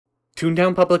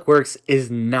Toontown Public Works is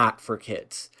not for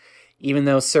kids, even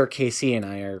though Sir Casey and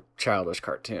I are childish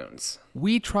cartoons.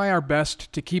 We try our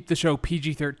best to keep the show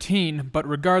PG-13, but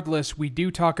regardless, we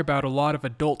do talk about a lot of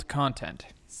adult content.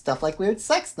 Stuff like weird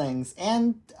sex things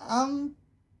and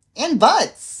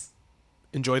butts.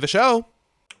 Enjoy the show.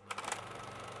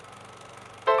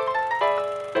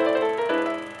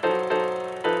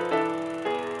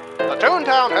 The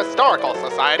Toontown Historical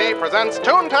Society presents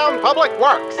Toontown Public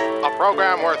Works, a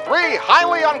program where three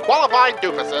highly unqualified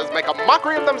doofuses make a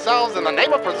mockery of themselves in the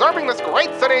name of preserving this great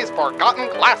city's forgotten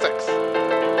classics.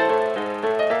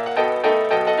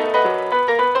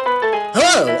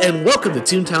 Hello, and welcome to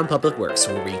Toontown Public Works,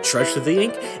 where we trudge through the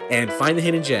ink and find the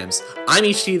hidden gems. I'm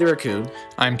HT the Raccoon.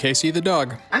 I'm Casey the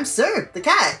dog. I'm Sir the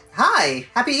cat. Hi,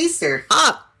 happy Easter.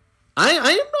 I'm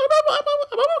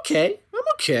okay.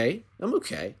 I'm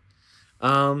okay.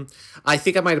 I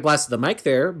think I might have blasted the mic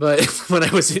there, but when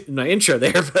I was in my intro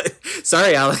there, but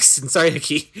sorry, Alex, and sorry,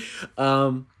 Nikki.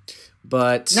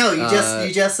 But no,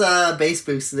 you just bass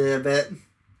boosted it a bit.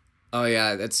 Oh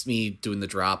yeah, that's me doing the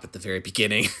drop at the very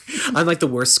beginning. I'm like the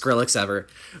worst Skrillex ever.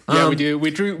 Yeah, we do.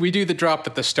 We do the drop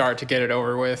at the start to get it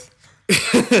over with.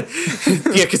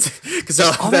 Yeah, because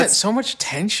that's so much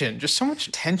tension. Just so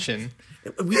much tension.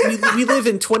 We live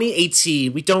in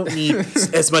 2018. We don't need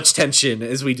as much tension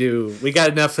as we do. We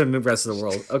got enough in the rest of the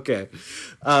world. Okay.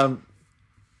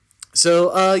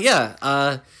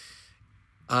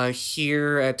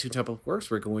 Here at Toontown Public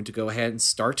Works, we're going to go ahead and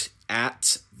start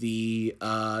at the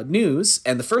news.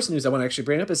 And the first news I want to actually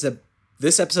bring up is that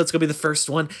this episode's going to be the first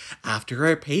one after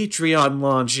our Patreon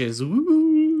launches.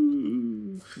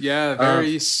 Woo! Yeah,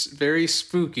 very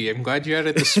spooky. I'm glad you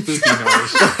added the spooky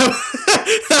noise.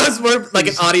 That was more like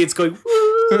an audience going,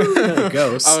 woo,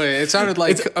 ghost. Oh, it sounded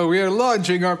like, we are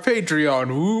launching our Patreon.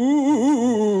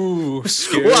 Woo!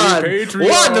 Scary Patreon.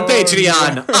 One the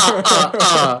Patreon.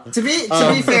 To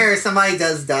be fair, somebody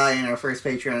does die in our first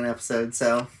Patreon episode,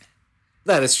 so.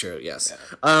 That is true, yes.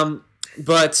 Yeah.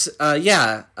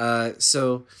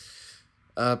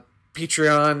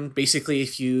 Patreon, basically,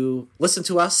 if you listen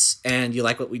to us and you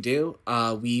like what we do,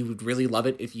 we would really love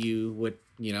it if you would,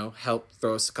 help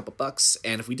throw us a couple bucks.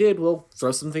 And if we did, we'll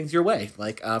throw some things your way.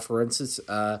 Like, for instance,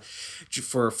 for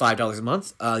 $5 a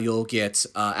month, you'll get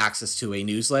access to a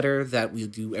newsletter that we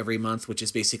do every month, which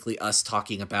is basically us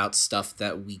talking about stuff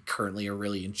that we currently are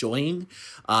really enjoying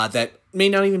that may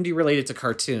not even be related to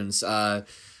cartoons. I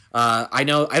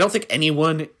don't think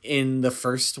anyone in the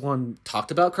first one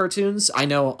talked about cartoons. I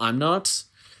know I'm not.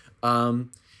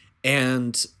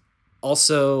 And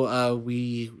also,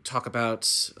 we talk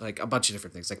about like a bunch of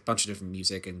different things, like a bunch of different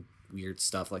music and weird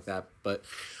stuff like that. But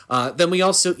then you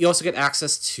also get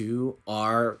access to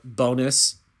our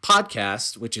bonus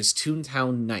podcast, which is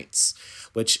Toontown Nights,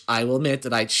 which I will admit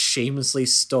that I shamelessly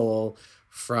stole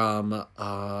from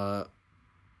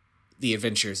the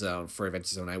Adventure Zone for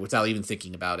Adventure Zone Night without even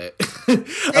thinking about it.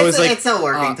 It's a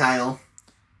working title.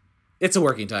 It's a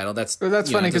working title. That's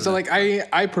funny because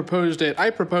I proposed it. I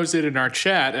proposed it in our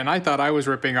chat, and I thought I was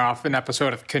ripping off an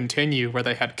episode of Continue where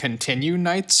they had Continue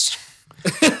Nights.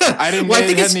 I didn't. Well,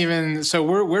 hadn't even. So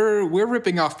we're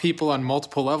ripping off people on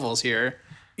multiple levels here.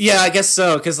 Yeah, I guess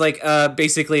so. Because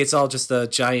basically, it's all just a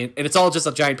giant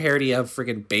parody of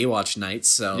friggin' Baywatch Nights.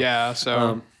 So yeah.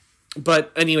 So.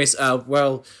 But anyways,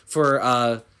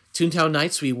 for Toontown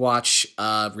Nights, we watch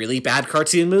really bad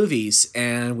cartoon movies,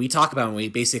 and we talk about them. We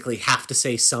basically have to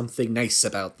say something nice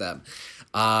about them.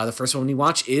 The first one we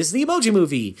watch is the Emoji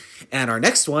Movie, and our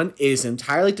next one is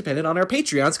entirely dependent on our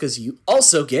Patreons, because you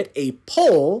also get a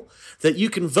poll that you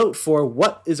can vote for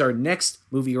what is our next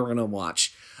movie we're going to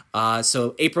watch.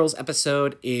 So April's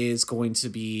episode is going to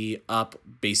be up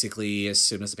basically as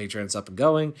soon as the Patreon's up and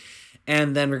going.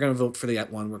 And then we're going to vote for the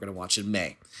one we're going to watch in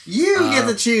May. You get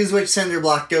to choose which cinder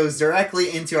block goes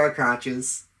directly into our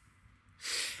crotches.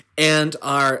 And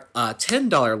our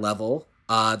 $10 level,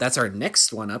 that's our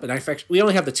next one up. And in fact, we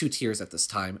only have the 2 tiers at this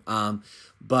time.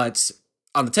 But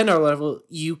on the $10 level,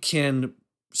 you can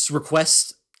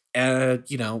request,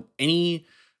 any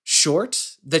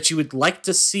short that you would like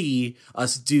to see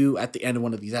us do at the end of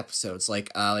one of these episodes. We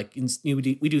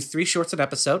do 3 shorts an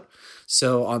episode.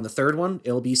 So on the third one,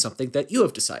 it'll be something that you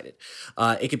have decided.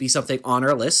 It could be something on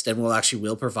our list, and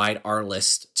we'll provide our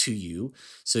list to you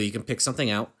so you can pick something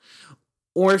out.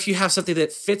 Or if you have something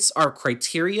that fits our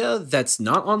criteria that's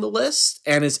not on the list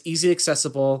and is easily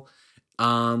accessible,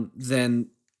 then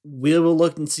we will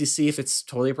look and see if it's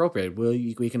totally appropriate.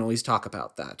 We can always talk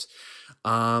about that.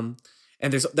 And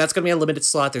that's going to be a limited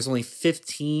slot. There's only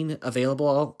 15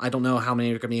 available. I don't know how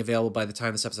many are going to be available by the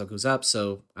time this episode goes up,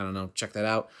 so I don't know. Check that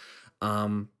out.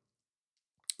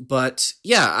 But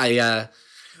yeah,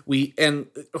 and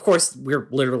of course we're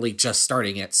literally just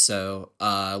starting it, so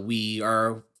we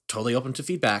are totally open to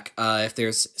feedback. If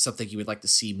there's something you would like to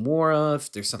see more of,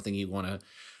 if there's something you want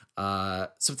to,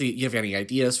 something you have any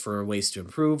ideas for ways to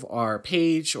improve our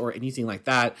page or anything like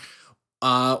that,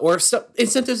 or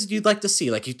incentives you'd like to see.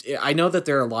 Like, I know that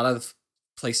there are a lot of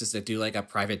places that do like a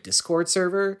private Discord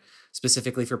server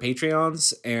specifically for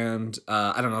Patreons, and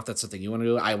I don't know if that's something you want to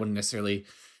do. I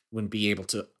wouldn't be able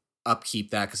to upkeep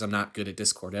that because I'm not good at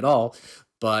Discord at all.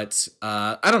 But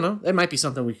I don't know. It might be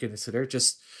something we could consider.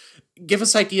 Just give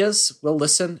us ideas. We'll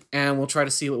listen and we'll try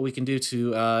to see what we can do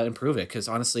to improve it. Because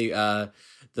honestly,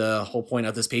 the whole point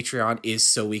of this Patreon is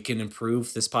so we can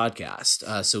improve this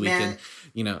podcast. So we can,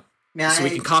 we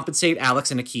can compensate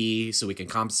Alex and Aki, so we can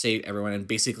compensate everyone, and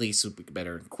basically so we get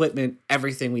better equipment,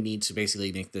 everything we need to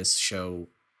basically make this show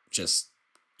just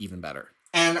even better.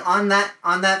 And on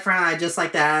that front, I'd just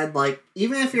like to add, like,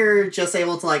 even if you're just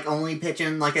able to like only pitch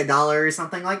in like $1 or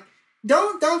something, like,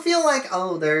 don't feel like,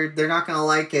 oh, they're not gonna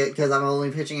like it because I'm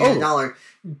only pitching in $1.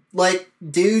 Like,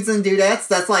 dudes and dudettes,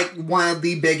 that's like one of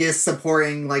the biggest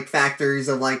supporting like factors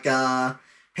of like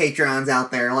Patreons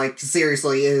out there. Like,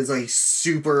 seriously, it is a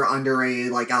super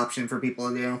underrated like option for people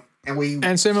to do.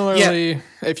 And similarly,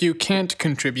 if you can't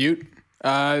contribute,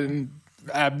 same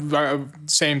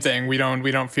thing. We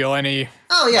don't feel any.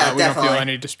 Oh yeah, we definitely. don't feel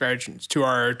any disparagements to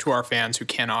our fans who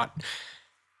cannot.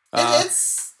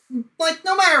 It's like,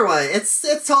 no matter what, it's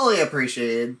totally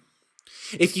appreciated.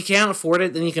 If you can't afford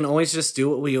it, then you can always just do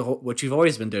what you've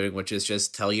always been doing, which is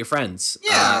just tell your friends.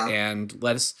 Yeah. And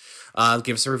let us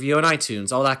give us a review on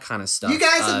iTunes, all that kind of stuff. You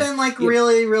guys have been like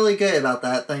really, really good about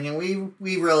that thing, and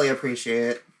we really appreciate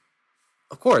it.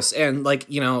 Of course, and like,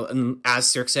 and as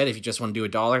Cirque said, if you just want to do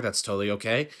 $1, that's totally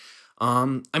okay.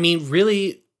 I mean,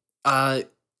 really,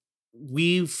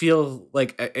 we feel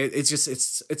like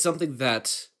it's something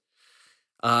that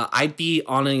I'd be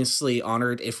honestly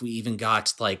honored if we even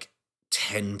got like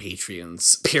 10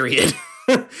 Patreons, period.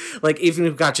 Like, even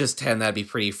if we got just 10, that'd be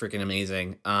pretty freaking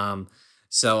amazing.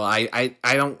 So I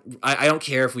don't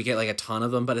care if we get like a ton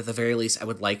of them, but at the very least, I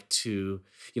would like to,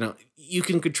 you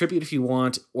can contribute if you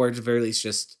want, or at the very least,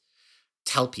 just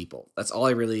tell people. That's all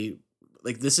I really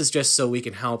like. This is just so we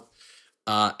can help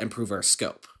improve our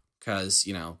scope, because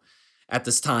at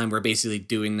this time we're basically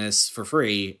doing this for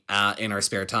free in our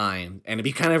spare time, and it'd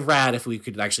be kind of rad if we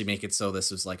could actually make it so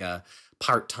this was like a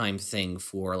part-time thing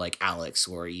for like Alex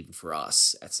or even for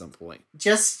us at some point.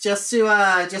 Just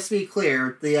to be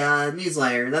clear, the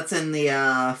newsletter, that's in the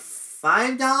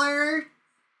 $5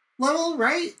 level,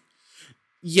 right?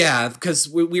 Yeah, because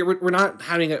we're not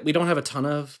having we don't have a ton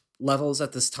of levels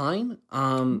at this time.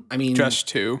 I mean, just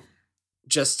two,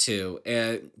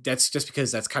 and that's just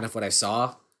because that's kind of what I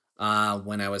saw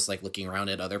when I was like looking around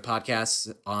at other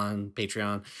podcasts on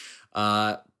Patreon.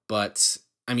 But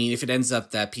I mean, if it ends up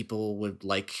that people would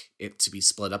like it to be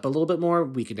split up a little bit more,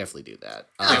 we could definitely do that.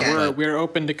 Okay. We're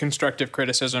open to constructive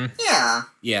criticism. Yeah.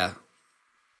 Yeah.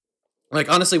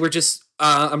 Like, honestly,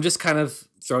 I'm just kind of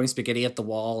throwing spaghetti at the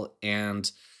wall, and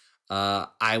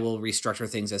I will restructure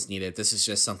things as needed. This is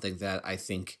just something that I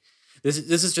think this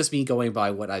is just me going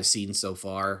by what I've seen so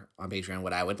far on Patreon,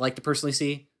 what I would like to personally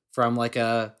see from like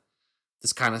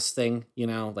this kind of thing,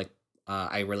 like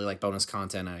I really like bonus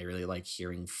content. And I really like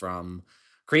hearing from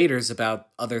creators about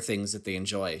other things that they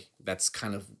enjoy. That's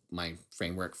kind of my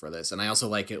framework for this. And I also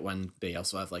like it when they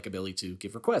also have like ability to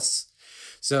give requests.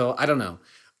 So I don't know.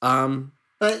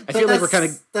 But I feel like we're kind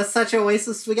of... That's such a waste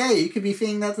of spaghetti. You could be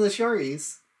feeding that to the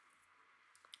Shories.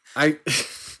 I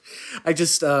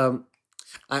just... I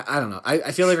don't know.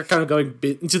 I feel like we're kind of going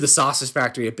into the sausage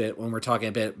factory a bit when we're talking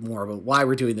a bit more about why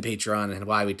we're doing the Patreon and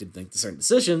why we did make certain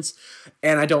decisions.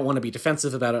 And I don't want to be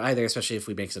defensive about it either, especially if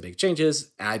we make some big changes.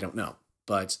 I don't know.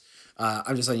 But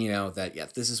I'm just letting you know that, yeah,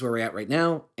 this is where we're at right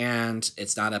now. And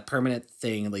it's not a permanent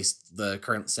thing. At least the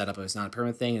current setup is not a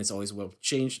permanent thing. And it's always will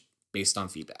change based on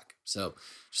feedback. So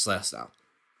just let us know.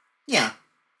 Yeah.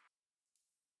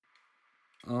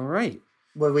 All right.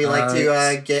 Would we like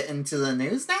to get into the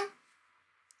news now?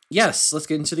 Yes, let's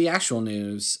get into the actual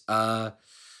news.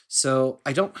 So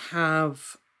I don't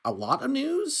have a lot of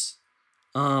news.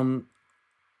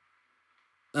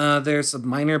 There's a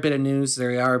minor bit of news.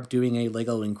 They are doing a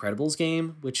Lego Incredibles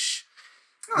game, which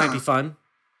might be fun.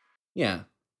 Yeah.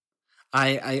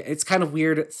 It's kind of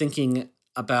weird thinking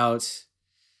about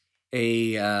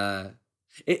it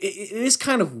is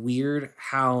kind of weird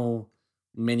how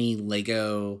many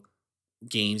Lego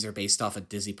games are based off of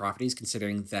Disney properties,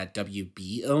 considering that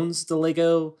WB owns the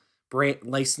Lego brand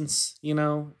license, and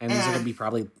these are going to be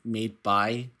probably made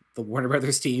by the Warner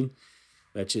Brothers team,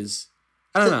 which is,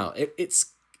 I don't know.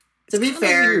 To be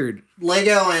fair,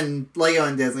 Lego and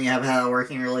Disney have had a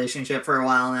working relationship for a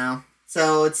while now,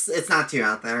 so it's not too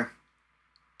out there.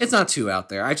 It's not too out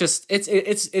there.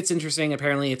 It's interesting.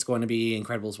 Apparently, it's going to be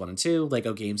Incredibles 1 and 2.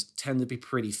 Lego games tend to be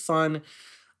pretty fun.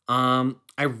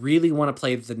 I really want to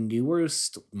play the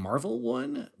newest Marvel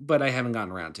one, but I haven't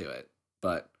gotten around to it.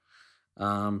 But,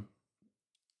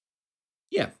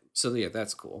 yeah. So yeah,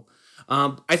 that's cool.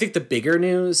 I think the bigger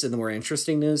news and the more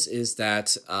interesting news is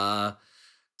that,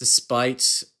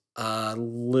 despite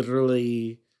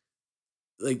literally,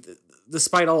 like,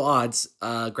 despite all odds,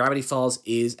 Gravity Falls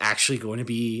is actually going to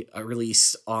be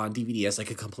released on DVD as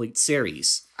like a complete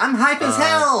series. I'm hype as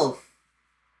hell!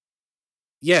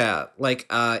 Yeah, like,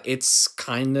 it's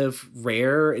kind of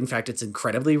rare. In fact, it's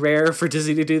incredibly rare for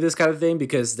Disney to do this kind of thing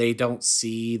because they don't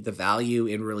see the value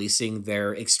in releasing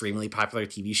their extremely popular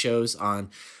TV shows on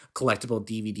collectible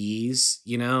DVDs,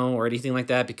 or anything like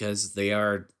that, because they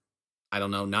are, I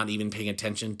don't know, not even paying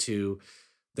attention to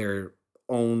their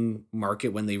own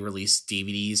market when they release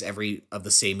DVDs of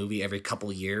the same movie every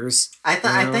couple years. I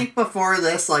think before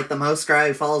this, like, the most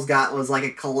Gravity Falls got was like a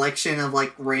collection of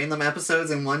like random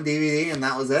episodes in one DVD, and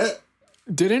that was it.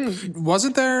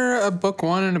 Wasn't there a book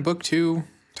 1 and a book 2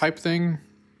 type thing?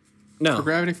 No. For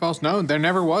Gravity Falls? No, there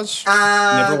never was?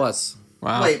 Never was.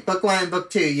 Wow. Wait, book 1 and book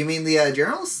 2, you mean the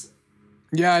journals?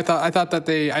 Yeah, I thought that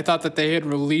they had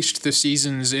released the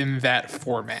seasons in that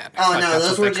format. Oh no,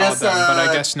 those were just but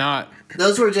I guess not.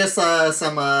 Those were just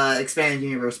some expanded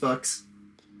universe books.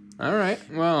 All right.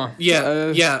 Well,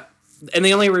 yeah. And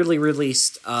they only really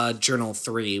released Journal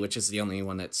 3, which is the only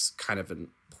one that's kind of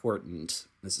important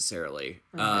necessarily.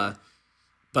 Okay.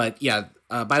 But yeah,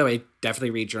 by the way,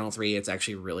 definitely read Journal 3. It's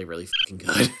actually really, really fucking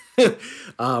good.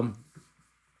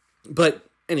 But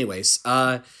anyways,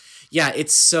 yeah,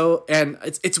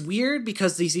 it's weird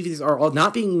because these DVDs are all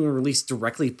not being released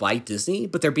directly by Disney,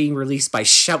 but they're being released by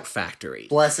Shout Factory.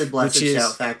 Blessed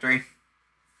Shout Factory.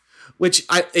 Which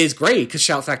is great because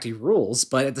Shout Factory rules,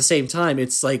 but at the same time,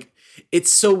 it's like,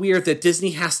 it's so weird that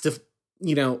Disney has to,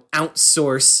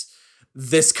 outsource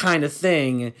this kind of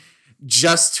thing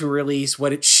just to release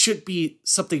what it should be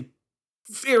something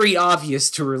very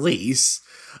obvious to release.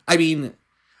 I mean,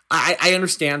 I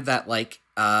understand that, like,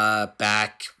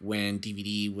 back when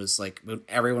DVD was like, when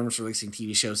everyone was releasing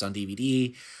TV shows on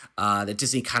DVD, that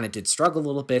Disney kind of did struggle a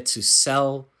little bit to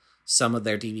sell some of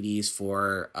their DVDs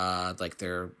for like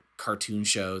their cartoon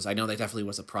shows. I know that definitely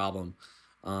was a problem.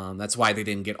 That's why they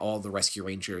didn't get all the Rescue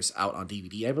Rangers out on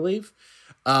DVD, I believe.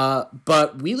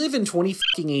 But we live in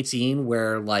 2018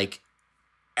 where like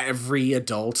every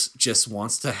adult just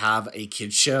wants to have a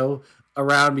kids show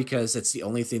around because it's the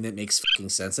only thing that makes fucking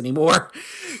sense anymore.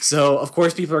 So of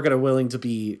course people are willing to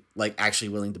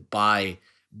buy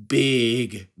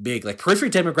big, like, periphery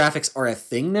demographics are a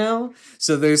thing now.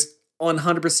 So there's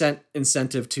 100%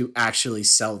 incentive to actually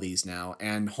sell these now.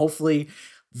 And hopefully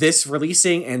this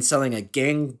releasing and selling a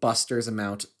gangbusters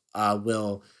amount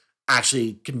will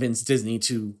actually convince Disney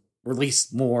to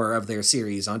release more of their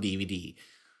series on DVD.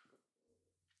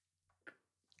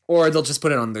 Or they'll just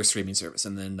put it on their streaming service,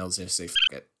 and then they'll just say,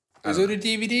 fuck it. Is it a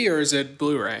DVD or is it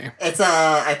Blu-ray? It's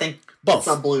I think both. It's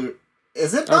a Blu.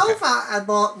 Is it both? Okay.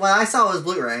 What I saw was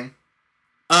Blu-ray.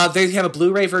 They have a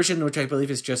Blu-ray version, which I believe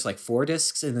is just like 4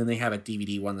 discs, and then they have a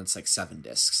DVD one that's like 7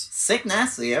 discs. Sick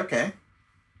nasty, okay.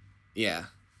 Yeah.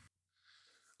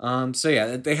 So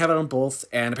yeah, they have it on both,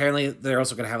 and apparently they're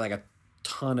also going to have like a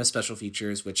ton of special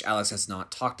features, which Alex has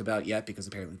not talked about yet because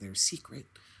apparently they're secret.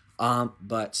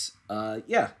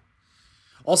 Yeah.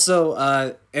 Also,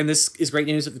 and this is great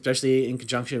news, especially in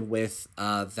conjunction with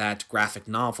that graphic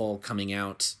novel coming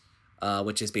out,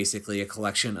 which is basically a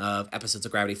collection of episodes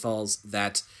of Gravity Falls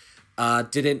that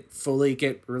didn't fully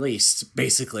get released,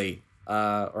 basically,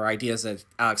 or ideas that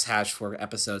Alex hatched for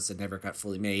episodes that never got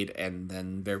fully made, and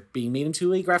then they're being made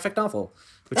into a graphic novel,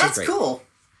 which is great. That's cool.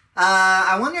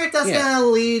 I wonder if that's going to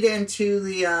lead into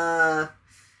the...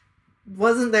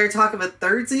 wasn't there talk of a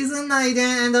 3rd season that he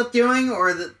didn't end up doing,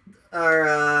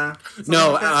 no,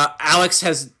 like Alex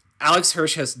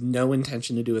Hirsch has no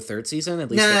intention to do a 3rd season, at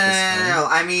least at this time. No.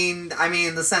 I mean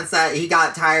in the sense that he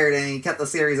got tired and he kept the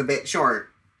series a bit short.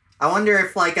 I wonder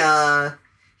if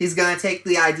he's gonna take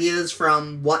the ideas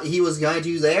from what he was gonna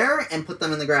do there and put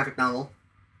them in the graphic novel.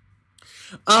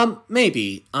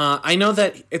 Maybe. I know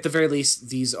that at the very least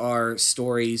these are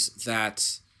stories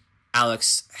that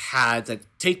Alex had that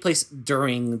take place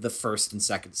during the 1st and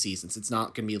 2nd seasons. It's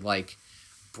not gonna be like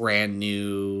brand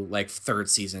new, like 3rd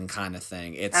season kind of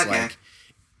thing. It's like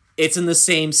it's in the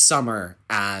same summer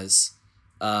as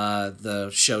the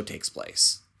show takes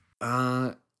place.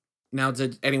 Now,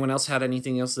 did anyone else have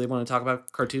anything else they want to talk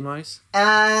about cartoon-wise?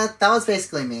 That was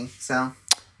basically me, so.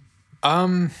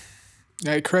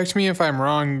 Correct me if I'm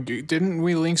wrong. Didn't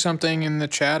we link something in the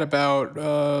chat about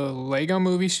Lego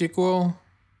movie sequel?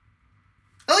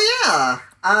 Oh yeah,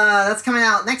 that's coming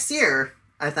out next year.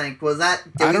 I think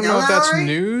I don't know if that's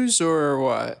news or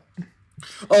what.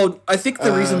 Oh, I think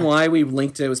the reason why we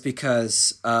linked it was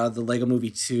because the Lego Movie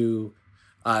 2,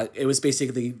 it was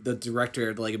basically the director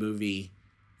of the Lego Movie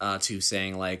 2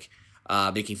 saying like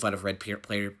making fun of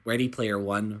Ready Player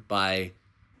One by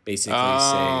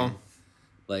basically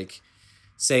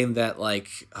saying that like,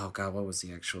 oh god, what was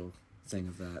the actual thing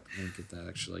of that? Let me get that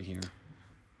actually here.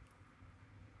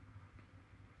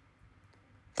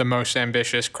 The most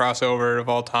ambitious crossover of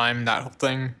all time, that whole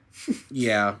thing.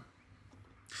 Yeah.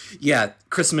 Yeah,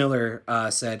 Chris Miller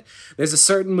said, there's a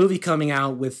certain movie coming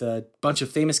out with a bunch of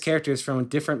famous characters from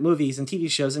different movies and TV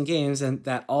shows and games and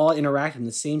that all interact in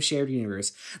the same shared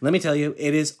universe. Let me tell you,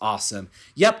 it is awesome.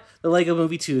 Yep, the Lego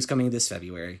Movie 2 is coming this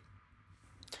February.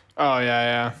 Oh,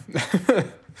 yeah.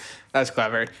 That's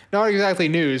clever. Not exactly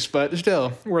news, but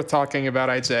still worth talking about,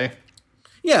 I'd say.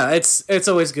 Yeah, it's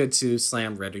always good to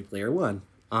slam Ready Player One.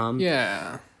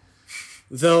 Yeah.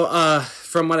 Though,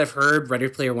 from what I've heard, Ready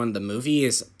Player One, the movie,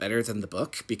 is better than the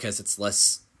book because it's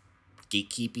less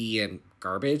gatekeepy and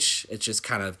garbage. It's just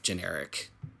kind of generic.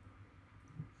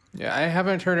 Yeah, I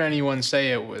haven't heard anyone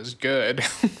say it was good.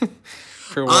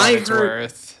 For what it's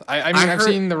worth. I've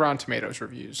seen the Rotten Tomatoes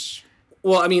reviews.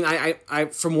 Well, I mean, I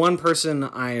from one person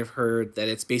I've heard that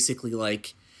it's basically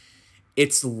like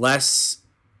it's less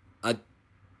a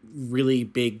really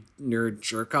big nerd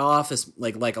jerk off. It's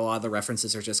like a lot of the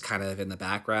references are just kind of in the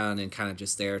background and kind of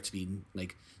just there to be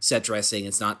like set dressing.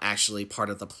 It's not actually part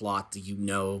of the plot. Do you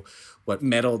know what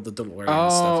metal the DeLorean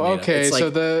and stuff made okay.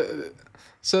 Like,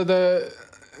 so the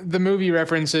movie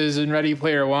references in Ready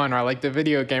Player One are like the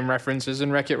video game references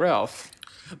in Wreck-It Ralph.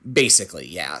 Basically,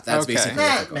 yeah. That's basically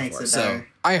that what makes for. it So better.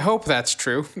 I hope that's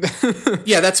true.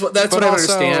 yeah, that's what I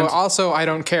understand. Also, I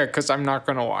don't care because I'm not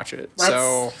going to watch it.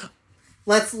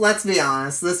 Let's be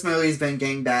honest. This movie's been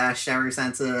getting bashed ever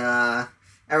since it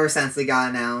got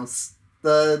announced.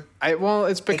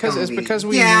 It's because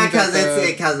we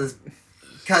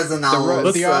because the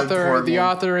novel the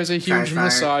author is a huge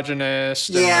misogynist.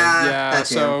 Yeah,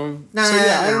 so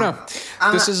I don't know.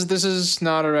 This is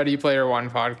not a Ready Player One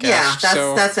podcast. Yeah,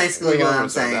 that's basically what I'm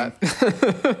saying.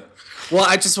 Well,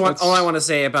 all I want to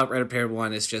say about Ready Player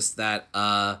One is just that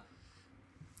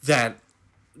that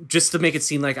just to make it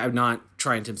seem like I'm not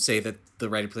trying to say that the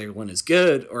Ready Player One is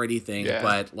good or anything,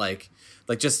 but like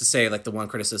just to say like the one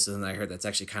criticism that I heard that's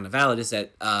actually kind of valid is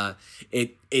that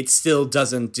it still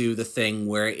doesn't do the thing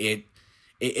where it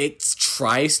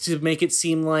tries to make it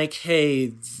seem like,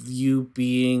 hey, you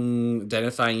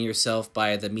identifying yourself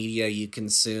by the media you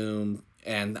consume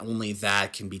and only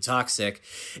that can be toxic.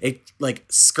 It like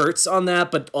skirts on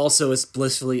that, but also is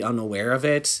blissfully unaware of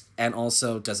it and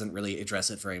also doesn't really address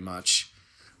it very much.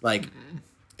 Like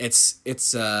it's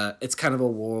kind of a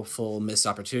woeful missed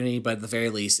opportunity, but at the very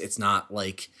least, it's not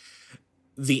like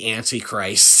the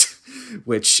Antichrist,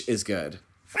 which is good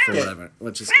for whatever.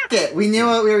 We knew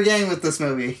what we were getting with this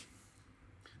movie.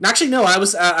 Actually, no, I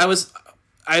was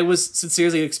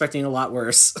sincerely expecting a lot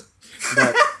worse,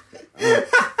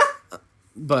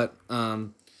 but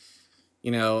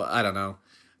you know, I don't know.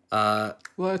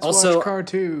 Let's also, watch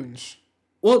cartoons.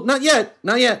 Well, not yet,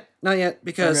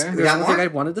 because there's one thing I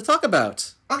wanted to talk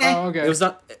about. Okay. Oh, okay.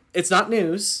 It's not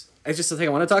news. It's just something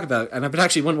I want to talk about, and I've been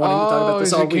actually wanting to talk about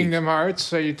this all week. Kingdom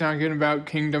Hearts? Are you talking about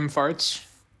Kingdom Farts?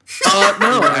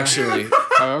 No, actually.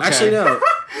 Oh, okay. Actually, no.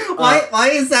 Why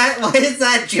is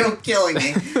that joke killing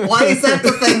me? Why is that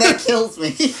the thing that kills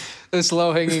me? This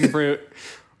low-hanging fruit.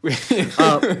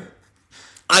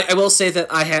 I will say that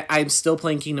I'm still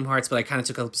playing Kingdom Hearts, but I kind of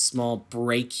took a small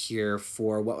break here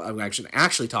for what I'm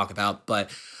actually talk about. But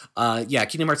yeah,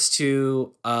 Kingdom Hearts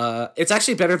 2, it's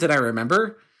actually better than I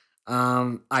remember.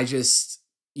 I just,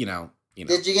 you know.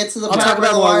 Did you get to the part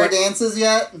with the wire dances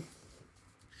yet?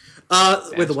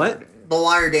 With the what? The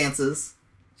wire dances.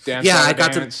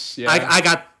 I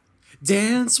got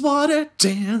Dance Water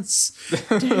Dance.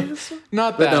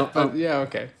 Not that, but yeah,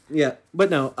 okay. Yeah, but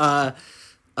no,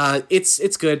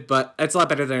 it's good, but it's a lot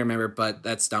better than I remember, but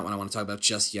that's not what I want to talk about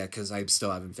just yet, because I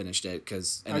still haven't finished it,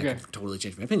 I can totally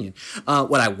change my opinion.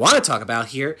 What I want to talk about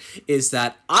here is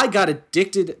that I got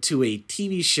addicted to a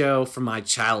TV show from my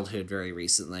childhood very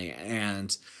recently,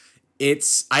 and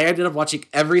I ended up watching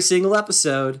every single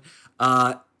episode,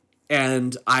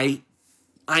 and I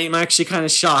am actually kind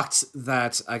of shocked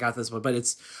that I got this one,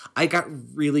 but I got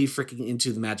really freaking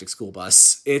into the Magic School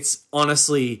Bus. It's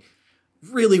honestly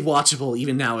really watchable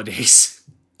even nowadays.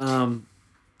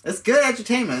 It's good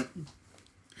entertainment.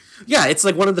 Yeah, it's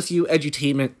like one of the few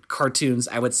edutainment cartoons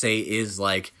I would say is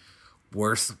like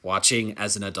worth watching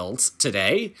as an adult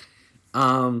today.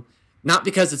 Not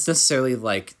because it's necessarily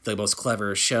like the most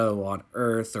clever show on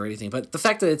earth or anything, but the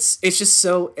fact that it's just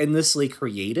so endlessly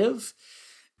creative,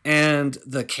 and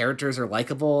the characters are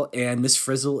likable, and Miss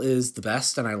Frizzle is the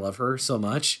best, and I love her so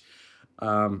much.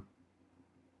 I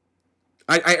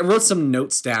wrote some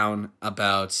notes down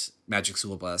about Magic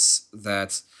School Bus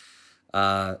that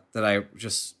I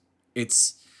just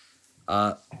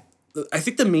I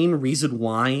think the main reason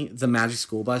why the Magic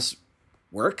School Bus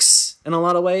works in a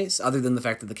lot of ways, other than the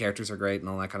fact that the characters are great and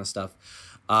all that kind of stuff,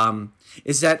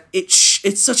 is that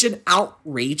it's such an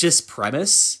outrageous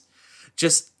premise.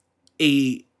 Just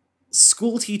a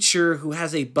school teacher who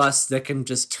has a bus that can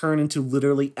just turn into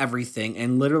literally everything,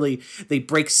 and literally they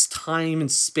breaks time and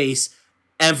space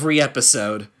every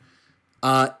episode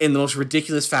in the most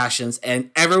ridiculous fashions,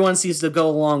 and everyone seems to go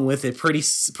along with it pretty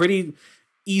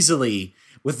easily,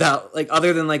 without like,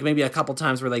 other than like maybe a couple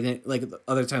times where like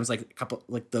other times like a couple,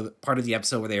 like the part of the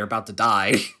episode where they are about to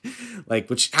die, like,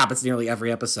 which happens nearly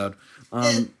every episode.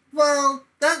 Well,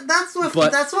 that's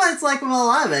what it's like with a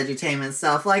lot of edutainment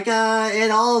stuff. Like,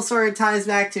 it all sort of ties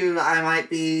back to, I might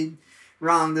be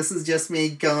wrong, this is just me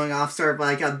going off sort of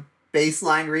like a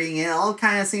baseline reading. It all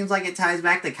kind of seems like it ties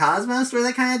back to Cosmos, where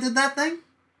they kind of did that thing.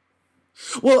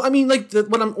 Well, I mean, like,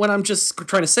 what I'm just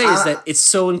trying to say is that it's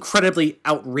so incredibly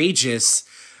outrageous,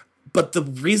 but the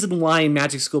reason why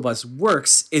Magic School Bus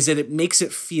works is that it makes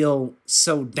it feel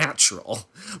so natural.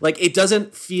 Like, it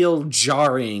doesn't feel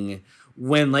jarring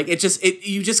when, like,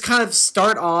 you just kind of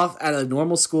start off at a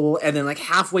normal school, and then, like,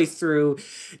 halfway through,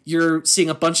 you're seeing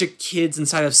a bunch of kids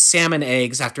inside of salmon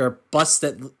eggs after a bus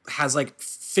that has, like,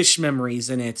 fish memories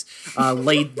in it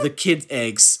laid the kids'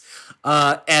 eggs.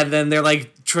 And then they're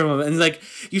like, trim them, and like,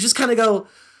 you just kind of go,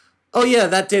 oh yeah,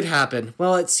 that did happen.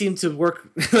 Well, it seemed to work.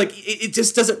 Like, it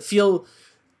just doesn't feel,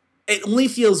 it only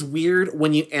feels weird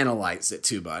when you analyze it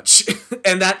too much.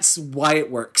 And that's why it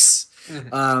works.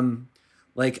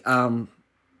 Mm-hmm.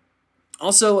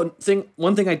 Also,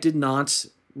 one thing I did not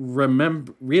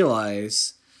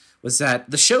realize was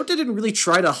that the show didn't really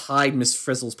try to hide Miss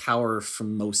Frizzle's power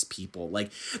from most people.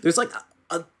 Like, there's like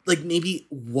maybe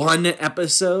one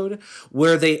episode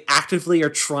where they actively are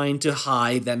trying to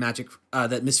hide that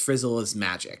that Miss Frizzle is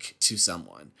magic to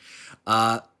someone.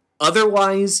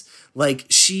 Otherwise, like,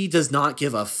 she does not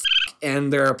give a fuck,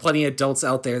 and there are plenty of adults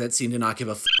out there that seem to not give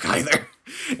a fuck either,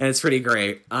 and it's pretty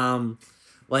great.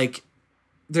 Like,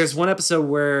 there's one episode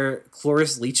where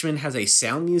Cloris Leachman has a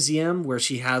sound museum where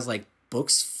she has like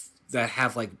books that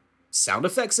have like sound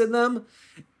effects in them,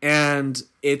 and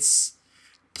it's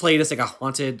played as like a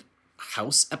haunted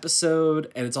house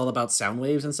episode, and it's all about sound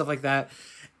waves and stuff like that,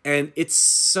 and it's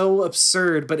so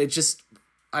absurd, but it just,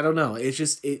 I don't know, it's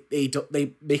just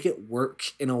they make it work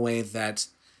in a way that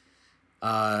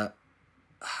I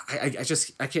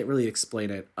can't really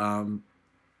explain it.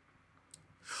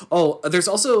 There's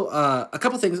also a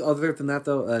couple things other than that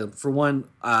though. For one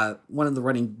of the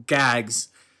running gags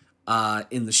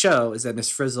in the show is that Miss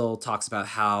Frizzle talks about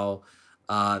how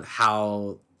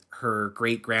her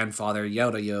great grandfather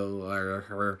Yoda or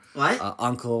her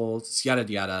uncle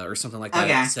yada yada or something like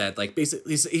that said, like,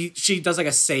 basically she does like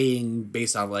a saying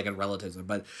based on like a relativism,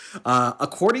 but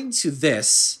according to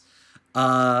this,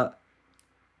 that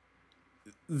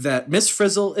Miss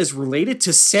Frizzle is related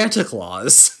to Santa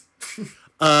Claus,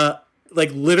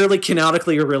 like literally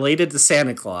canonically related to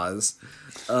Santa Claus.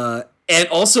 And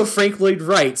also Frank Lloyd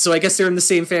Wright, so I guess they're in the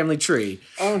same family tree.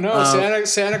 Oh no,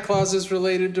 Santa Claus is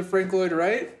related to Frank Lloyd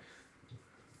Wright?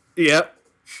 Yep.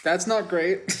 That's not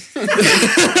great.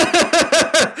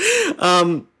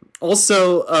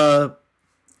 Also,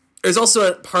 there's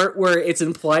also a part where it's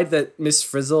implied that Miss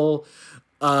Frizzle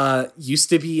used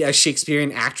to be a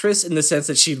Shakespearean actress, in the sense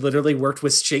that she literally worked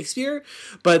with Shakespeare,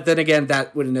 but then again,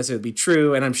 that wouldn't necessarily be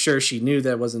true, and I'm sure she knew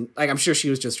that wasn't, like, I'm sure she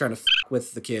was just trying to fuck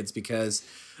with the kids, because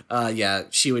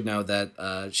she would know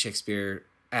that Shakespeare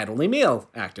had only male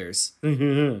actors.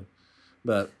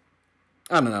 But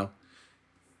I don't know.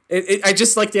 I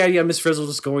just like the idea of Miss Frizzle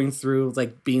just going through,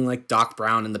 like, being like Doc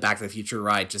Brown in the Back to the Future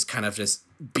ride, just kind of just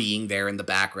being there in the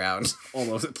background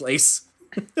all over the place.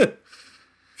 Yeah,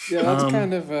 that's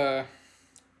kind of I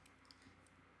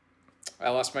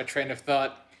lost my train of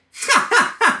thought.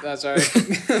 That's all right.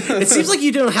 It seems like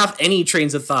you don't have any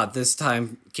trains of thought this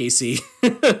time, Casey.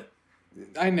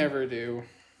 I never do.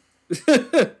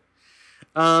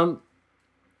 I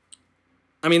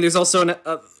mean, there's also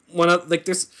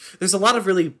there's a lot of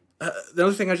really. The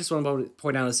other thing I just want to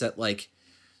point out is that, like,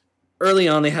 early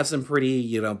on, they have some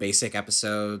pretty, basic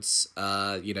episodes.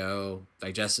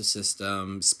 Digestive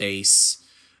system, space,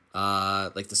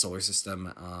 like the solar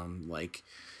system.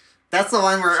 That's the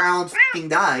one where Arnold fucking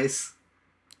dies.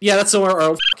 Yeah, that's the one where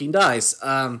Arnold fucking dies.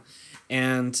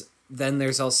 And then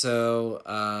there's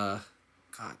also,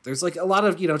 there's like a lot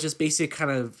of, just basic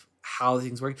kind of how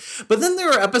things work. But then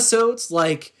there are episodes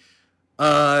like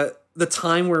the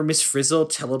time where Miss Frizzle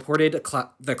teleported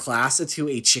the class into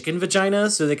a chicken vagina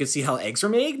so they could see how eggs were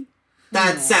made.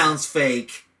 That sounds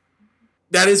fake.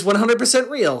 That is 100%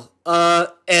 real.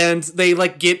 And they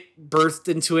like get birthed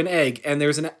into an egg, and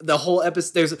there's the whole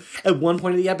episode. There's at one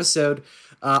point of the episode,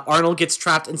 Arnold gets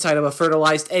trapped inside of a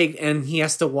fertilized egg, and he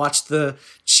has to watch the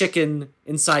chicken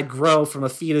inside grow from a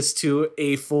fetus to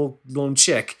a full-blown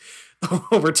chick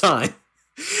over time.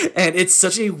 And it's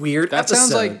such a weird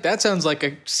episode. That sounds like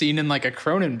a scene in like a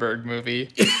Cronenberg movie.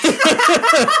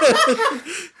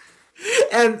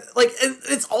 And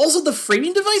it's also the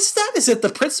framing device that is that the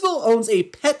principal owns a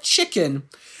pet chicken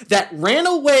that ran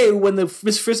away when the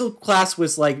Miss Frizzle class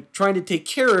was like trying to take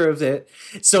care of it.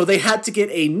 So they had to get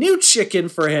a new chicken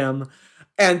for him.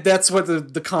 And that's what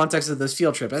the context of this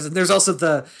field trip is. And there's also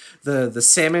the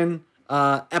salmon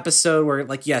episode where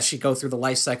she go through the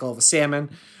life cycle of a salmon,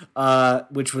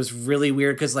 which was really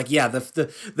weird because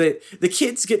the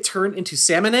kids get turned into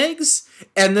salmon eggs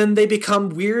and then they become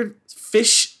weird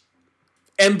fish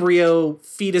embryo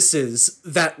fetuses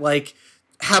that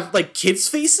have kids'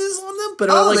 faces on them, but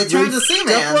are they really turned to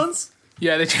Seaman ones.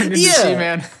 Yeah, they turned into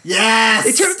Seaman. Yes,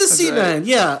 they turned into Seaman. Right.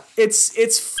 Yeah,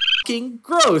 it's fucking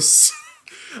gross.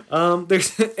 I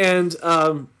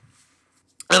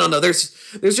don't know. There's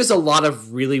just a lot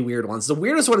of really weird ones. The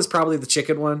weirdest one is probably the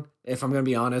chicken one, if I'm gonna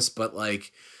be honest. But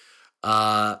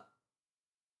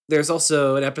there's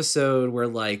also an episode where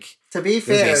to be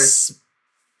fair. Yes?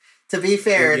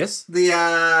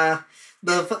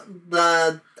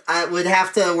 I would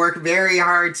have to work very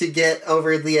hard to get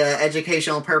over the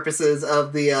educational purposes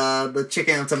of the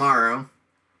Chicken of Tomorrow.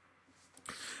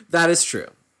 That is true.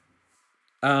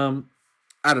 I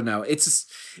don't know. It's just,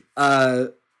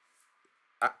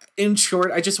 in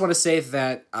short, I just want to say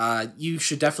that you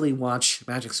should definitely watch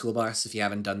Magic School Bus if you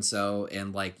haven't done so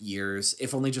in years.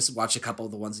 If only just watch a couple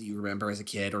of the ones that you remember as a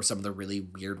kid, or some of the really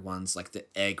weird ones like the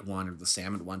egg one or the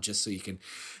salmon one, just so you can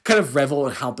kind of revel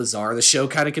in how bizarre the show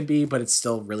kind of can be, but it's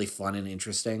still really fun and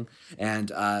interesting.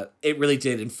 And it really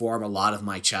did inform a lot of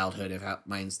my childhood of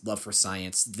my love for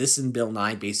science. This and Bill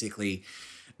Nye basically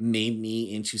made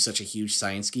me into such a huge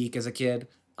science geek as a kid.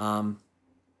 All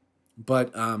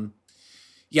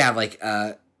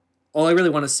I really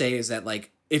want to say is that,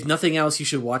 if nothing else, you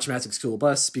should watch Magic School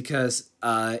Bus because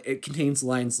it contains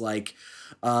lines like,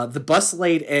 the bus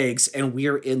laid eggs and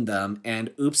we're in them,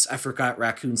 and oops, I forgot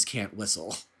raccoons can't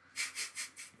whistle.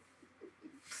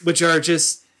 Which are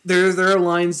just, there are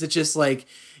lines that just,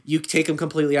 you take them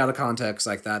completely out of context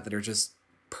like that are just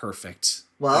perfect.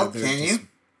 Well, can you?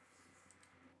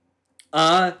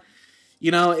 I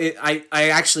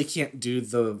actually can't do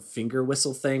the finger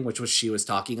whistle thing, which she was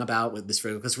talking about with Miss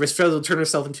Frizzle, because Miss Frizzle turned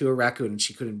herself into a raccoon and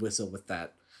she couldn't whistle with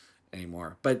that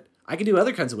anymore. But I can do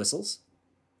other kinds of whistles.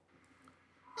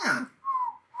 Yeah.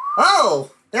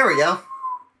 Oh, there we go.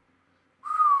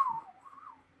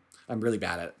 I'm really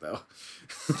bad at it, though.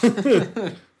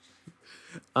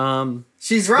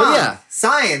 She's wrong. Yeah.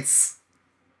 Science.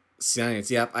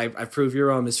 Yep. I prove you're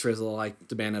wrong, Miss Frizzle. I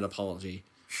demand an apology.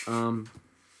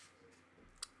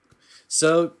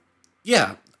 So,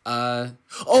 yeah.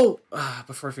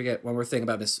 Before I forget, one more thing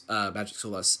about Miss Magic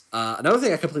School Bus. Another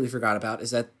thing I completely forgot about is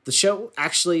that the show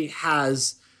actually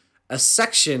has a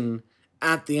section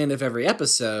at the end of every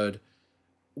episode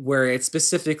where it's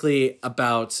specifically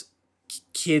about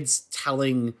kids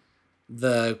telling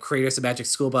the creators of Magic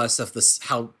School Bus of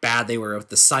how bad they were with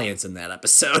the science in that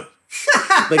episode.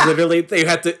 Literally, they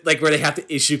had to where they have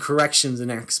to issue corrections and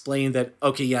explain that,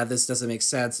 okay, yeah, this doesn't make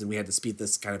sense, and we had to speed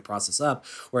this kind of process up,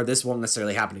 or this won't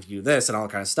necessarily happen if you do this, and all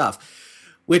that kind of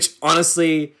stuff. Which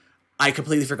honestly, I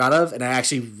completely forgot of, and I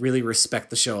actually really respect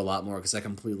the show a lot more because I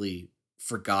completely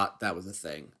forgot that was a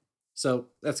thing. So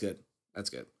that's good. That's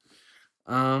good.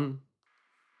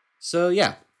 So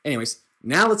yeah. Anyways,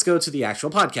 now let's go to the actual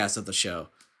podcast of the show.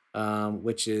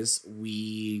 Which is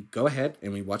we go ahead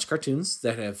and we watch cartoons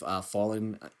that have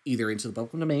fallen either into the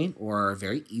public domain or are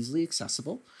very easily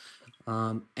accessible.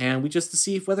 And we just to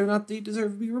see whether or not they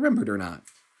deserve to be remembered or not.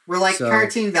 We're like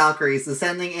cartoon Valkyries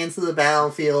descending into the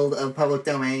battlefield of public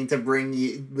domain to bring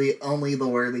only the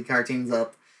worthy cartoons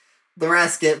up. The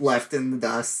rest get left in the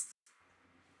dust.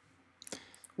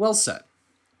 Well said.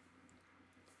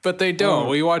 But they don't.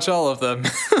 We watch all of them.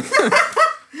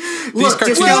 These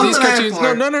cartoons.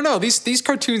 No. These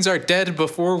cartoons are dead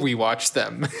before we watch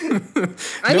them.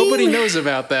 Nobody knows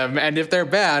about them, and if they're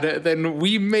bad, then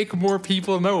we make more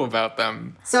people know about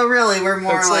them. So really, we're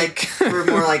more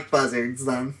like buzzards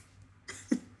then.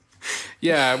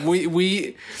 Yeah,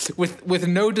 we with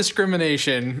no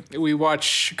discrimination, we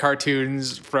watch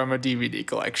cartoons from a DVD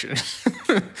collection.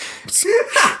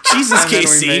 Jesus,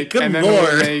 Casey, good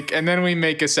lord! And then we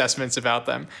make assessments about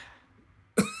them.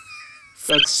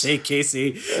 Hey,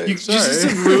 Casey, you're just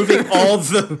removing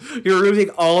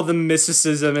all the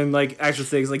mysticism and like actual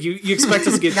things. Like you expect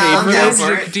us to get paid for this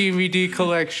DVD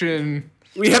collection.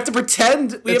 We have to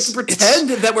pretend.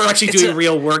 That we're actually doing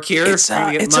real work here. It's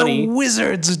a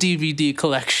Wizards DVD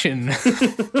collection.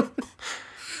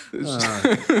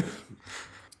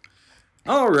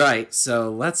 All right,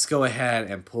 so let's go ahead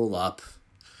and pull up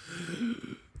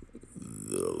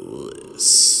the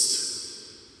list.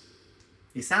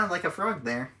 You sound like a frog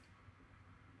there.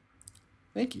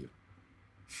 Thank you.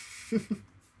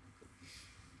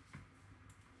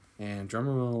 And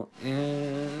drumroll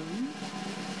and.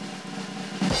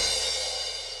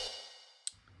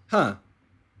 Huh.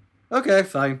 Okay,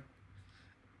 fine.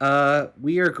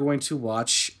 We are going to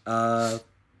watch Farmer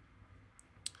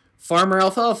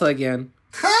Alfalfa again.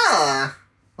 Huh.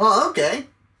 Well, okay.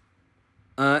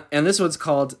 And this one's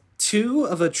called Two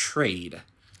of a Trade.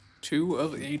 Two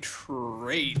of a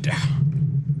Trade.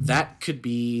 That could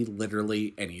be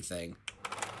literally anything.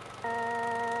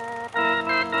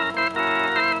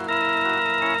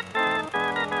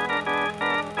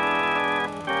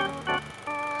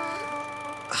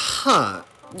 Huh.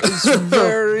 It's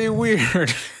very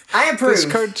weird. I approve. This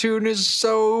cartoon is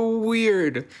so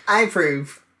weird. I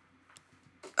approve.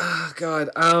 Oh God.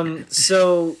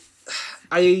 So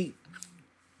I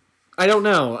don't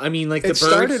know. I mean, like, the bird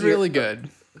started really good.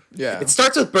 Yeah. It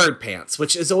starts with bird pants,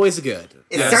 which is always good.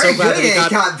 It started good and it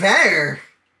got better.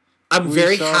 I'm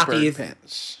very happy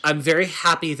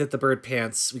that the bird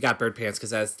pants, we got bird pants because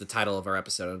that's the title of our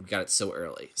episode and we got it so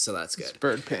early. So that's good. It's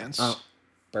bird pants.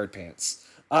 Bird pants.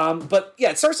 But yeah,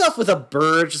 it starts off with a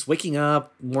bird just waking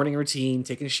up, morning routine,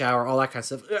 taking a shower, all that kind of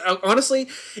stuff. Honestly,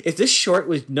 if this short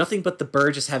was nothing but the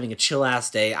bird just having a chill ass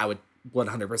day, I would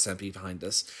 100% be behind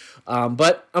this.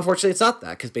 But unfortunately, it's not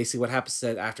that, because basically what happens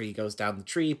is after he goes down the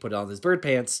tree, put on his bird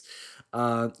pants,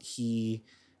 he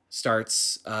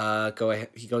starts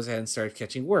he goes ahead and starts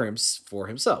catching worms for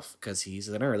himself because he's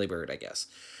an early bird, I guess.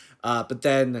 But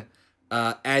then.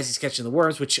 As he's catching the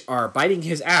worms, which are biting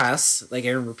his ass, like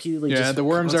Aaron repeatedly. Yeah, the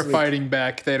worms are fighting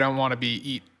back. They don't want to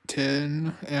be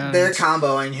eaten, and they're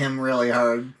comboing him really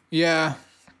hard. Yeah,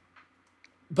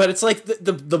 but it's like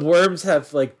the worms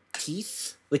have like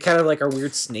teeth. They kind of like are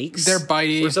weird snakes. They're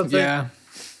bitey or something. Yeah,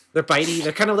 they're bitey.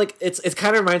 They're kind of like it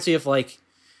kind of reminds me of like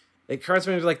it reminds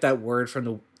me of like that word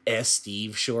from the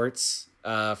Steve shorts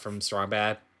from Strong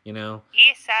Bad. You know.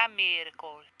 It's a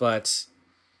miracle. But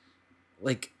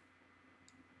like.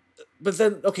 But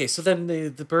then, okay, so then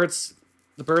the birds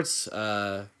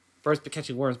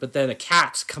catching worms, but then a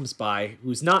cat comes by,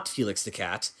 who's not Felix the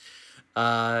cat.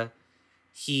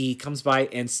 He comes by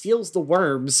and steals the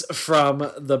worms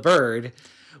from the bird,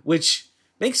 which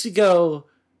makes me go,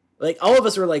 like, all of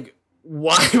us were like,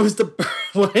 why does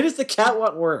the cat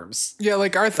want worms? Yeah,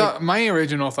 like my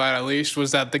original thought at least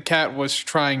was that the cat was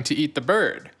trying to eat the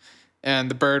bird, and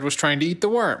the bird was trying to eat the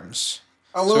worms.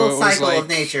 A little cycle of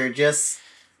nature, just...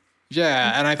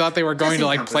 Yeah, and I thought they were going to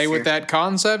like play with that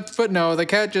concept, but no, the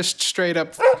cat just straight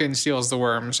up fucking steals the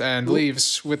worms and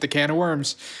leaves with the can of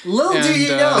worms. Little do you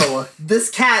know, this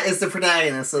cat is the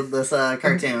protagonist of this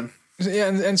cartoon. Yeah,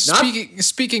 and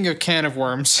speaking of can of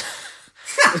worms,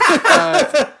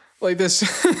 like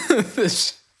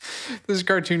this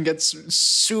cartoon gets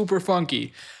super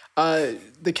funky.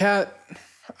 The cat.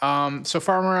 So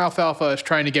Farmer Alfalfa is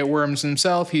trying to get worms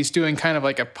himself. He's doing kind of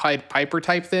like a Pied Piper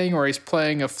type thing where he's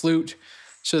playing a flute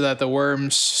so that the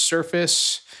worms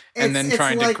surface and then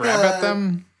trying to grab at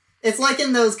them. It's like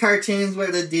in those cartoons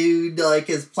where the dude like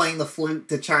is playing the flute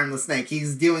to charm the snake.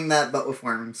 He's doing that but with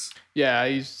worms. Yeah,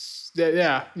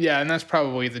 and that's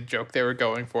probably the joke they were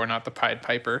going for, not the Pied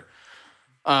Piper.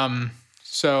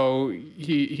 So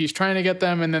he's trying to get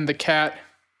them, and then the cat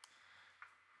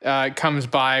comes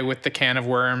by with the can of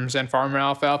worms, and Farmer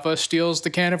Alfalfa steals the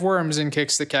can of worms and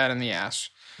kicks the cat in the ass.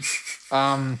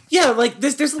 Yeah, like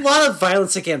there's a lot of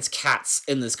violence against cats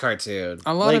in this cartoon.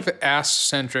 A lot of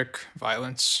ass-centric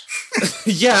violence.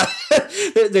 Yeah,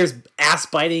 there's ass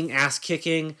biting, ass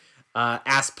kicking,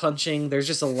 ass punching. There's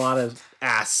just a lot of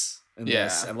ass in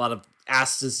this, and a lot of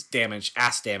ass damage.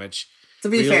 To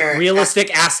be fair,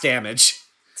 realistic ass damage.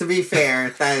 To be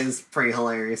fair, that is pretty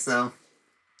hilarious, though.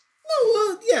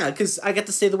 No, yeah, because I get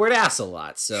to say the word ass a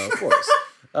lot, so of course.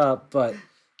 But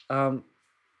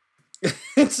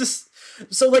it's just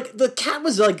so like the cat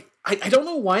was like I don't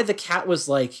know why the cat was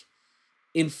like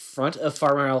in front of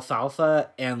Farmer Alfalfa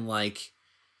and like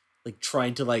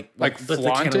trying to like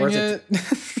flaunting it.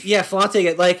 Yeah, flaunting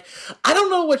it. Like I don't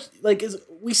know what like is.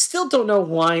 We still don't know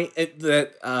why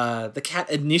the cat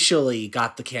initially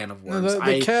got the can of worms.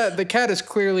 The cat is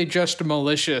clearly just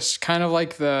malicious, kind of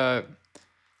like the.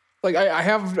 Like, I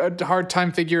have a hard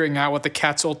time figuring out what the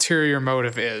cat's ulterior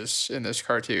motive is in this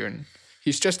cartoon.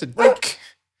 He's just a dick.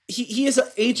 He is an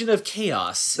agent of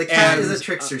chaos. The cat is a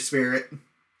trickster spirit.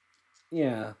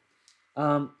 Yeah.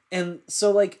 And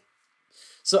so, like...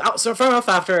 So from off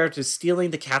after stealing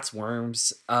the cat's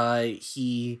worms,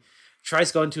 he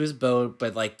tries going to his boat,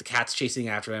 but, like, the cat's chasing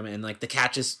after him, and, like, the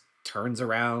cat just turns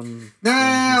around. No,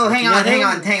 hang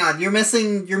on. You're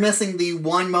missing the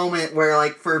one moment where,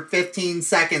 like, for 15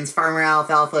 seconds, Farmer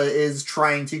Alfalfa is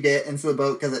trying to get into the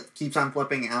boat because it keeps on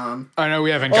flipping. I know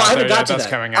we haven't got there yet. That's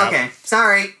coming out. Okay,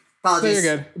 sorry. Apologies.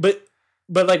 You're good.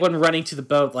 But like when running to the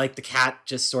boat, like the cat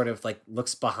just sort of like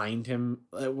looks behind him.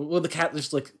 Well, the cat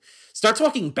just like starts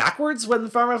walking backwards when the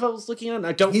Farmer Alfalfa's looking at him.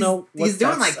 I don't know what he's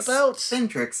doing that's like about. spin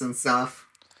tricks and stuff.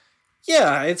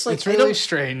 Yeah, it's like it's really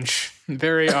strange.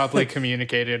 Very oddly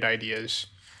communicated ideas.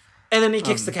 And then he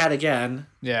kicks the cat again.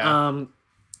 Yeah.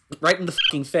 Right in the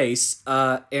fucking face.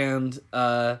 And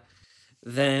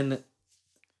then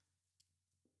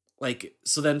like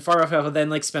so then Farmer Alfalfa then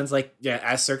like spends like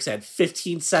as Cirque said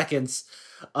 15 seconds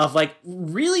of like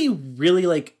really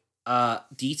like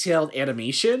detailed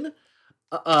animation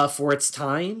for its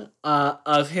time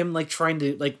of him like trying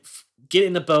to like get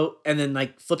in the boat and then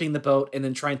like flipping the boat and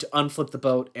then trying to unflip the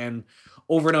boat and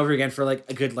over and over again for like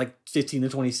a good like 15 to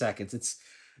 20 seconds.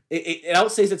 It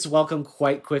outstays its welcome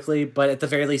quite quickly, but at the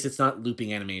very least it's not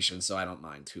looping animation, so I don't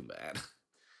mind too bad.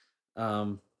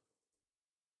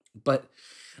 But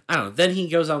I don't know. Then he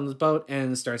goes on the boat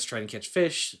and starts trying to catch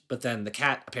fish, but then the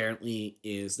cat apparently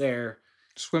is there.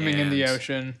 Swimming in the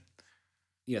ocean.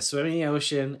 Yeah, swimming in the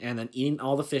ocean and then eating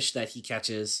all the fish that he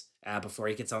catches before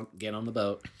he get on the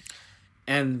boat.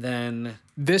 And then...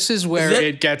 This is where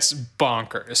it gets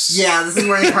bonkers. Yeah, this is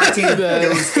where the cartoon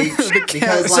goes deep.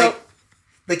 Because, like,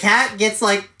 the cat gets,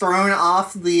 like, thrown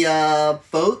off the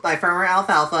boat by Farmer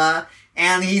Alfalfa,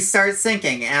 and he starts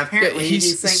sinking. And apparently he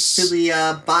sinks to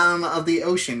the bottom of the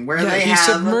ocean, where he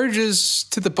submerges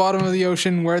to the bottom of the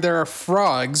ocean where there are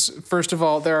frogs. First of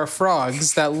all, there are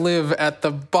frogs that live at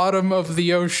the bottom of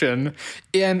the ocean,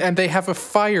 and they have a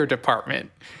fire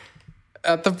department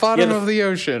at the bottom of the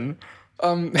ocean.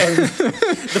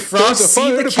 The frogs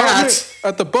see the cat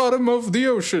at the bottom of the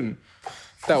ocean.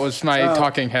 That was my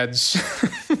Talking Heads.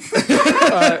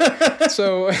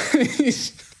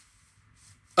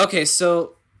 Okay,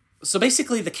 so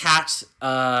basically the cat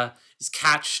is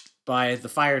catched by the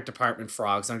fire department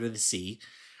frogs under the sea,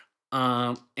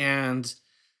 and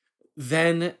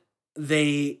then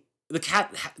the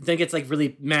cat then gets like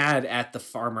really mad at the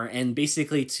farmer, and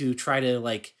basically to try to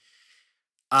like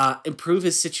improve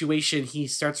his situation, he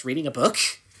starts reading a book,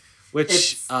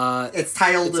 which it's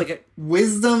titled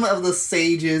Wisdom of the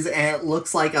Sages, and it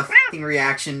looks like a fucking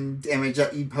reaction image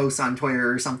that you post on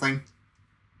Twitter or something.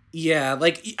 Yeah,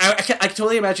 like I can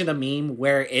totally imagine a meme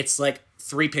where it's like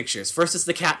 3 pictures. First is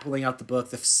the cat pulling out the book.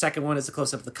 The second one is a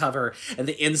close up of the cover, and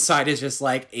the inside is just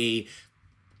like a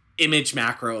image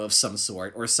macro of some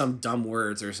sort or some dumb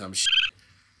words or some shit.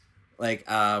 Like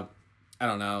I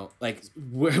don't know, like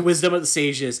Wisdom of the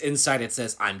Sages. Inside it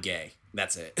says I'm gay.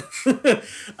 That's it.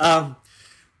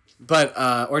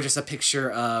 But or just a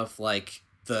picture of like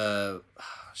the.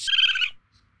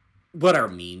 What are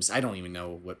memes? I don't even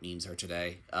know what memes are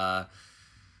today.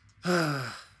 So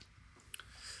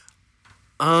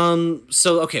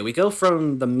okay, we go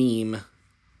from the meme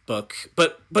book,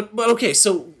 but okay,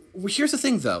 so here's the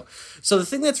thing though. So the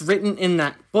thing that's written in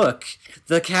that book,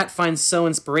 the cat finds so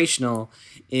inspirational,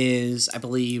 is I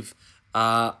believe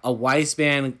a wise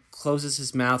man closes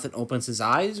his mouth and opens his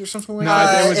eyes or something like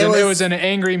that. It was an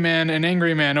angry man. An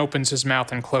angry man opens his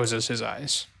mouth and closes his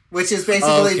eyes, which is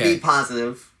basically be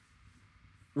positive.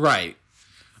 Right.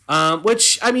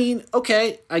 Which, I mean,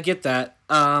 okay, I get that.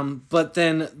 But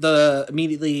then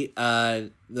immediately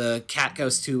the cat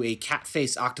goes to a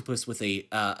cat-faced octopus with not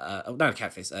a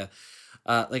cat face,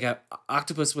 like a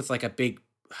octopus with like a big,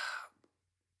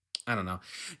 I don't know.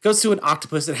 Goes to an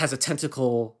octopus that has a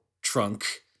tentacle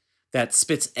trunk that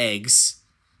spits eggs,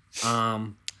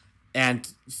 and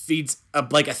feeds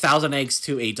like 1,000 eggs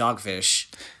to a dogfish.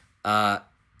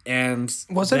 And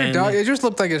was it a dog? It just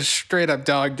looked like a straight up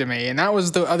dog to me. And that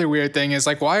was the other weird thing is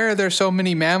like, why are there so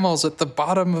many mammals at the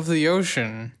bottom of the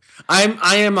ocean? I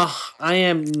am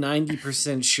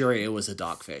 90% sure it was a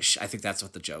dogfish. I think that's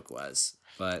what the joke was.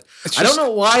 But I don't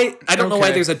know why. I don't know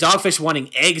why there's a dogfish wanting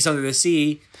eggs under the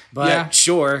sea. But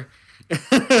sure.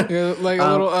 Yeah, like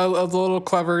a little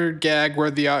clever gag where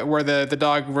the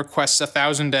dog requests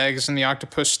 1,000 eggs and the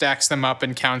octopus stacks them up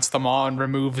and counts them all and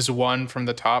removes one from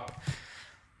the top.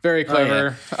 Very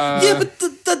clever.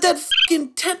 But that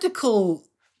fucking tentacle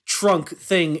trunk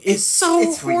thing is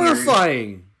so horrifying.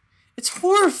 Weird. It's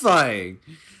horrifying.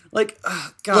 Like,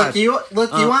 God.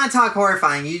 Look, you want to talk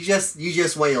horrifying? You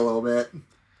just wait a little bit.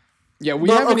 Yeah, we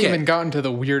haven't even gotten to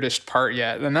the weirdest part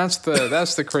yet, and that's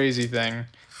the crazy thing.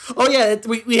 Oh yeah,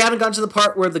 we haven't gotten to the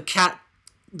part where the cat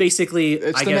basically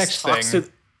talks to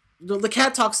the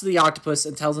cat talks to the octopus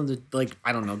and tells him to, like,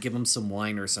 I don't know, give him some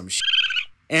wine or some shit.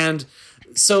 And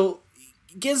so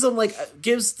gives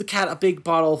the cat a big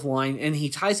bottle of wine, and he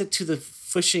ties it to the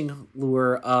fishing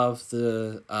lure of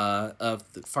the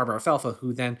farmer Alfalfa,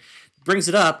 who then brings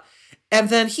it up, and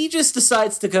then he just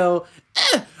decides to go,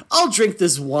 I'll drink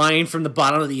this wine from the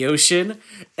bottom of the ocean,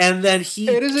 and then he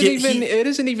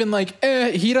doesn't even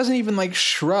like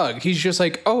shrug. He's just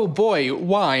like, oh boy,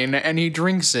 wine, and he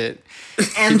drinks it.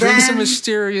 And he drinks a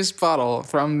mysterious bottle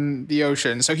from the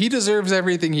ocean, so he deserves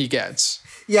everything he gets.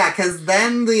 Yeah, because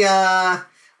then the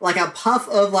like a puff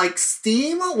of like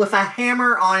steam with a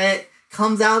hammer on it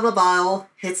comes out of the bottle,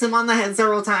 hits him on the head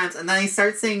several times, and then he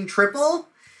starts saying triple,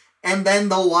 and then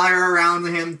the wire around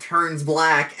him turns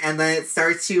black, and then it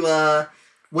starts to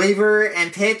waver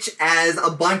and pitch as a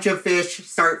bunch of fish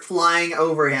start flying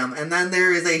over him. And then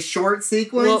there is a short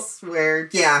sequence where,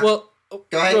 Well,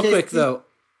 go ahead, real quick, though.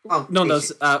 Oh, real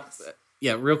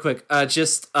quick.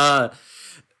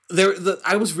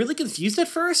 I was really confused at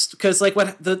first because like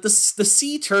when the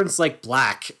sea turns like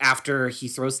black after he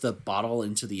throws the bottle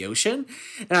into the ocean,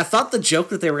 and I thought the joke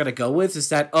that they were gonna go with is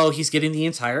that he's getting the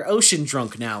entire ocean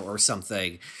drunk now or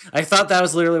something. I thought that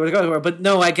was literally what they're going for, but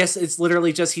no, I guess it's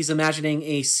literally just he's imagining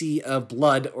a sea of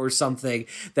blood or something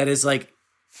that is like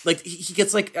he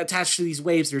gets like attached to these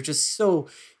waves that are just so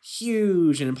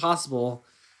huge and impossible.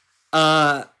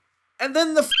 And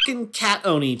then the fucking cat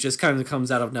Oni just kind of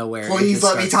comes out of nowhere. Please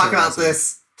let me talk about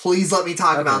this. Please let me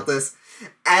talk about this.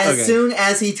 As soon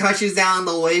as he touches down,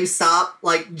 the waves stop.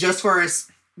 Like just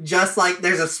like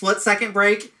there's a split second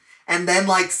break, and then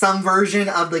like some version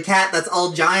of the cat that's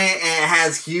all giant and it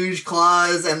has huge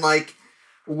claws and like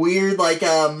weird like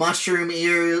mushroom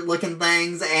ear looking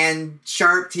things and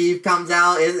sharp teeth comes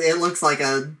out. It looks like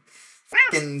a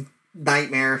fucking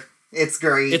nightmare. It's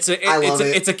great. I love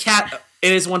it. It's a cat.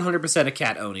 It is 100% a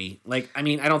cat Oni. Like, I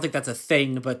mean, I don't think that's a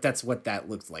thing, but that's what that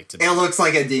looks like to me. It looks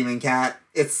like a demon cat.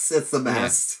 It's the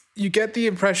best. You get the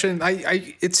impression,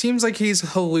 it seems like he's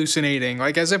hallucinating,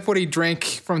 like as if what he drank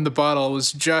from the bottle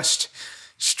was just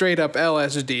straight up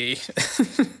LSD.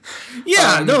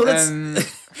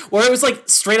 Or it was like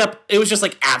straight up, it was just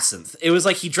like absinthe. It was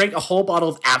like he drank a whole bottle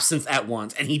of absinthe at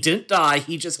once, and he didn't die,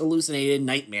 he just hallucinated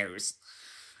nightmares.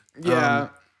 Yeah.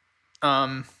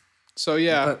 So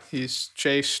he's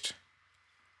chased.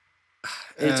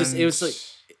 It's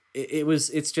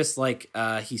just like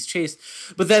he's chased,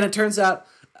 but then it turns out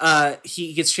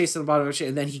he gets chased in the bottom of the ocean,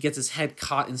 and then he gets his head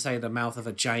caught inside the mouth of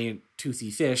a giant toothy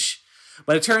fish.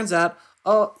 But it turns out,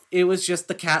 it was just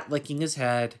the cat licking his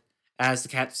head as the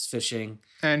cat's fishing,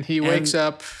 and he wakes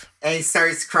up and he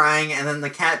starts crying, and then the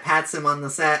cat pats him on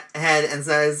the head and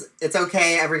says, "It's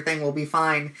okay, everything will be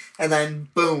fine." And then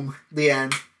boom, the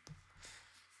end.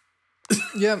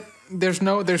 Yep, there's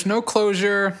no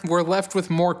closure. We're left with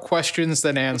more questions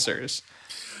than answers.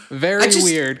 Very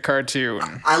weird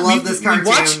cartoon. I love this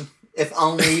cartoon, if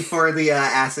only for the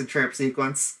acid trip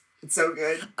sequence. It's so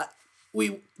good.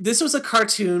 This was a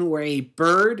cartoon where a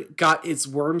bird got its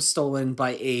worm stolen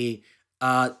by a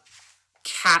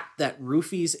cat that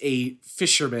roofies a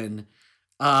fisherman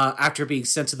after being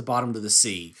sent to the bottom of the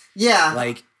sea. Yeah.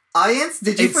 Like, audience,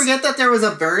 did you forget that there was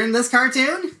a bird in this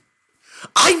cartoon?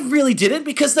 I really didn't,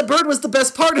 because the bird was the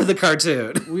best part of the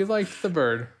cartoon. We liked the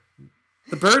bird.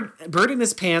 The bird in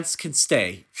his pants can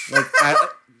stay. Like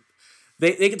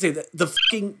they can say the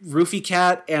fucking roofie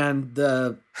cat and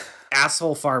the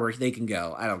asshole farmer, they can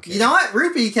go. I don't care. You know what?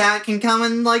 Roofie cat can come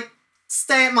and like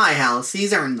stay at my house.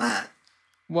 He's earned that.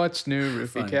 What's new,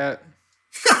 Roofie cat?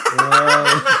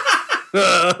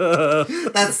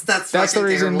 That's the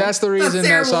reason. Terrible. That's the reason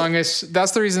that song is.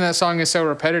 That's the reason that song is so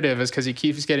repetitive. Is because he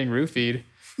keeps getting roofied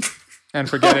and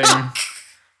forgetting.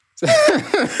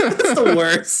 That's the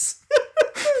worst.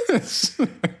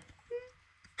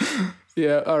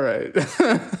 Yeah, all right.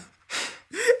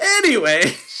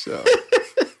 Anyway, So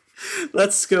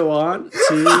let's go on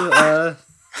to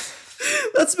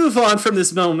let's move on from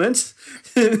this moment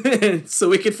so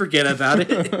we can forget about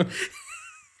it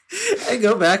and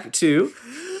go back to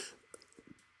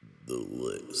the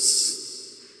list.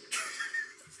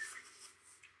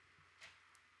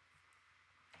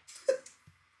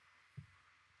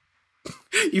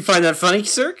 You find that funny,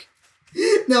 Cirque?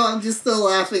 No, I'm just still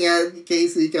laughing at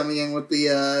Casey coming in with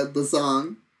the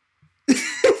song.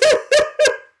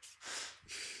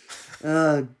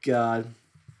 Oh, God.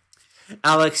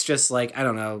 Alex just, like, I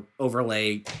don't know,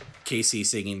 overlay Casey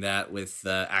singing that with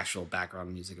the actual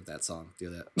background music of that song.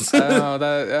 Do that.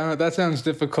 that sounds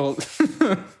difficult.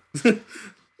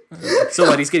 So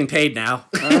what? He's getting paid now.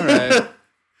 All right.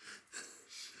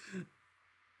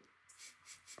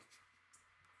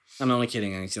 I'm only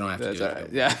kidding. You don't have to That's do all it.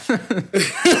 right. Yeah.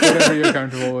 Whatever you're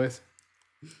comfortable with.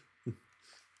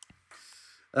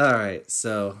 All right.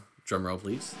 So, drum roll,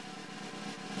 please.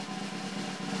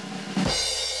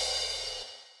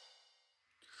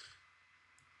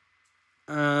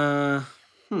 I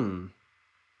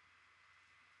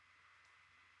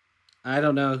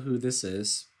don't know who this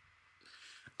is.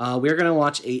 We're gonna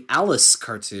watch a Alice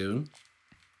cartoon.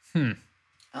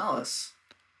 Alice.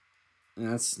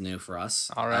 That's new for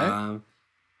us. All right.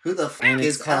 Who the fuck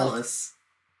is called Alice?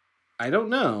 I don't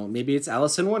know. Maybe it's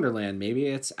Alice in Wonderland. Maybe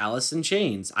it's Alice in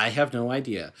Chains. I have no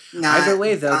idea. Nah, Either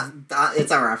way, though.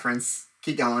 It's a reference.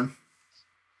 Keep going.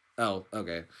 Oh,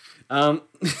 okay.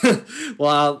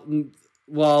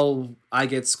 While I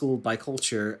get schooled by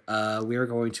culture, we are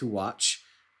going to watch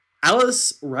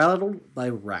Alice Rattled by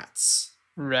Rats.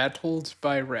 Rattled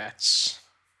by Rats.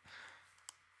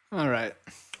 All right.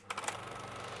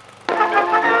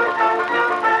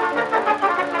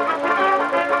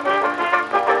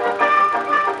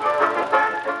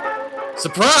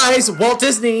 Surprise! Walt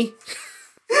Disney!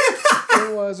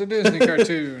 It was a Disney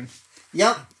cartoon.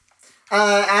 Yep.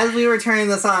 As we were turning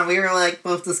this on, we were like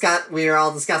we were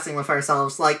all discussing with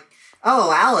ourselves, like,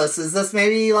 oh, Alice, is this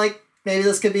maybe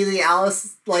this could be the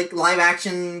Alice like live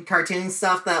action cartoon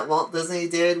stuff that Walt Disney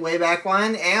did way back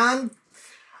when, and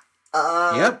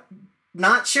Yep.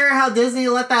 Not sure how Disney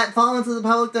let that fall into the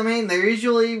public domain. They're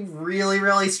usually really,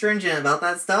 really stringent about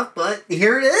that stuff, but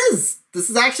here it is. This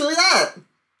is actually that.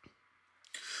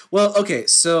 Well, okay,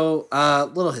 so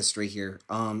little history here.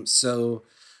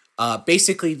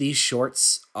 Basically these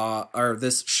shorts are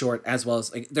this short as well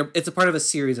as it's a part of a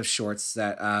series of shorts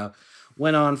that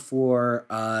went on for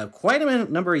quite a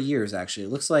number of years. Actually, it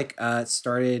looks like it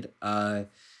started.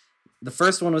 The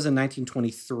first one was in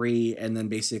 1923, and then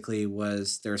basically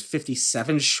there's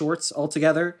 57 shorts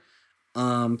altogether,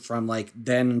 from like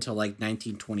then until like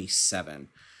 1927.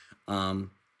 That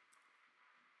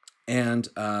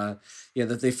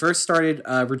they first started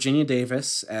Virginia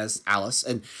Davis as Alice.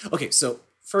 And okay, so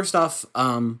first off,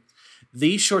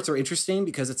 these shorts are interesting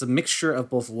because it's a mixture of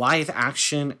both live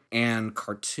action and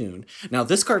cartoon. Now,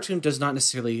 this cartoon does not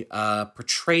necessarily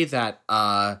portray that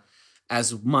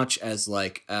as much as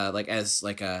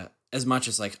as much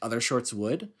as like other shorts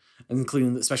would,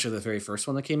 including especially the very first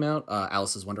one that came out,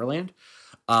 Alice's Wonderland.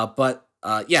 This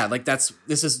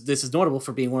is notable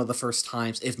for being one of the first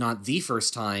times, if not the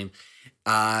first time,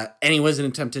 anyone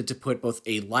attempted to put both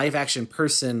a live action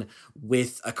person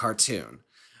with a cartoon.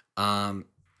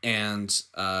 It's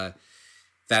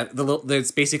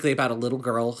basically about a little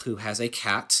girl who has a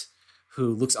cat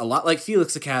who looks a lot like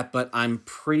Felix the Cat, but I'm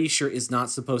pretty sure is not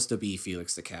supposed to be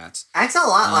Felix the Cat. Acts a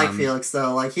lot like Felix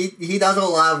though. Like he does a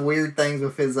lot of weird things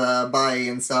with his body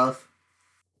and stuff.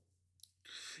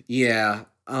 Yeah.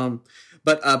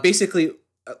 Basically,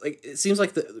 it seems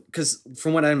like because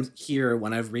from what I'm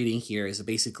reading here is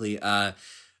basically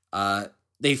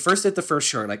they first did the first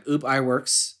short, like Ub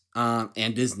Iwerks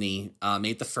and Disney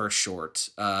made the first short,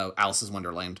 Alice's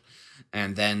Wonderland,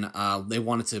 and then they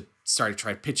wanted to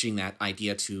try pitching that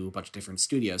idea to a bunch of different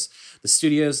studios. The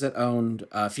studios that owned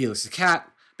Felix the Cat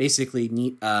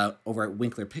basically over at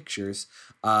Winkler Pictures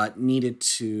needed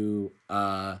to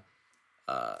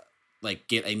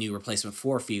get a new replacement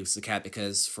for Felix the Cat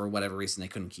because for whatever reason they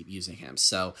couldn't keep using him.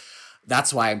 So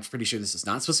that's why I'm pretty sure this is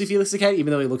not supposed to be Felix the Cat,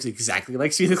 even though he looks exactly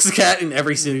like Felix the Cat in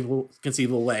every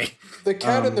conceivable way. The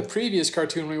cat in the previous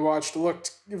cartoon we watched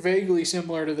looked vaguely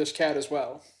similar to this cat as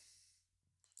well.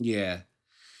 Yeah.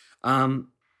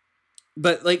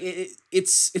 But like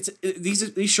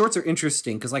these shorts are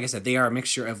interesting because, like I said, they are a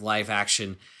mixture of live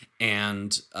action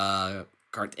and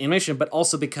animation, but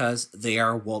also because they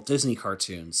are Walt Disney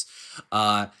cartoons.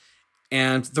 And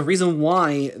the reason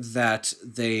why that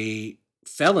they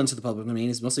fell into the public domain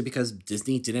is mostly because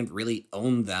Disney didn't really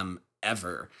own them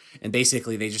ever. And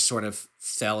basically they just sort of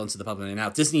fell into the public. And now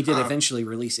Disney did eventually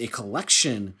release a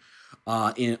collection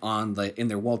in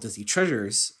their Walt Disney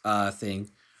Treasures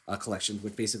collection,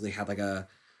 which basically had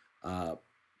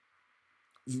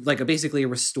basically a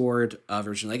restored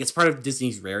version. Like it's part of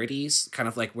Disney's rarities, kind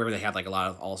of like where they have like a lot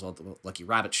of also the Lucky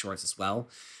Rabbit shorts as well.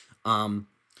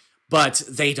 But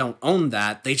they don't own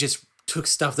that. They just took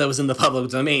stuff that was in the public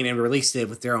domain and released it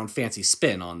with their own fancy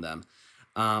spin on them.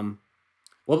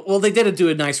 Well, they did do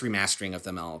a nice remastering of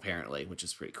them all, apparently, which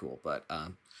is pretty cool. But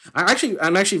I'm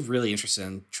actually really interested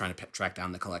in trying to track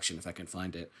down the collection if I can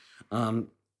find it.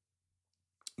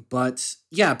 But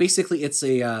yeah, basically it's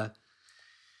a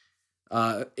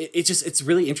it's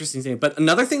really interesting thing. But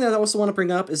another thing that I also want to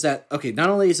bring up is that, okay, not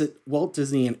only is it Walt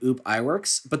Disney and Oop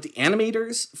Iwerks, but the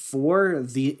animators for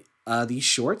these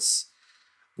shorts,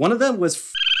 one of them was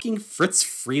fucking Fritz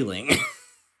Freeling.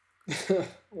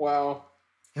 Wow.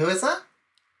 Who is that?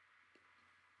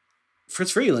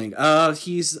 Fritz Freeling.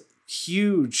 He's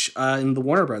huge in the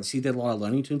Warner Brothers. He did a lot of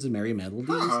Looney Tunes and Merry Melodies.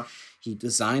 Huh. He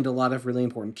designed a lot of really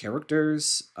important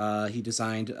characters. He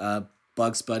designed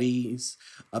Bugs Bunny,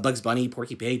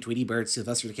 Porky Pig, Tweety Bird,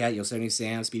 Sylvester the Cat, Yosemite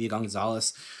Sam, Speedy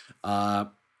Gonzales.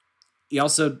 He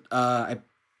also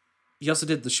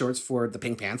did the shorts for the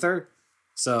Pink Panther.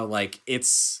 So like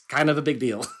it's kind of a big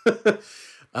deal.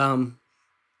 But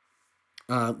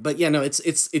yeah, no,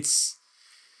 it's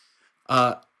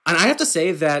and I have to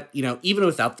say that, you know, even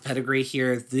without the pedigree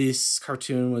here, this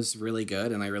cartoon was really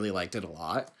good and I really liked it a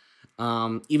lot.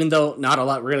 Even though not a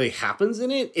lot really happens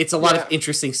in it, it's a lot of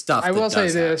interesting stuff. I will say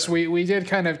this, we did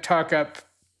kind of talk up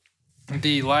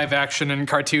the live action and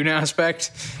cartoon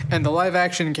aspect, and the live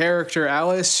action character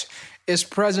Alice is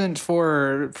present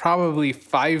for probably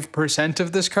 5%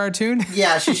 of this cartoon.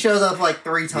 Yeah, she shows up like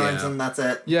 3 times and that's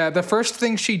it. Yeah, the first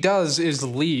thing she does is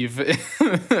leave. Well,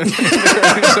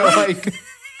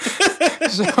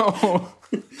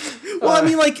 I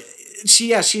mean, like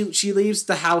she leaves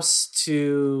the house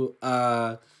to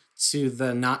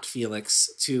the Not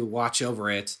Felix to watch over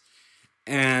it,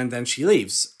 and then she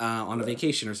leaves on a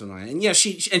vacation or something like that. And yeah,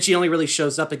 she only really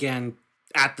shows up again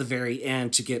at the very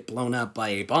end to get blown up by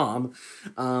a bomb.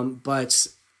 But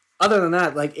other than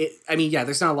that, like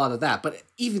there's not a lot of that, but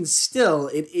even still,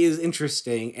 it is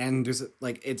interesting. And there's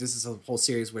this is a whole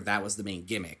series where that was the main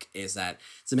gimmick, is that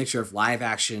it's a mixture of live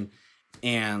action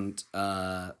and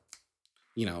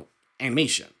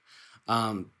animation.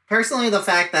 Personally, the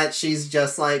fact that she's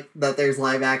just like that, there's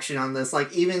live action on this,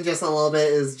 like even just a little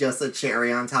bit, is just a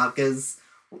cherry on top. Because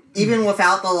even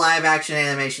without the live action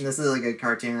animation, this is a good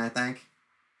cartoon, I think.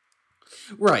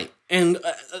 Right, and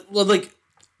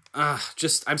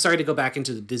I'm sorry to go back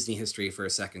into the Disney history for a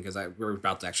second because we're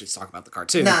about to actually talk about the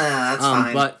cartoon. No, that's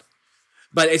fine. But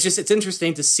it's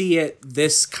interesting to see it,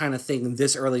 this kind of thing,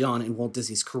 this early on in Walt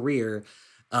Disney's career,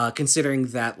 considering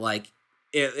that like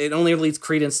it only leads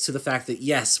credence to the fact that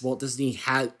yes, Walt Disney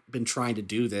had been trying to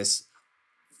do this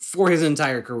for his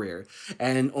entire career,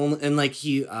 and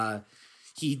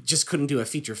he just couldn't do a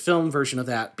feature film version of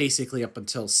that basically up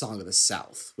until Song of the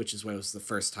South, which was the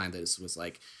first time that this was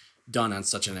like done on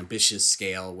such an ambitious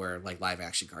scale where like live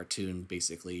action cartoon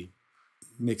basically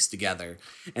mixed together.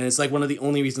 And it's like one of the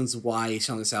only reasons why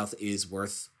Song of the South is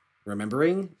worth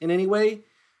remembering in any way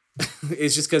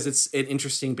is just because it's an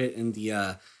interesting bit in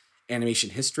the animation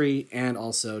history, and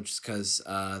also just because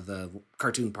the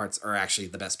cartoon parts are actually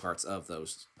the best parts of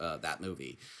that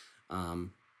movie.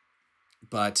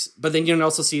 But then you can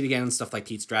also see it again in stuff like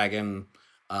Pete's Dragon.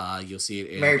 You'll see it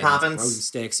in Mary Poppins, Frozen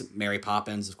Sticks, Mary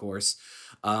Poppins, of course.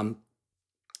 But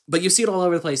you see it all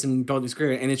over the place in Walt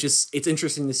career, and it's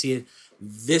interesting to see it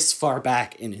this far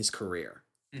back in his career.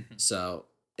 Mm-hmm. So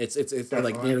it's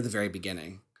like near the very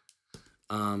beginning.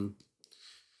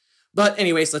 But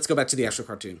anyways, let's go back to the actual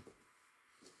cartoon.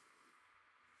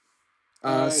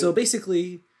 So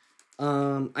basically,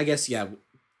 I guess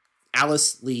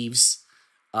Alice leaves.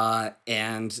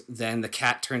 And then the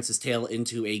cat turns his tail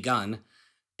into a gun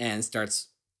and starts,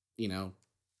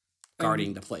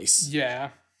 guarding the place.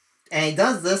 Yeah. And he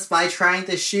does this by trying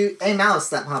to shoot a mouse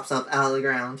that pops up out of the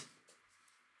ground.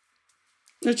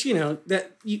 Which,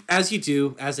 as you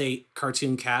do as a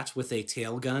cartoon cat with a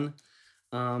tail gun,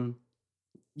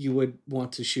 you would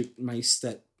want to shoot mice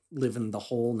that live in the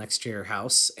hole next to your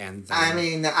house. And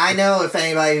then, I know if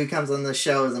anybody who comes on the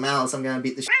show is a mouse, I'm going to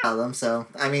beat the shit out of them. So,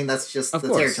 that's just the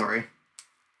territory.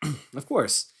 Of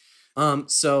course.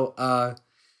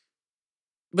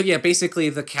 But yeah, basically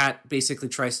the cat basically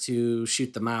tries to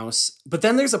shoot the mouse. But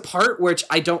then there's a part which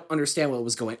I don't understand what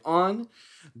was going on.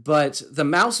 But the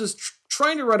mouse was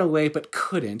trying to run away, but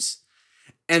couldn't.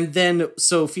 And then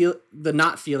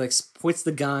not Felix points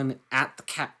the gun at the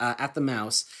cat at the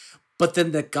mouse, but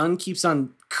then the gun keeps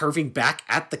on curving back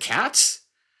at the cat.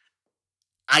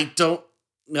 I don't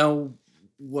know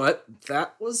what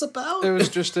that was about. It was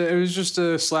just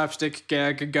a slapstick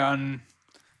gag gun.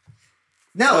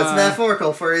 No, it's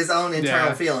metaphorical for his own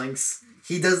internal feelings.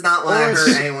 He does not want to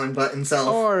hurt anyone but himself.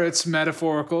 Or it's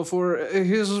metaphorical for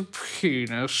his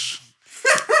penis.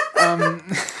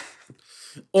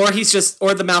 Or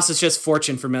the mouse is just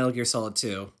Fortune for Metal Gear Solid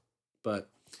 2. But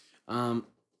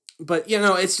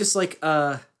it's just like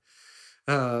I'm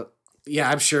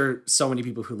sure so many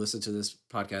people who listen to this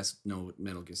podcast know what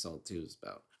Metal Gear Solid 2 is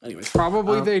about. Anyways,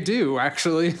 probably they do,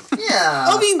 actually. Yeah.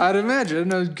 I mean, I'd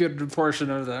imagine a good portion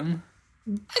of them.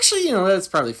 Actually, that's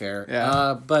probably fair.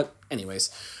 Yeah. But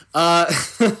anyways,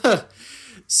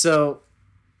 so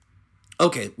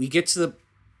okay, we get to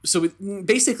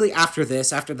basically after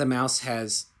the mouse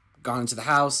has gone into the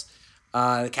house,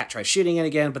 the cat tries shooting it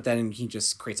again, but then he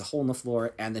just creates a hole in the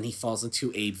floor, and then he falls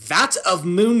into a vat of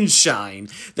moonshine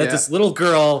that this little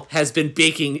girl has been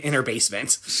baking in her basement.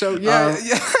 So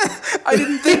I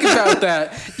didn't think about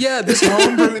that. Yeah,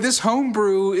 this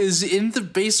homebrew is in the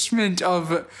basement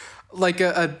of like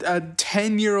a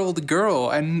 10-year-old girl,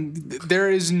 and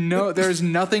there's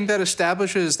nothing that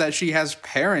establishes that she has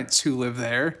parents who live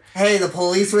there. Hey, the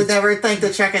police would never think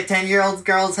to check a 10-year-old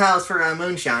girl's house for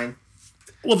moonshine.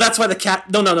 Well, that's why the cat.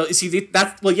 No. See,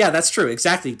 that's true.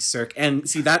 Exactly, Cirque. And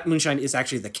see, that moonshine is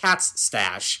actually the cat's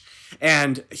stash,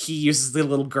 and he uses the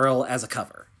little girl as a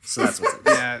cover. So that's what it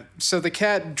is. Yeah. So the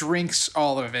cat drinks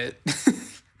all of it.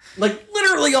 Like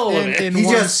literally all of it.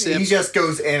 He just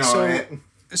goes in on it.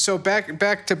 So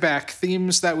back to back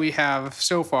themes that we have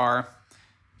so far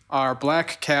are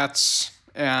black cats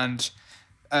and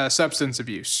substance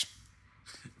abuse.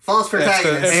 False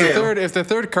protagonist. If the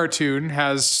third cartoon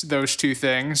has those two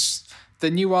things,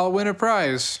 then you all win a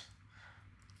prize.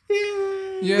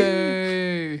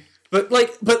 Yay! But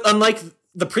unlike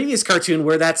the previous cartoon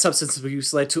where that substance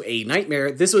abuse led to a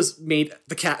nightmare, this made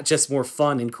the cat just more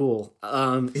fun and cool.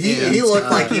 He looked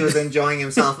like he was enjoying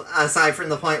himself, aside from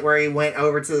the point where he went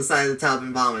over to the side of the tub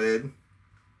and vomited.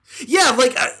 Yeah,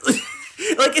 like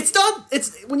it's not.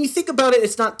 It's when you think about it,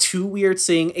 it's not too weird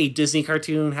seeing a Disney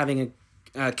cartoon having a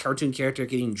cartoon character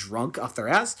getting drunk off their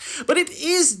ass, but it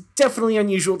is definitely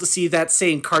unusual to see that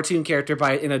same cartoon character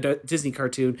in a Disney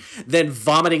cartoon then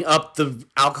vomiting up the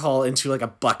alcohol into like a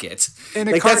bucket. In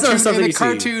a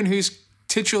cartoon whose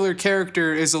titular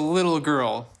character is a little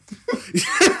girl.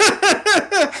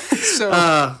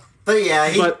 But yeah,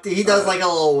 he does like a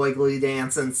little wiggly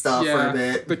dance and stuff for a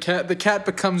bit. The cat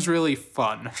becomes really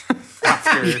fun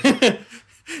after.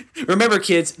 Remember,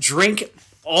 kids, drink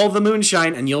all the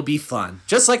moonshine and you'll be fun,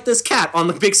 just like this cat on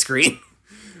the big screen.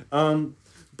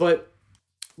 But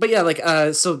yeah, like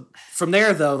so from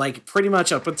there though, like pretty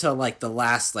much up until like the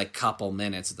last like couple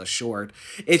minutes of the short,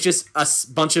 it's just a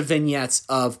bunch of vignettes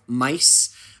of mice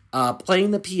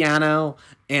playing the piano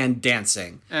and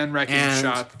dancing and wrecking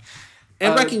shop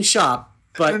wrecking shop,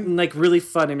 but in like really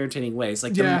fun, entertaining ways.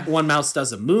 Like the one mouse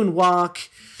does a moonwalk.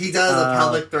 He does a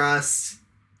pelvic thrust.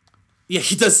 Yeah,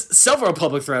 he does several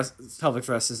pelvic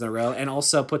thrusts in a row, and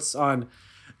also puts on,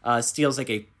 steals like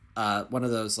a one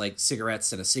of those like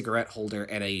cigarettes and a cigarette holder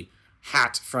and a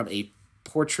hat from a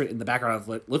portrait in the background of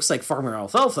what looks like Farmer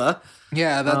Alfalfa.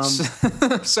 Yeah, that's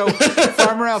so.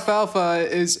 Farmer Alfalfa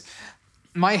is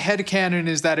my headcanon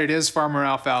is that it is Farmer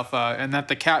Alfalfa, and that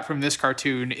the cat from this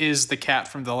cartoon is the cat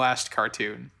from the last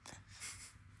cartoon.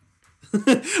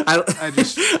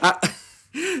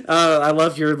 I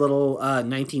love your little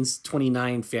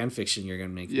 1929 fan fiction you're gonna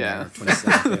make. Yeah,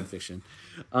 27 fan fiction.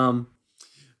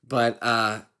 But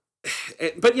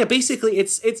yeah, basically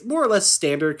it's more or less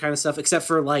standard kind of stuff, except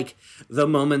for like the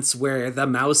moments where the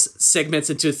mouse segments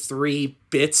into 3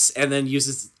 bits and then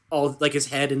uses all like his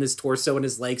head and his torso and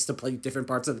his legs to play different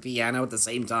parts of the piano at the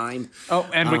same time. Oh,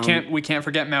 and we can't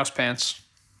forget Mouse Pants.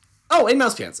 Oh, and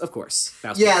Mouse Pants, of course.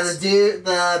 Mouse Pants.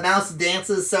 The mouse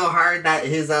dances so hard that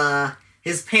his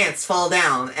pants fall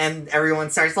down and everyone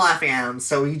starts laughing at him.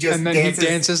 So he just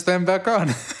dances them back on.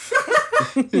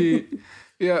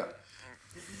 Yeah.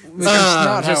 That's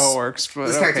not how it works, but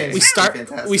okay.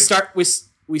 We start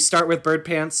with Bird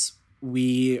Pants.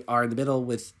 We are in the middle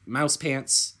with Mouse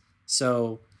Pants.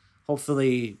 So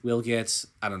hopefully we'll get,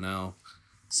 I don't know,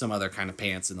 some other kind of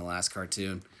pants in the last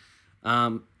cartoon.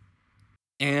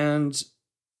 And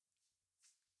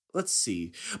let's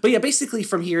see. But yeah, basically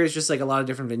from here is just like a lot of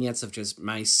different vignettes of just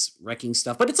mice wrecking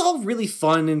stuff. But it's all really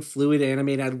fun and fluid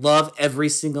animated. I love every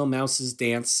single mouse's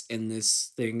dance in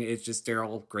this thing. It's just, they're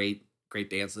all great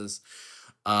dances.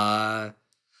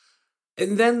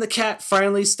 And then the cat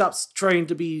finally stops trying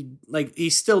to be like,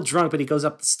 he's still drunk, but he goes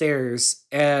up the stairs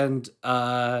and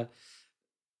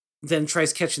then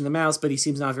tries catching the mouse, but he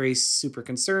seems not very super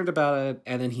concerned about it.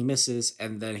 And then he misses,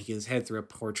 and then his head through a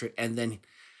portrait. And then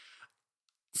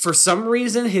for some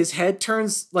reason, his head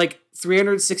turns like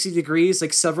 360 degrees,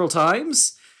 like several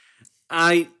times.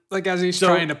 Like as he's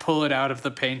trying to pull it out of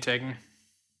the painting.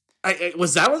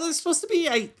 Was that what it's supposed to be?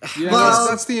 Yeah, well,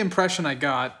 that's the impression I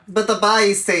got. But the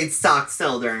body stayed stock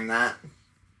still during that.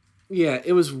 Yeah,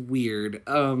 it was weird.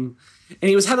 And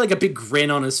he had like a big grin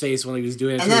on his face when he was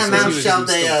doing it. And then Mouse shoved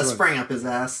a spring up his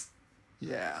ass.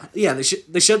 Yeah. Yeah, they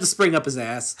shoved the spring up his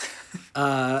ass.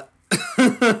 And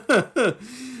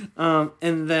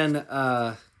then,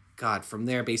 God, from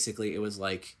there, basically, it was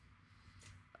like,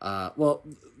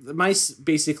 the mice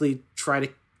basically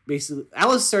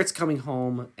Alice starts coming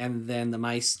home, and then the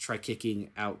mice try kicking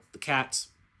out the cat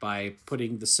by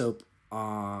putting the soap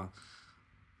on.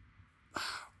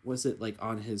 Was it like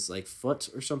on his like foot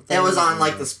or something? It was on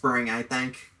like the spring, I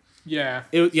think. Yeah.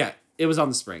 It was on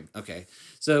the spring. Okay,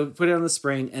 so put it on the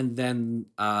spring, and then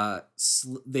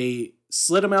they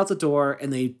slid him out the door,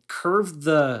 and they curved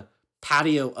the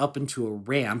patio up into a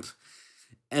ramp,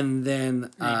 and then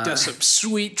he does some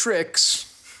sweet tricks.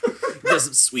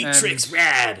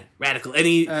 Radical, and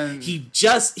he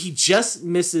just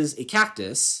misses a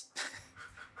cactus,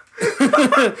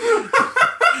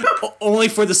 only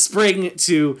for the spring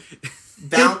to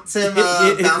bounce him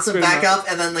back up,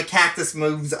 and then the cactus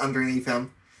moves underneath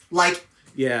him, like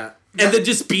and then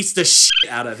just beats the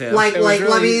shit out of him. Like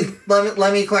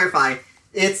let me clarify.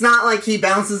 It's not like he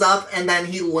bounces up and then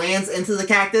he lands into the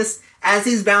cactus. As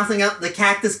he's bouncing up, the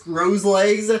cactus grows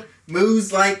legs,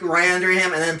 moves like right under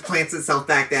him, and then plants itself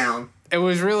back down. It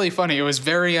was really funny. It was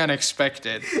very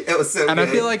unexpected. It was so good. And I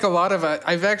feel like a lot of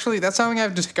that's something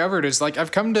I've discovered is like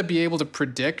I've come to be able to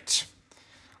predict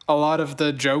a lot of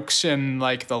the jokes in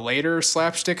like the later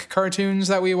slapstick cartoons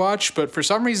that we watch, but for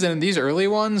some reason in these early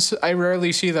ones, I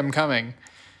rarely see them coming.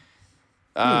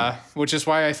 Which is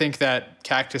why I think that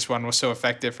cactus one was so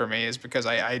effective for me, is because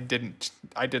I didn't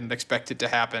expect it to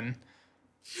happen.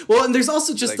 Well, and there's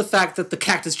also just the fact that the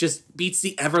cactus just beats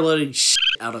the ever-loading shit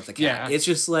out of the cat. Yeah. It's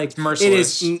just like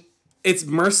merciless. It's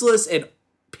merciless and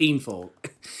painful.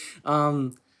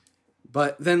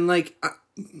 But then like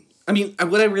I mean,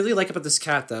 what I really like about this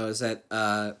cat though is that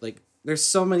like there's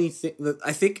so many things that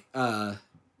I think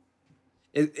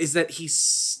is that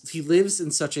he lives in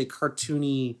such a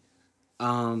cartoony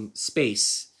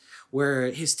space where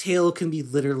his tail can be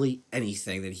literally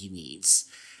anything that he needs,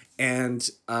 and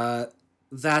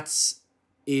that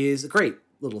is a great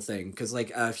little thing because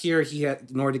like here he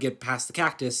had, in order to get past the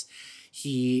cactus,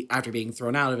 he, after being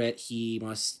thrown out of it, he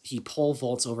pole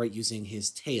vaults over it using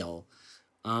his tail,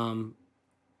 and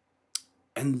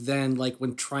then like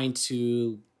when trying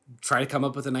to come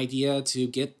up with an idea to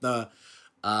get the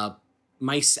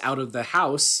mice out of the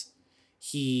house,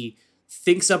 he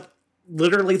thinks up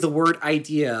literally the word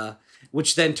idea,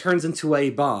 which then turns into a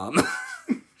bomb.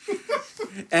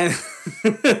 And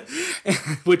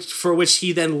which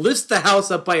he then lifts the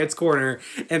house up by its corner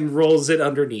and rolls it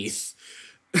underneath.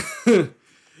 And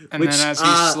then as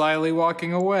he's slyly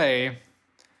walking away,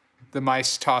 the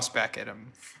mice toss back at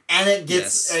him. And it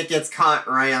gets caught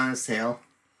right on his tail.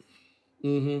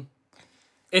 Mm-hmm.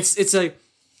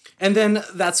 And then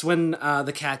that's when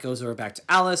the cat goes over back to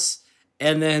Alice,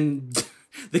 and then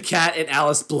the cat and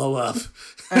Alice blow up.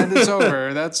 And it's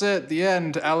over. That's it. The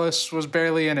end. Alice was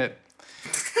barely in it.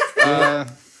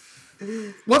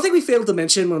 One thing we failed to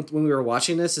mention when we were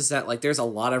watching this is that like there's a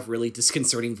lot of really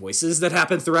disconcerting voices that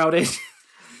happen throughout it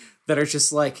that are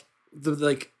just like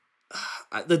the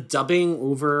dubbing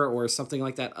over or something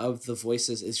like that of the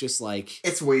voices is just like,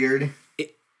 it's weird.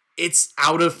 It's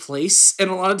out of place,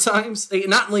 and a lot of times, like,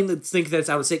 not only to think that it's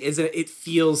out of sync, is that it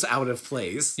feels out of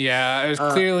place. Yeah, it was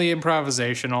clearly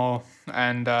improvisational,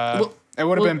 and it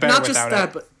would have been better without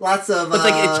it. But lots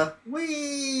of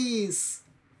wheeze.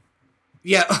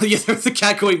 Yeah, the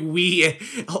cat going wee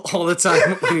all the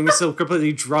time when he was so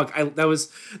completely drunk.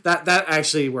 That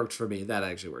actually worked for me.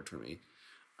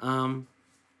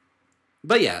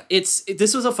 But yeah,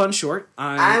 this was a fun short.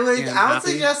 I would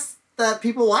suggest that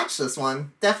people watch this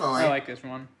one. Definitely. I like this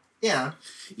one. Yeah.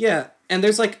 Yeah, and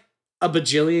there's like a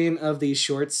bajillion of these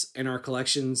shorts in our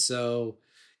collection, so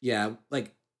yeah,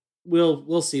 like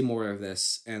we'll see more of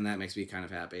this, and that makes me kind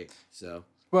of happy. So,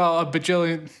 well, a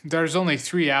bajillion. There's only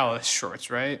 3 Alice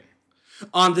shorts, right?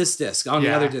 On this disc. On the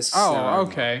other discs. Oh,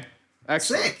 okay.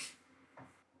 Excellent. Sick.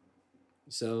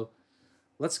 So,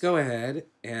 let's go ahead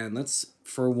and let's,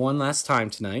 for one last time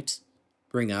tonight,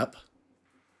 bring up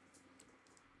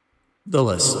the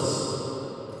list.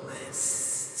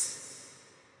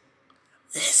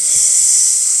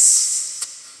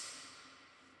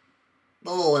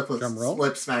 little Drum roll.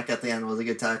 lip smack at the end was a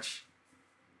good touch.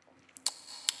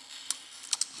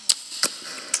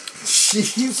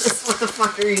 Jesus, what the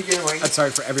fuck are you doing? I'm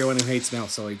sorry for everyone who hates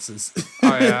mouth noises.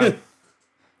 Oh yeah.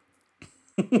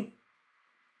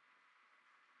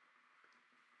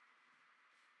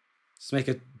 Just make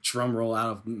a drum roll out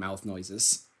of mouth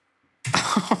noises.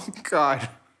 Oh God.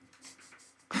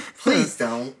 Please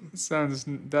don't.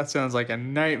 That sounds like a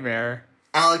nightmare.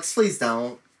 Alex, please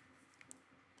don't.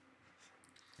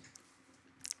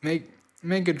 Make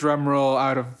a drum roll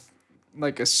out of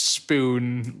like a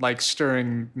spoon, like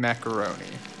stirring macaroni.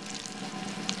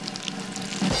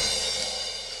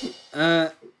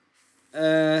 What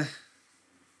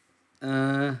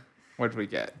did we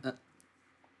get?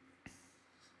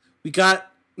 We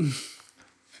got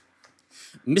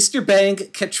Mr. Bang,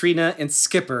 Katrina, and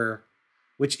Skipper,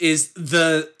 which is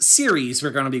the series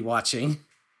we're going to be watching.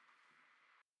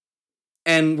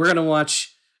 And we're going to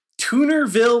watch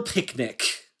Toonerville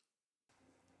Picnic.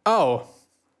 Oh.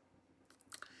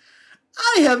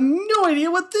 I have no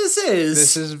idea what this is.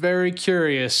 This is very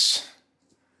curious.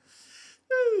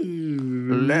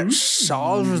 Let's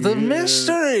solve the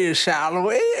mystery, shall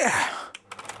we?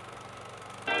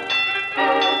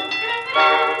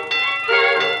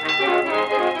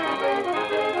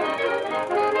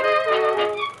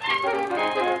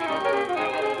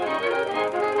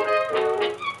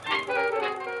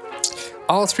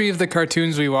 All three of the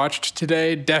cartoons we watched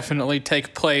today definitely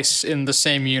take place in the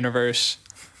same universe.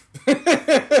 Well,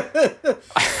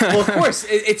 of course,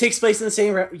 it takes place in the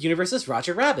same universe as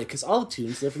Roger Rabbit, because all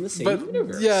toons live in the same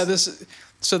universe. Yeah,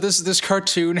 this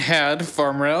cartoon had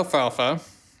Farmer Alfalfa.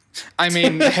 I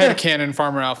mean, headcanon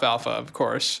Farmer Alfalfa, of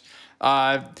course.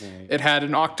 It had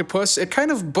an octopus. It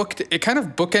kind of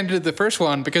bookended the first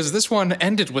one because this one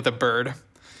ended with a bird.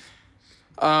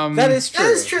 That is true.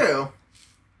 That is true.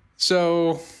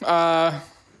 So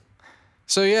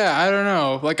yeah, I don't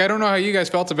know. Like, I don't know how you guys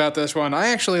felt about this one. I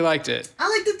actually liked it. I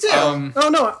liked it too. Oh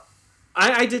no,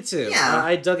 I did too. Yeah.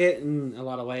 I dug it in a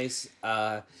lot of ways.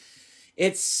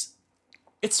 It's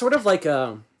sort of like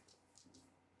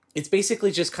it's basically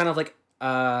just kind of like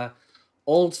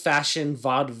old fashioned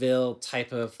vaudeville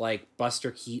type of like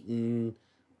Buster Keaton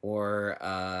or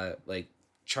like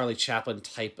Charlie Chaplin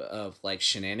type of like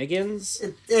shenanigans,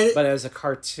 but as a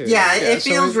cartoon. Yeah, it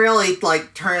feels really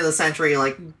like turn of the century,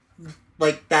 like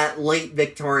that late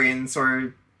Victorian sort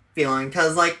of feeling,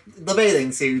 because like the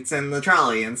bathing suits and the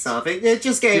trolley and stuff, it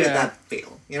just gave it that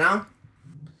feel, you know?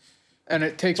 And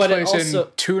it takes place in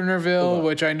Toonerville,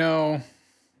 which I know,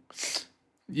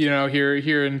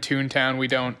 here in Toontown, we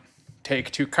don't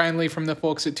take too kindly from the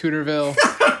folks at Toonerville.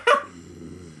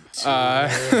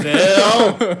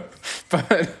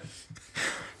 But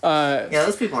yeah,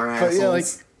 those people are assholes. Yeah, like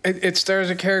it stars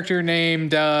a character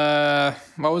named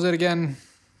what was it again?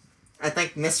 I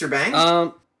think Mr. Bang.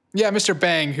 Yeah, Mr.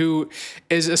 Bang, who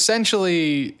is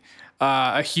essentially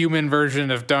a human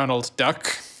version of Donald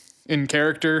Duck in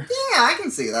character. Yeah, I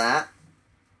can see that.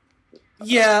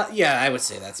 Yeah, I would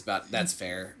say that's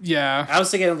fair. Yeah, I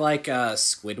was thinking like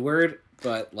Squidward,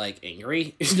 but like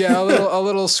angry. Yeah, a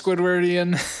little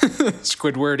Squidwardian.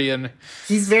 Squidwardian.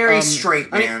 He's very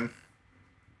straight, man.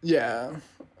 Yeah.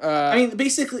 I mean,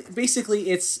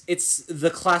 basically, it's the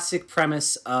classic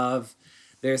premise of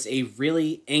there's a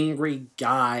really angry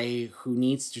guy who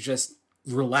needs to just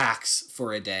relax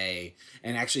for a day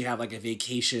and actually have like a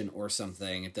vacation or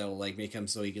something that'll like make him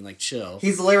so he can like chill.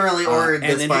 He's literally ordered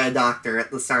this by a doctor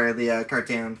at the start of the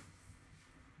cartoon.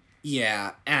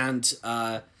 Yeah, and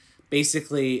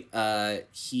basically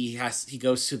he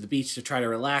goes to the beach to try to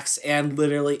relax, and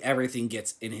literally everything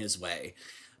gets in his way.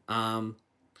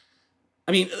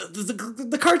 I mean,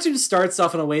 the cartoon starts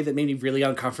off in a way that made me really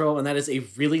uncomfortable, and that is a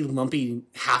really lumpy,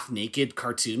 half-naked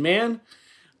cartoon man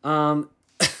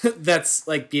that's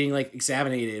like being like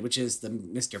examinated, which is the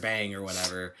Mr. Bang or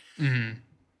whatever. Mm-hmm.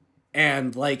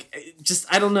 And like, just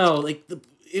I don't know, like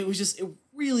it was just a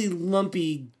really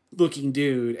lumpy looking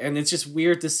dude, and it's just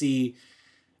weird to see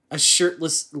a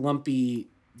shirtless, lumpy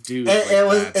dude.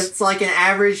 It's like an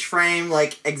average frame,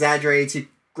 like exaggerated to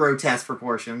grotesque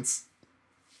proportions.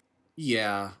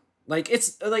 Yeah, like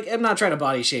it's like I'm not trying to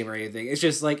body shame or anything. It's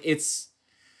just like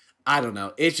I don't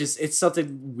know. It's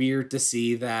something weird to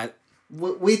see that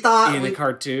we thought in a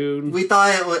cartoon. We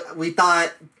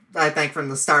thought I think from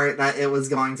the start that it was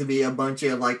going to be a bunch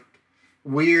of like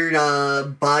weird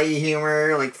body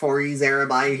humor, like 40s era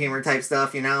body humor type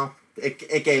stuff. You know,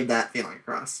 it gave that feeling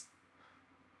across.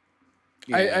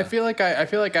 Yeah. I feel like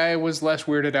I was less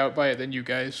weirded out by it than you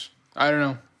guys. I don't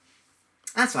know.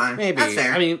 That's fine. Maybe. That's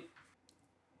fair. I mean,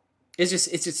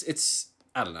 it's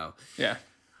I don't know. Yeah.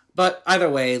 But either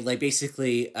way, like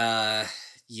basically,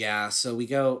 yeah. So we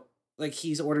go. Like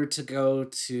he's ordered to go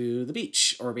to the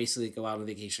beach or basically go out on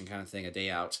vacation kind of thing, a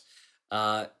day out.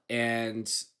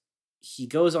 And he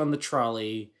goes on the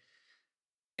trolley,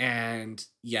 and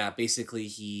yeah,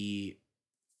 basically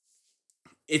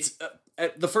it's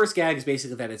the first gag is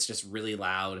basically that it's just really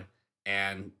loud,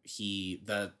 and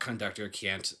the conductor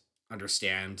can't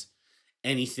understand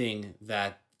anything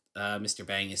that Mr.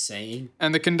 Bang is saying.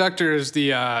 And the conductor is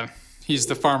he's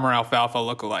the Farmer Alfalfa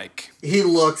lookalike. He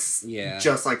looks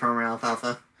just like Farmer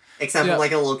Alfalfa, except for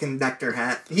like a little conductor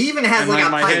hat. He even has like a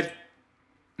pipe.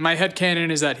 My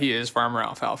headcanon is that he is Farmer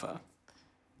Alfalfa.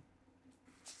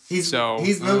 He's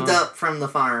moved up from the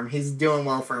farm. He's doing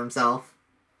well for himself.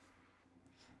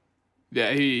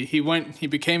 Yeah, he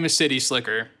became a city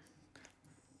slicker.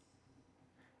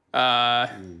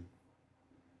 And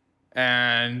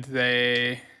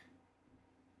they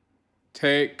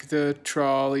take the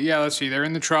trolley. Yeah, let's see. They're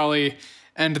in the trolley,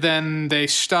 and then they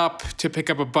stop to pick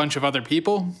up a bunch of other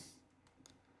people.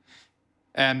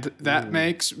 And that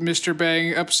makes Mr.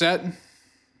 Bang upset.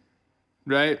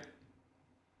 Right?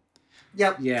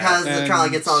 Yep, because the trolley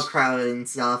gets all crowded and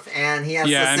stuff, and he has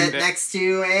to sit next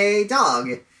to a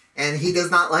dog. And he does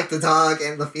not like the dog,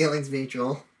 and the feeling's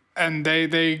mutual. And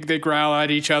they growl at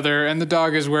each other, and the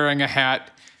dog is wearing a hat.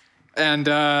 And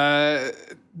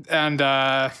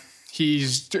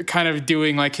he's kind of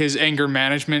doing like his anger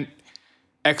management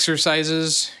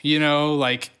exercises, you know,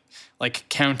 like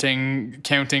counting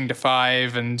to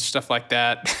 5 and stuff like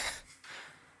that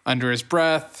under his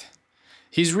breath.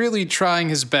 He's really trying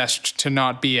his best to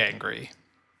not be angry.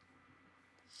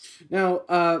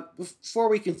 Now, before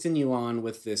we continue on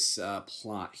with this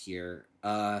plot here,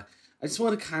 I just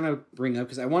want to kind of bring up,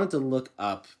 because I wanted to look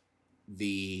up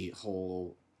the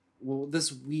whole,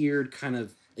 this weird kind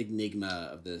of enigma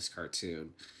of this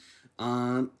cartoon.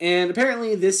 And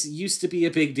apparently this used to be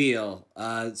a big deal.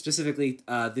 Specifically,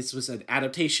 this was an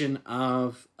adaptation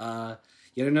of,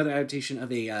 yet another adaptation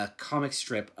of a comic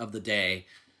strip of the day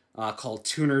called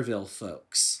Toonerville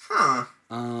Folks. Huh.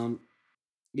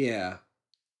 Yeah.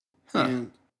 Huh.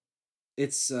 And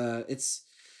it's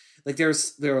like there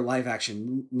are live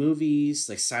action movies,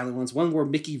 like silent ones. One where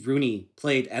Mickey Rooney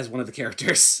played as one of the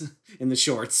characters in the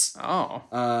shorts.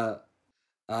 Oh.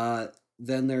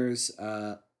 Then there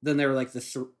were like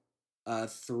the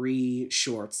 3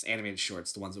 shorts, animated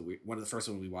shorts, the ones that one of the first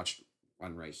one we watched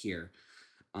on right here.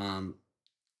 And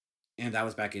that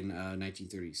was back in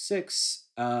 1936.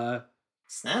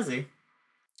 Snazzy.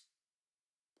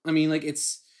 I mean, like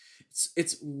it's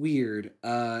weird.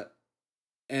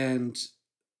 And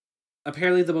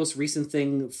apparently the most recent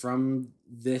thing from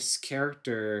these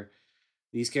characters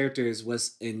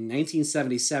was in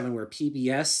 1977, where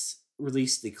PBS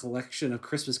released the collection of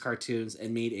Christmas cartoons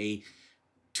and made a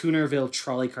Toonerville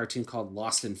trolley cartoon called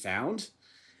Lost and Found.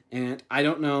 And I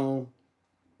don't know,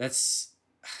 that's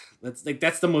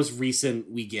the most recent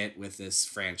we get with this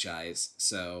franchise.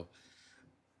 So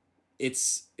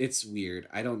it's weird.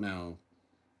 I don't know.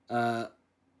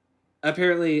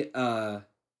 Apparently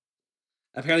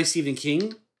Stephen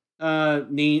King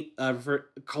referred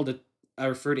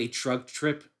a drug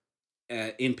trip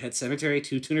in Pet Sematary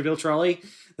to Toonerville Trolley.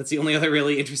 That's the only other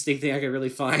really interesting thing I could really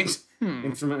find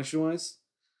information-wise.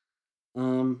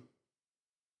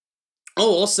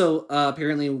 Also,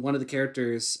 apparently one of the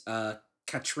characters,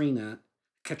 Katrinka,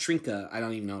 I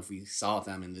don't even know if we saw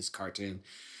them in this cartoon,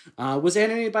 was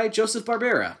animated by Joseph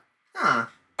Barbera. Huh.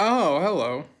 Oh,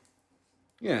 hello.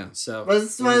 Yeah, so...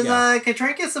 Was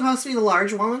Katrinka supposed to be the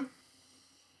large woman?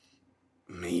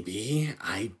 Maybe.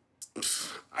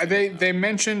 They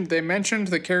mentioned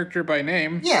the character by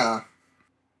name. Yeah.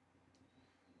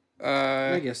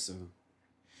 I guess so.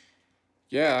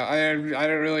 Yeah, I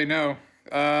don't really know.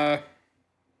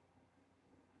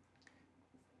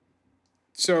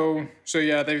 So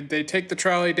yeah, they take the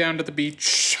trolley down to the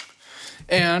beach,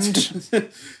 and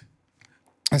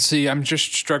let's see, I'm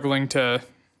just struggling to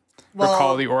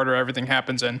recall the order everything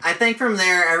happens in. I think from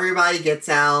there, everybody gets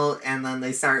out, and then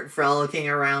they start frolicking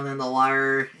around in the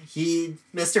water.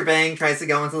 Mr. Bang tries to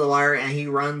go into the water, and he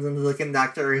runs into the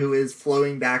conductor, who is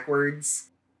floating backwards.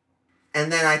 And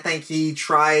then I think he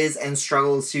tries and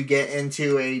struggles to get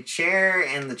into a chair,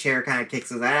 and the chair kind of kicks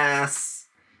his ass.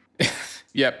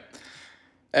 Yep.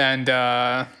 And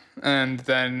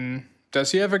then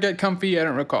does he ever get comfy? I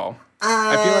don't recall.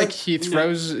 I feel like he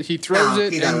throws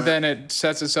it, and then it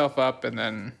sets itself up, and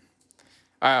then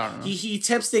I don't know. He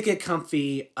attempts to get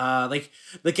comfy. Like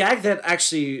the gag that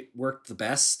actually worked the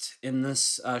best in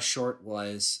this short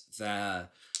was the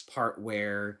part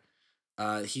where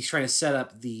he's trying to set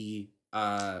up the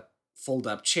fold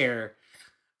up chair,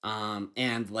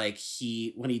 And like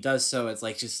when he does so, it's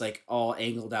like just like all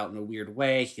angled out in a weird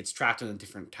way. He gets trapped in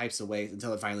different types of ways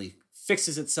until it finally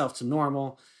fixes itself to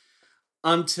normal.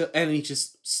 And he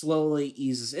just slowly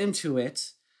eases into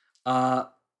it.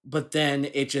 But then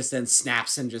it just then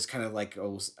snaps and just kind of like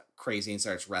goes crazy and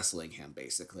starts wrestling him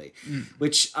basically,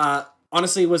 which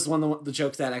honestly was one of the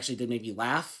jokes that actually did make me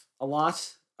laugh a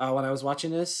lot when I was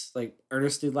watching this, like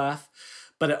earnestly laugh.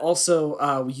 But it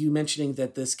also, you mentioning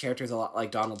that this character is a lot like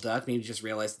Donald Duck made me just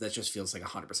realize that just feels like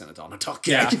 100% a Donald Duck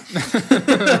gag.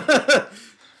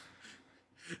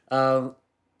 Yeah.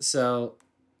 So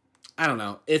I don't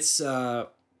know. It's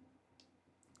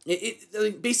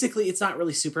basically it's not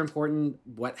really super important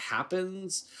what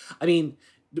happens. I mean,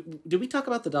 did we talk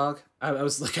about the dog? I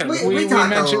was looking. We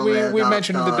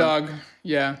mentioned the dog.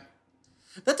 Yeah.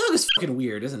 That dog is fucking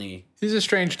weird, isn't he? He's a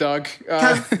strange dog.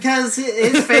 Because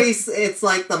his face, it's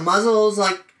like the muzzle's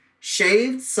like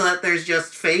shaved so that there's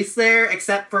just face there,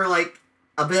 except for like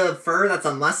a bit of fur that's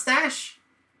a mustache.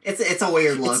 It's a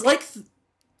weird look.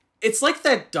 It's like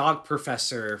that dog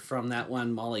professor from that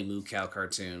one Molly Moo Cow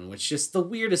cartoon, which is just the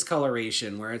weirdest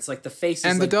coloration, where it's like the face is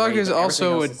and like the dog gray, is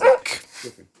also a dick.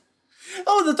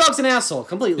 Oh, the dog's an asshole,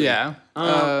 completely. Yeah.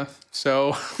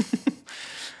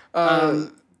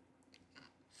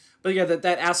 But yeah,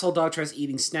 that asshole dog tries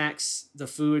eating snacks, the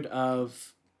food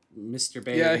of Mr.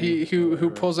 Bang. Yeah,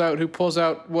 who pulls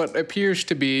out what appears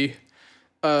to be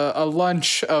a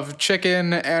lunch of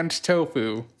chicken and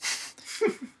tofu.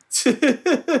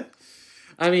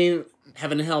 I mean,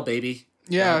 heaven and hell, baby.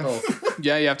 Yeah,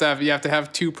 yeah. You have to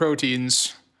have two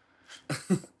proteins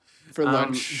for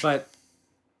lunch. But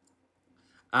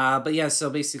yeah. So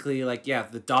basically, like, yeah,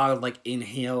 the dog like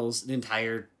inhales an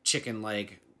entire chicken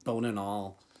leg, bone and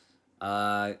all.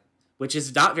 Which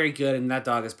is not very good, and that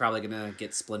dog is probably gonna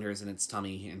get splinters in its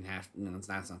tummy and that's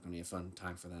not gonna be a fun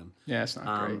time for them. Yeah, it's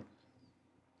not great.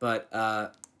 But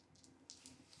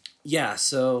yeah,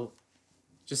 so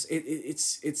just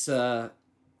it's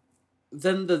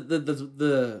then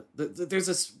the there's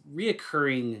this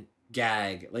reoccurring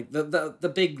gag, like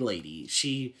the big lady.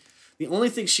 The only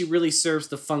thing she really serves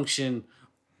to function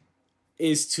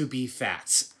is to be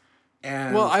fat.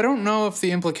 And well, I don't know if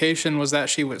the implication was that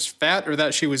she was fat or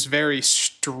that she was very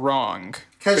strong.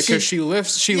 Because she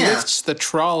lifts the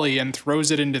trolley and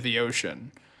throws it into the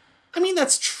ocean. I mean,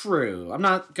 that's true. I'm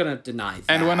not gonna deny that.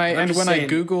 And when I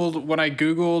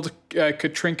googled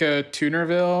Katrinka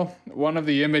Tunerville, one of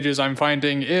the images I'm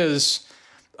finding is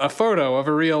a photo of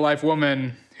a real life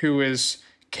woman who is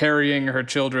carrying her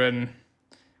children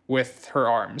with her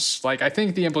arms. Like, I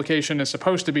think the implication is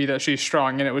supposed to be that she's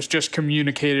strong, and it was just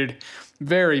communicated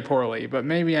very poorly, but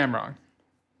maybe I'm wrong.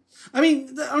 I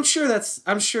mean, I'm sure that's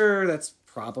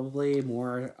probably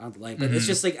more on the line, but it's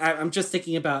just like, I'm just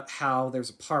thinking about how there's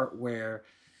a part where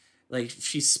like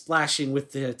she's splashing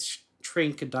with the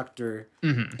train conductor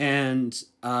and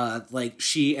like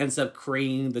she ends up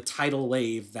creating the tidal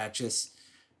wave that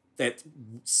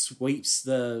sweeps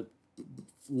the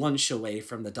lunch away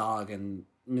from the dog and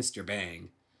Mr. Bang.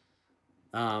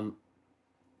 Yeah,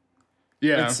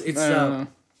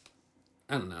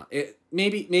 I don't know.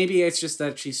 Maybe it's just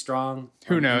that she's strong.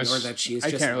 Who knows? Or that she is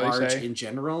just really large in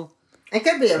general. It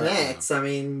could be a mix. I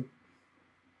mean,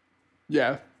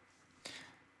 yeah.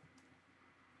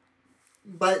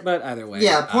 But either way,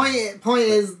 yeah. Point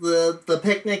is the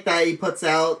picnic that he puts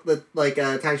out, the like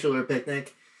a titular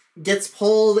picnic, gets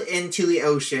pulled into the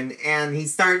ocean, and he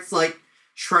starts like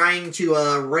trying to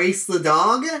race the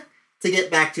dog to get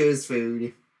back to his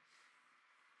food.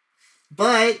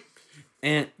 But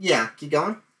yeah, keep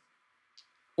going.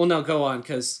 Well, no, go on,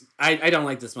 because I don't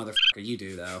like this motherfucker. You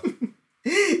do though.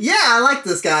 Yeah, I like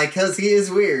this guy because he is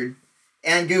weird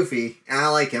and goofy, and I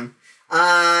like him.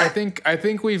 I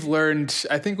think we've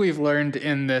learned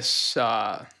in this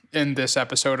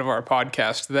episode of our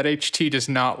podcast that HT does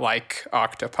not like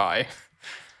octopi.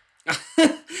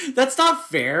 That's not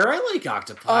fair. I like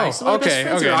octopi. Oh, okay.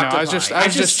 No, I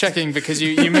was just checking because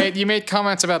you made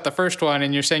comments about the first one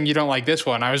and you're saying you don't like this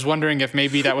one. I was wondering if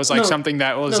maybe that was like something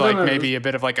that was maybe a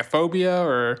bit of like a phobia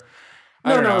or.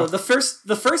 I don't know. The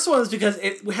first one was because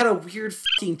it had a weird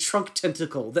fucking trunk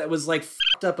tentacle that was like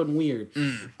fucked up and weird.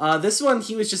 This one,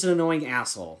 he was just an annoying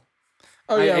asshole.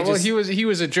 Oh yeah, he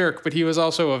was a jerk, but he was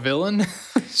also a villain.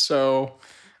 So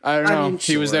I don't know.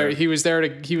 He was there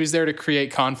to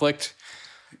create conflict.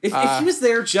 If he was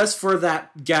there just for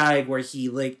that gag where he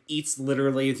like eats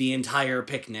literally the entire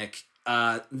picnic,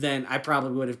 then I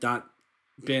probably would have not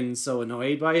been so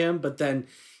annoyed by him. But then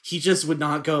he just would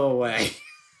not go away.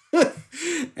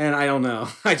 And I don't know.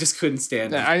 I just couldn't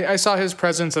stand it. I saw his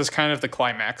presence as kind of the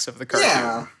climax of the cartoon.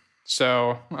 Yeah.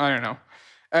 So, I don't know.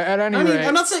 At any rate,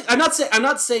 I'm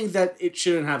not saying that it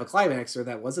shouldn't have a climax or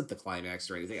that wasn't the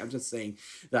climax or anything. I'm just saying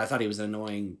that I thought he was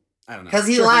annoying. I don't know, because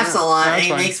he laughs a lot and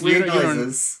he makes weird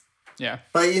noises. Yeah,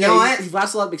 but you know what? He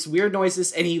laughs a lot, makes weird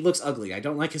noises, and he looks ugly. I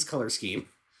don't like his color scheme.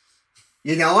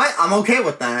 You know what? I'm okay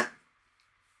with that.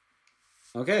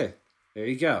 Okay, there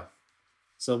you go.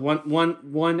 So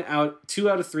 2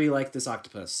 out of 3 like this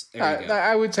octopus. There you go.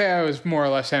 I would say I was more or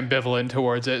less ambivalent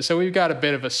towards it. So we've got a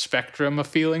bit of a spectrum of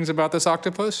feelings about this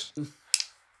octopus.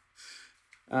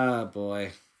 Oh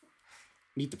boy,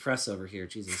 meet the press over here,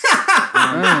 Jesus.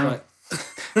 But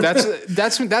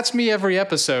that's me every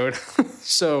episode.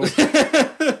 So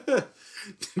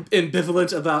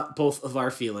ambivalent about both of our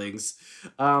feelings.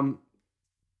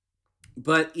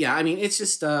 But yeah, I mean, it's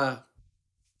just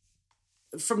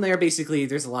from there, basically,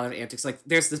 there's a lot of antics. Like,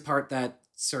 there's this part that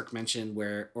Cirque mentioned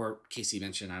or Casey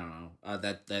mentioned, I don't know,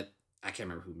 that I can't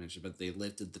remember who mentioned, but they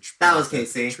lifted the... That was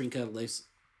Casey. Trinka lifts...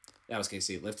 That was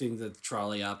Casey, lifting the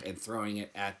trolley up and throwing it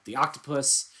at the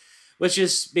octopus, which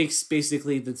just makes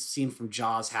basically the scene from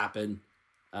Jaws happen,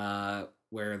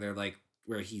 where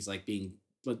he's, like, being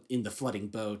in the flooding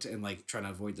boat and, like, trying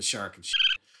to avoid the shark and shit.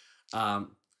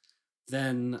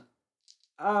 Then,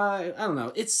 I don't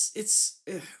know,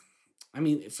 I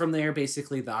mean, from there,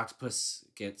 basically, the octopus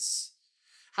gets...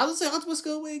 How does the octopus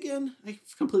go away again? I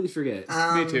completely forget.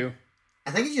 Me too.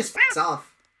 I think he just f***s off.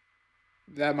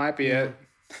 That might be it.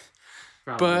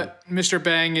 Probably. But Mr.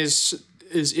 Bang is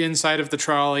inside of the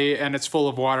trolley, and it's full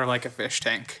of water like a fish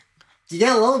tank. You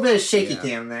get a little bit of shaky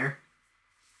cam there.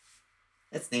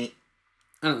 That's neat.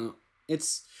 I don't know.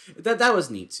 It's... That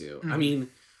was neat, too. I mean,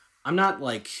 I'm not,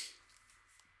 like...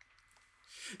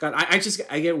 God,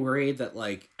 I get worried that,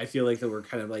 like, I feel like that we're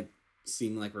kind of, like,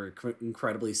 seem like we're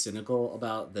incredibly cynical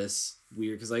about this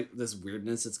because, like, this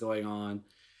weirdness that's going on.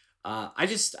 I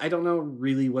don't know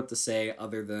really what to say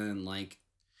other than, like,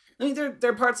 I mean, there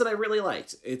are parts that I really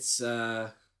liked. It's,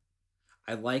 I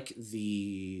like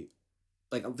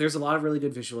there's a lot of really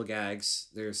good visual gags.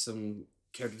 There's some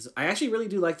characters. I actually really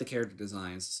do like the character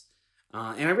designs.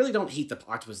 And I really don't hate the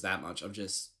octopus that much. I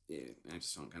just found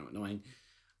it kind of annoying.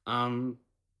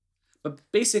 But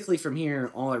basically from here,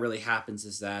 all that really happens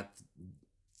is that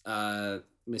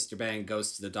Mr. Bang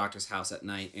goes to the doctor's house at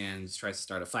night and tries to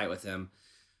start a fight with him.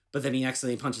 But then he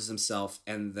accidentally punches himself,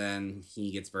 and then he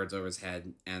gets birds over his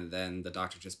head, and then the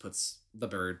doctor just puts the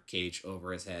bird cage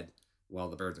over his head while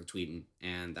the birds are tweeting,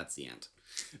 and that's the end.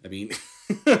 I mean...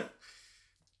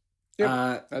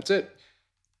 That's it.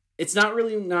 It's not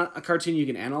a cartoon you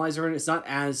can analyze, or it's not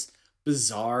as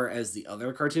bizarre as the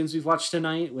other cartoons we've watched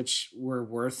tonight, which were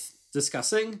worth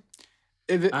discussing.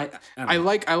 I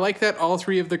like that all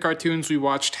 3 of the cartoons we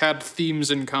watched had themes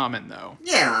in common, though.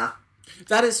 Yeah,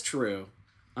 that is true.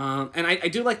 And I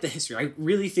do like the history. I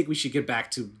really think we should get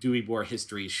back to doing more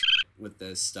history with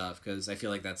this stuff because I feel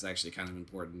like that's actually kind of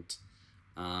important.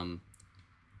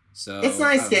 So it's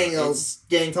nice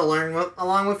getting to learn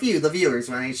along with you, the viewers,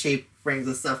 when she brings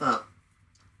this stuff up.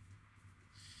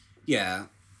 Yeah.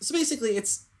 So basically,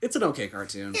 it's an okay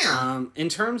cartoon. Yeah. In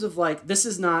terms of like, this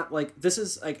is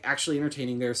actually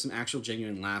entertaining. There's some actual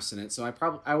genuine laughs in it, so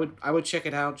I would check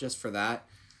it out just for that.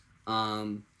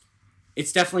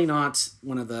 It's definitely not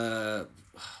one of the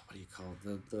what do you call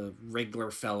it? The regular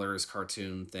fellers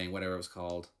cartoon thing, whatever it was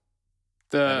called.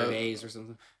 The Days or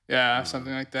something. Yeah,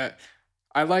 something like that.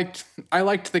 I liked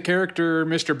the character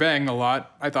Mr. Bang a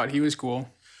lot. I thought he was cool.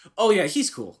 Oh yeah, he's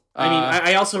cool. I mean,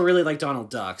 I also really like Donald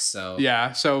Duck. So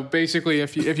yeah. So basically,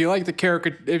 if you like the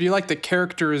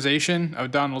characterization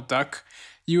of Donald Duck,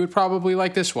 you would probably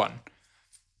like this one.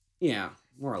 Yeah,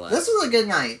 more or less. This was a good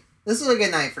night. This was a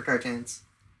good night for cartoons.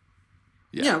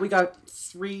 Yeah, we got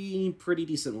 3 pretty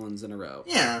decent ones in a row.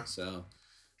 Yeah. So,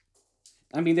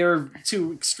 I mean, there were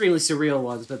 2 extremely surreal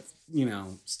ones, but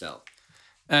still.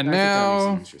 And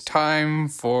now, time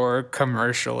for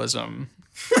commercialism.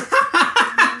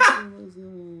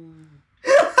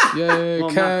 Yay,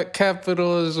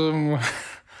 capitalism.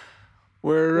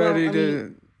 We're ready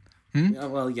to...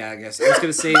 Well, yeah, I guess. I was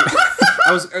going to say...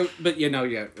 but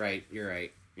yeah, right. You're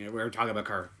right. We were talking about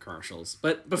commercials.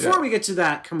 But before we get to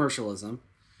that commercialism,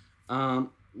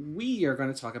 we are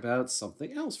going to talk about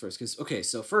something else first.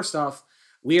 So first off,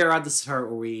 we are at this part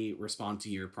where we respond to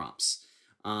your prompts.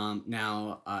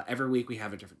 Now, every week we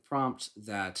have a different prompt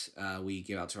that we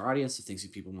give out to our audience of things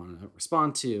that people want to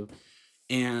respond to.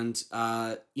 And,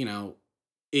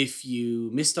 if you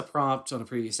missed a prompt on a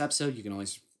previous episode, you can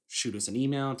always shoot us an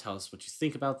email and tell us what you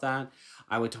think about that.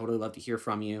 I would totally love to hear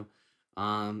from you.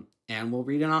 And we'll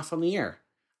read it off on the air.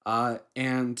 We're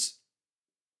going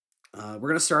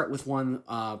to start with one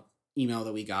email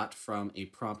that we got from a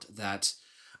prompt that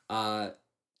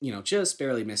just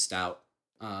barely missed out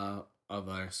of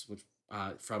us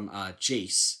from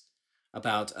Jace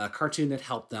about a cartoon that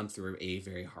helped them through a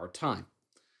very hard time.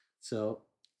 So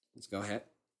let's go ahead.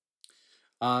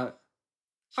 Hi,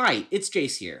 it's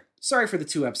Jace here. Sorry for the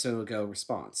 2 episodes ago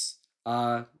response.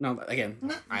 No, again,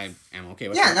 I am okay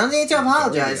with that. Yeah, no need to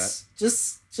apologize.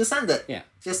 Just send it. Yeah.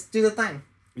 Just do the thing.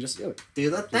 Just do it. Do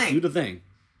the thing. Just do the thing.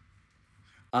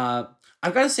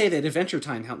 I've got to say that Adventure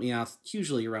Time helped me out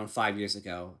hugely around 5 years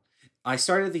ago. I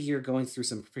started the year going through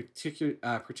some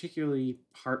particularly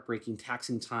heartbreaking,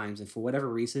 taxing times, and for whatever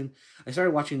reason, I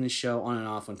started watching this show on and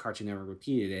off when Cartoon Network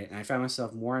repeated it, and I found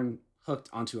myself more hooked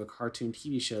onto a cartoon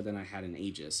TV show than I had in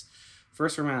ages.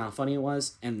 First from how funny it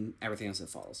was, and everything else that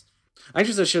follows. I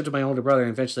introduced the show to my older brother,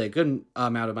 and eventually a good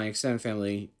amount of my extended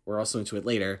family were also into it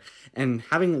later, and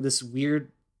having this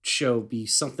weird show be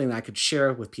something that I could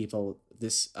share with people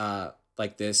this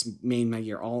made my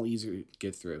year all easier to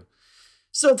get through.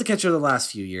 Still to catch up the last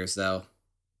few years, though.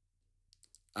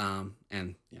 From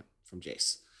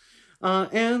Jace.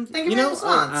 And thank you for the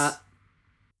response.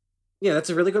 Yeah, that's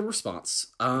a really good response.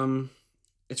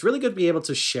 It's really good to be able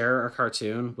to share a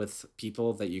cartoon with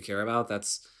people that you care about.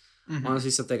 That's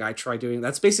honestly something I try doing.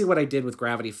 That's basically what I did with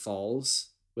Gravity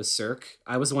Falls with Cirque.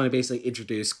 I was the one who basically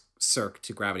introduced Cirque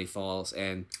to Gravity Falls,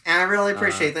 and I really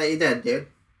appreciate that you did, dude.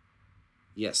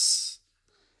 Yes.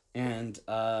 And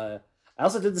I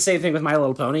also did the same thing with My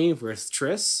Little Pony with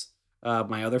Triss,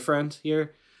 my other friend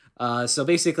here. So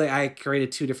basically, I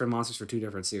created 2 different monsters for 2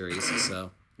 different series.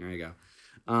 So there you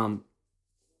go.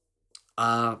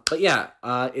 But yeah,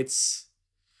 it's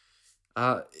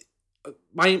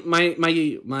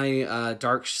my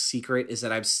dark secret is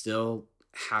that I still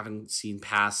haven't seen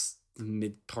past the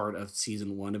mid part of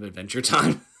season 1 of Adventure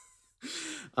Time.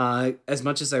 As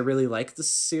much as I really like the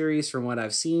series from what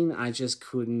I've seen, I just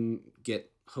couldn't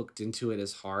get hooked into it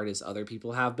as hard as other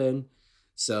people have been.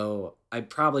 So I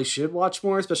probably should watch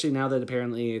more, especially now that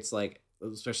apparently it's like,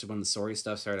 especially when the story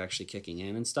stuff started actually kicking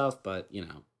in and stuff. But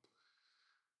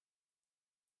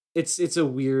it's a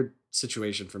weird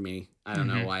situation for me. I don't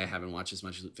know why I haven't watched as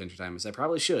much Adventure Time as I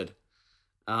probably should.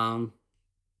 But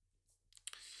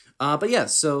yeah,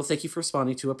 so thank you for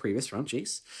responding to a previous round,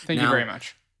 Jace. Thank you very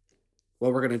much.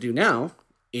 What we're going to do now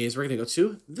is we're going to go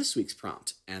to this week's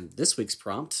prompt. And this week's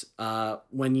prompt,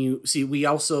 when you see, we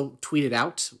also tweet it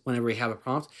out whenever we have a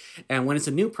prompt. And when it's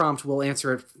a new prompt, we'll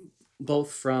answer it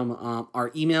both from our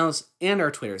emails and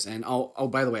our Twitters. And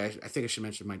by the way, I think I should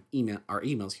mention our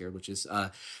emails here, which is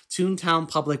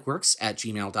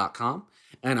toontownpublicworks@gmail.com.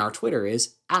 And our Twitter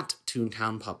is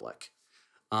 @toontownpublic.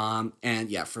 And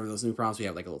yeah, for those new prompts, we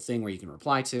have like a little thing where you can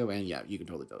reply to, and yeah, you can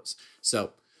totally do those.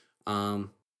 So,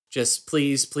 just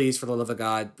please, for the love of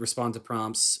God, respond to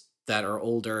prompts that are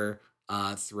older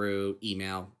through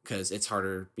email, because it's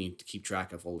harder for me to keep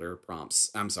track of older prompts.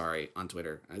 I'm sorry, on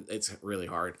Twitter. It's really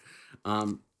hard.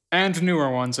 And newer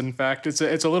ones, in fact. It's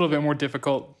a little bit more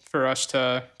difficult for us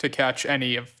to catch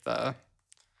any of the...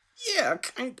 Yeah,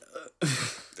 kind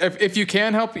of. If you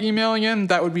can help emailing in,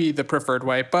 that would be the preferred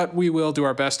way, but we will do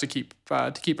our best to keep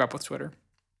up with Twitter.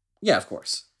 Yeah, of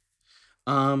course.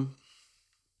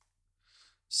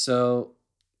 So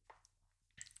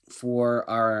for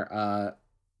our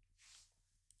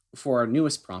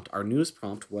newest prompt,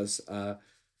 was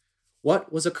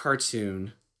what was a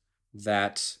cartoon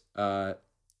that what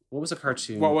was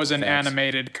an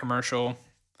animated commercial?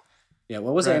 Yeah,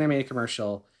 what was an animated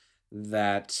commercial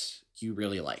that you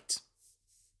really liked?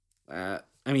 I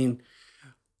mean,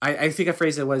 I think I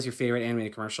phrased it was your favorite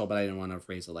animated commercial, but I didn't want to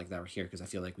phrase it like that here because I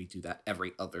feel like we do that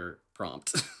every other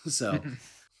prompt. So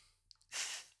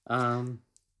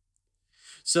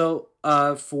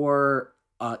for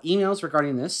emails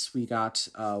regarding this, we got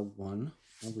one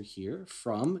over here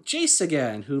from Jace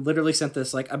again, who literally sent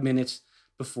this like a minute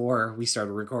before we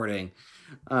started recording.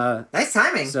 Nice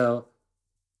timing. So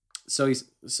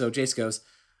Jace goes,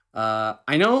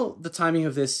 I know the timing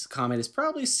of this comment is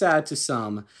probably sad to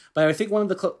some, but I think one of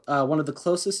the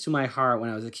closest to my heart when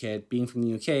I was a kid, being from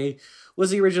the UK,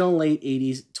 was the original late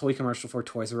 80s toy commercial for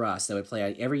Toys R Us that would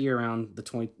play every year around the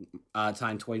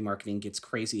time toy marketing gets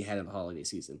crazy ahead of the holiday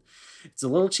season. It's a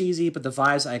little cheesy, but the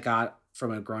vibes I got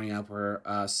from it growing up were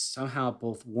somehow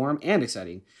both warm and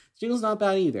exciting. The jingle's not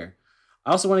bad either.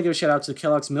 I also want to give a shout out to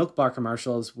Kellogg's Milk Bar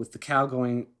commercials with the cow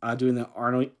doing the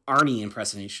Arnie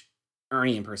impersonation.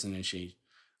 Arnie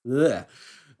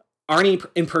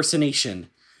impersonation,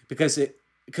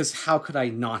 because how could I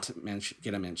not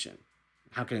get a mention?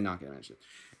 How could I not get a mention?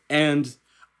 And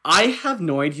I have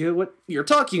no idea what you're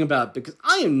talking about because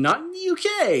I am not in the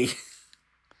UK.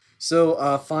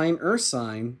 So Fine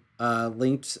Ursine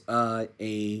linked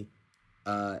a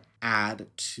add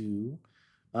to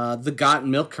the Got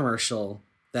Milk commercial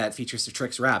that features the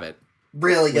Trix Rabbit.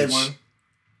 Really good one.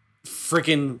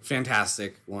 Freaking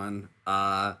fantastic one.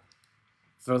 For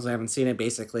those who haven't seen it,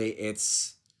 basically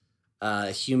it's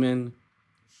a human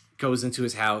goes into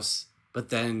his house, but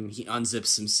then he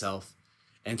unzips himself,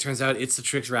 and it turns out it's the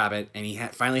Trix Rabbit, and he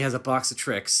finally has a box of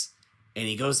Trix, and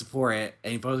he goes to pour it,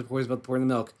 and he pours about to pour in the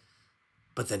milk,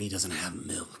 but then he doesn't have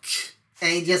milk.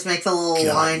 And he just makes a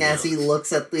little whine as he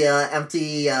looks at the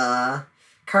empty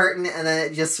carton, and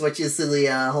then it just switches to the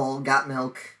whole got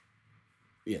milk.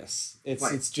 Yes,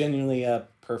 it's genuinely a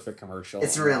perfect commercial.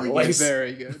 It's really good. It's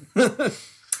very good.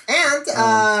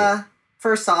 And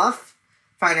first off,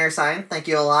 Finer Sign, thank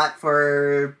you a lot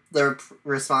for the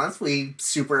response. We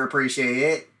super appreciate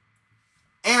it.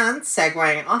 And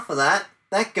segueing off of that,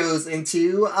 that goes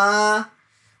into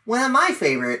one of my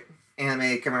favorite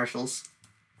animated commercials.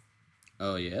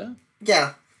 Oh, yeah?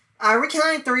 Yeah. Are we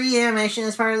counting 3D animation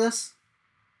as part of this?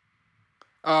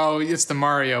 Oh, it's the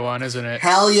Mario one, isn't it?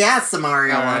 Hell yeah, it's the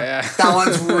Mario one. Yeah. That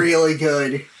one's really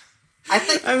good.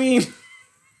 I mean,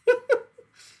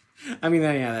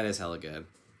 yeah, that is hella good.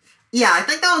 Yeah, I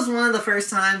think that was one of the first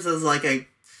times as like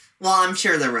well, I'm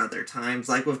sure there were other times,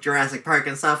 like with Jurassic Park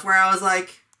and stuff, where I was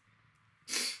like,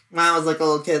 when I was like a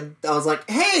little kid, I was like,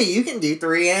 hey, you can do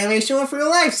 3D animation with real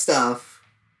life stuff.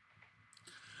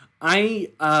 I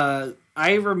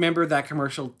remember that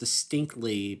commercial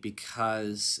distinctly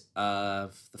because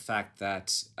of the fact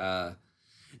that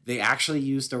they actually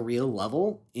used a real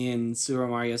level in Super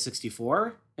Mario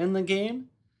 64 in the game,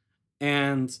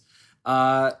 and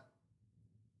when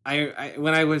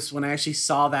I actually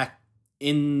saw that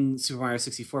in Super Mario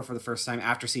 64 for the first time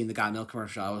after seeing the Got Milk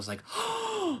commercial, I was like,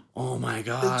 oh my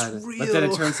god. It's real. But then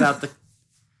it turns out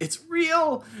it's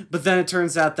real. But then it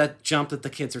turns out that jump that the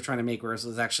kids are trying to make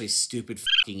was actually stupid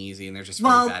fucking easy, and they're just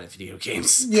really bad at video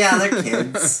games. Yeah, they're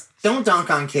kids. Don't dunk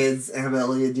on kids'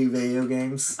 inability to do video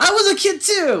games. I was a kid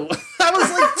too. I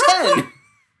was like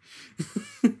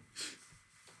 10.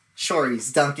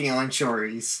 Shories, dunking on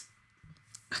Shories.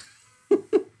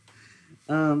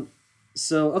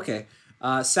 So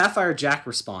Sapphire Jack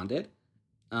responded,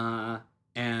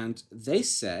 and they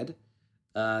said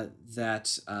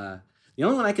that the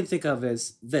only one I can think of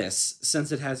is this,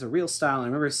 since it has a real style. And I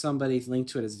remember somebody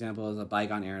linked to it as an example as a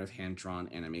bygone era of hand-drawn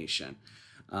animation.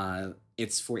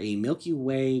 It's for a Milky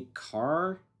Way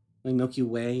Milky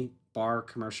Way bar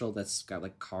commercial that's got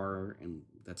like car and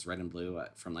that's red and blue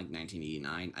from like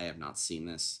 1989. I have not seen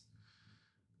this.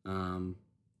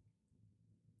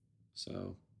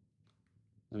 So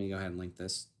let me go ahead and link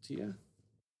this to you.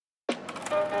 The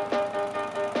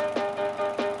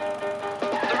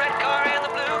red car and the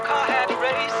blue car had a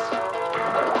race.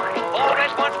 All Red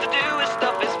wants to do is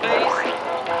stuff his face.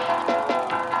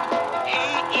 He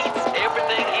eats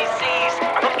everything he sees,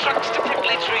 from trucks to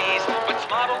prickly trees. But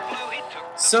smart old blue, he took...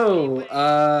 So,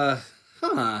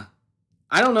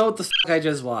 I don't know what the fuck I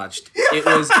just watched. It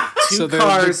was two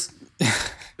cars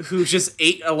who just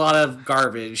ate a lot of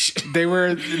garbage. They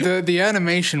were the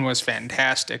animation was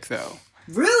fantastic though.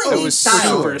 Really? It was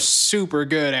super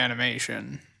good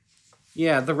animation.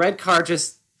 Yeah, the red car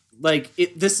just like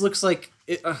it. This looks like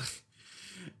it.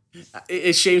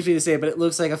 It shames me to say it, but it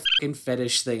looks like a fucking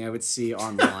fetish thing I would see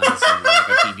online somewhere, like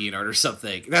a DeviantArt or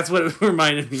something. That's what it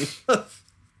reminded me of.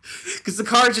 Because the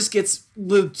car just gets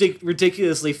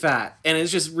ridiculously fat, and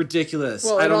it's just ridiculous.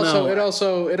 Well, I don't know. It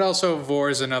also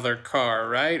vores another car,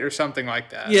 right, or something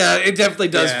like that. Yeah, it definitely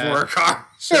does vor a car.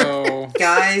 So,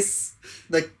 guys,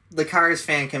 the Cars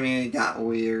fan community got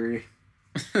weird.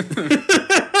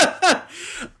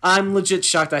 I'm legit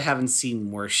shocked I haven't seen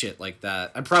more shit like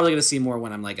that. I'm probably gonna see more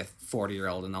when I'm like a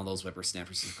 40-year-old and all those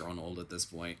whippersnappers have grown old at this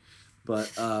point.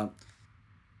 But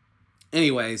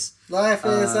anyways, life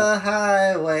is a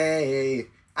highway.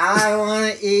 I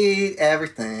want to eat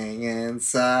everything in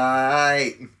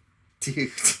sight.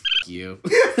 Dude. You.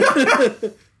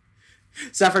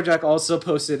 Sapphire Jack also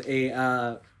posted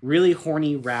a really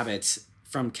horny rabbit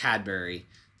from Cadbury.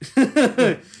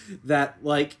 That,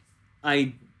 like,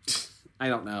 I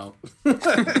don't know. I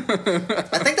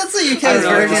think that's the UK's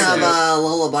version of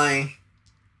Lullaby.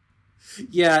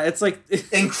 Yeah, it's like...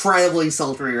 Incredibly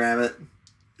sultry rabbit.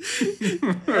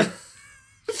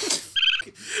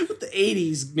 The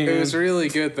 80s, man. It was really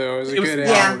good, though. It was a good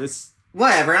album. Yeah,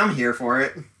 whatever. I'm here for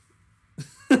it.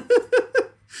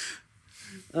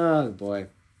 Oh, boy.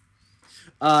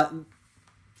 I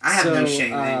have no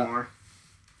shame anymore.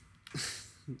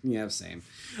 Yeah, same.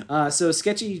 So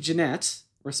Sketchy Jeanette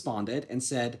responded and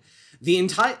said, the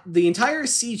entire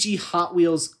CG Hot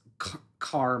Wheels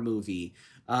car movie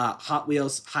Hot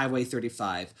Wheels Highway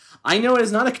 35. I know it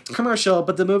is not a commercial,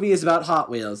 but the movie is about Hot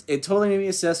Wheels. It totally made me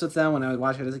obsessed with them when I would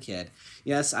watch it as a kid.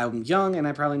 Yes, I'm young, and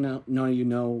I probably know you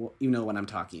know what I'm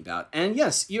talking about. And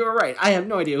yes, you're right. I have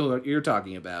no idea who you're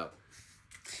talking about.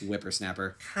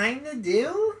 Whippersnapper. Kinda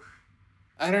do?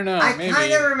 I don't know. I maybe.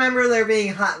 kind of remember there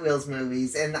being Hot Wheels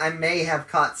movies, and I may have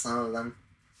caught some of them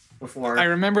before. I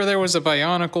remember there was a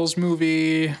Bionicles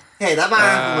movie. Hey, that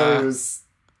Bionicles movie was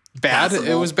bad. passable.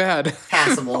 It was bad.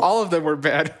 Passable. All of them were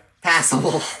bad.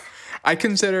 Passable. I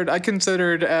considered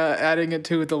adding it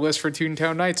to the list for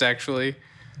Toontown Nights. Actually,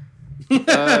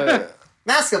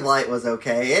 Mask of Light was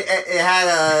okay. It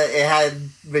had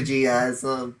Vegeta as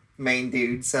the main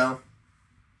dude, so.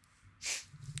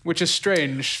 which is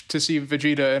strange to see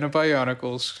Vegeta in a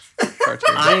Bionicles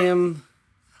cartoon.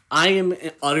 I am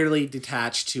utterly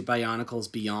detached to Bionicles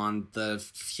beyond the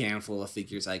handful of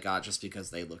figures I got just because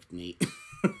they looked neat.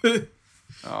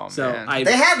 Oh so man,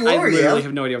 They had I Lurio. literally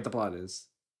have no idea what the plot is.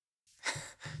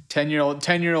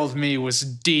 10-year-old me was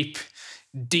deep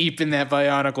in that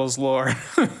Bionicles lore.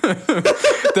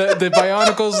 the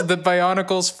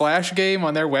Bionicles Flash game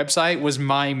on their website was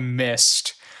my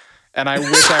mist, and I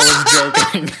wish I was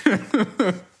joking.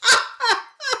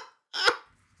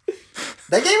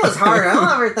 That game was hard. I don't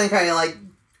ever think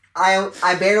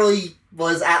I barely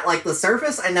was at like the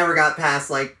surface. I never got past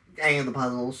like any of the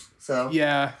puzzles. So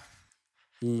Yeah.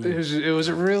 It was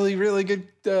a really good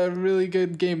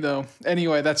game though.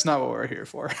 Anyway, that's not what we're here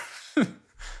for.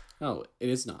 Oh, it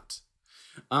is not.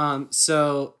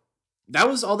 So that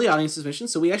was all the audience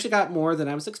submissions. So we actually got more than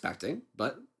I was expecting,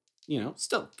 but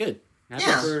still good. Happy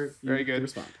Yeah. for you Very good. to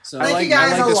respond. So Thank you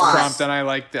guys I like a this lot. prompt and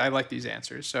I like these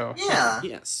answers. So yeah.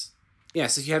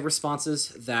 Yes, if you had responses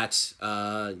that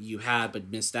you had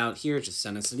but missed out here, just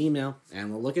send us an email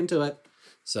and we'll look into it.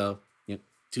 So,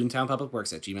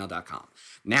 toontownpublicworks@gmail.com.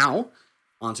 Now,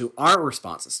 on to our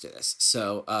responses to this.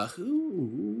 So,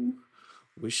 who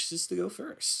wishes to go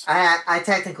first? I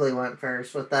technically went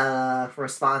first with the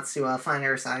response to Fine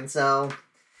Air Sign, so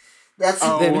that's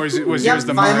was yours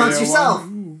the find Mario amongst one? yourself.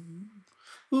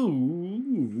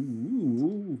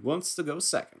 Who wants to go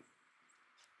second?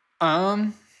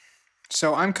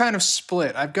 So I'm kind of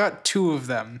split. I've got two of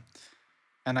them,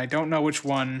 and I don't know which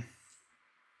one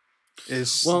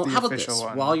is Well, the how about official this?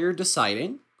 one. While you're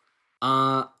deciding,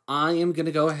 I am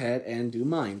gonna go ahead and do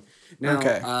mine. Now,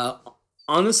 Okay.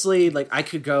 Honestly, like I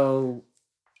could go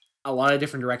a lot of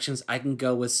different directions. I can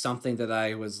go with something that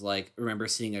I was like remember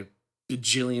seeing a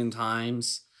bajillion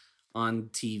times on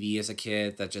TV as a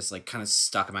kid that just like kind of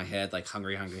stuck in my head, like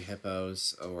Hungry Hungry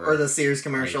Hippos Or the Sears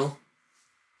commercial.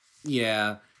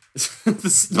 Yeah.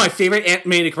 My favorite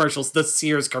animated commercials, the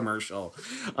Sears commercial.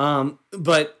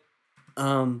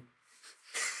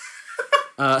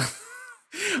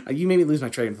 You made me lose my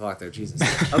train of thought there, Jesus.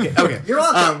 Okay. You're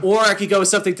welcome. Or I could go with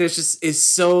something that just is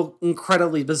so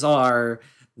incredibly bizarre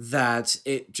that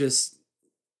it just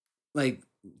like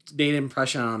made an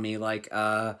impression on me, like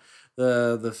the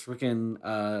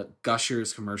freaking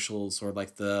Gushers commercials, or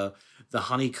like the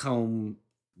honeycomb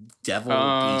devil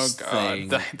beast thing.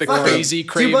 the Fuck crazy it.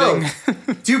 craving.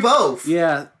 Do both.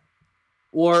 Yeah.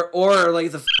 Or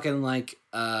like the fucking like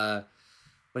what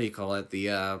do you call it?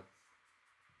 The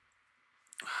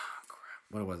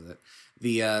what was it?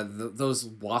 Those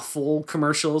waffle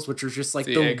commercials, which are just like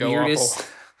the Eggo weirdest.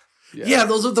 waffle. Yeah,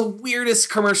 those are the weirdest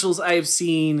commercials I've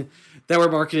seen that were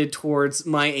marketed towards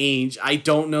my age. I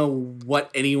don't know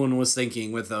what anyone was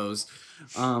thinking with those.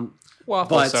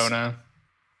 Waffle Sona.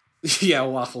 Yeah,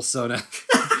 waffle soda.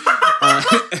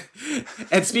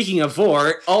 And speaking of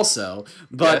vor, also,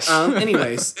 but Yes.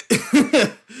 anyways,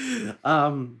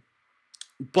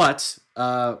 but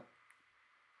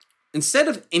instead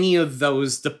of any of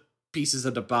those pieces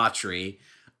of debauchery,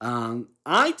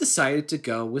 I decided to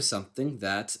go with something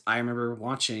that I remember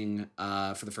watching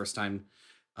for the first time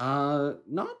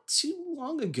not too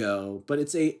long ago. But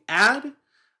it's a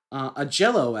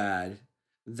Jell-O ad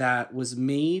that was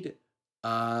made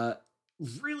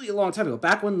really a long time ago,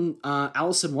 back when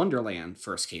Alice in Wonderland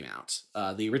first came out,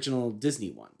 the original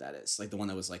Disney one, that is, like the one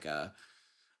that was like the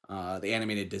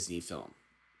animated Disney film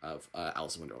of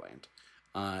Alice in Wonderland.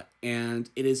 And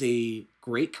it is a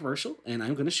great commercial, and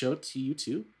I'm going to show it to you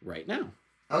two right now.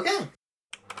 Okay.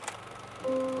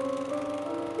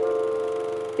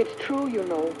 It's true, you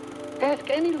know. Ask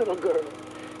any little girl.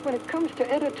 When it comes to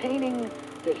entertaining,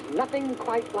 there's nothing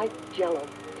quite like Jell-O.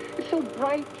 It's so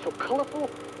bright, so colorful.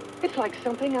 It's like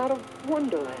something out of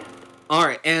Wonderland. All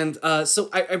right, and so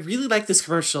I really like this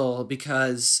commercial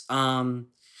because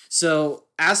so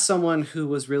as someone who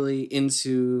was really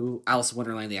into Alice in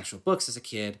Wonderland, the actual books as a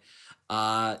kid,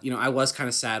 I was kind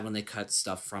of sad when they cut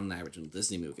stuff from the original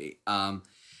Disney movie.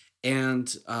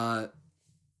 And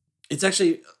it's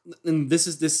actually, and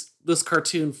this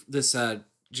cartoon, this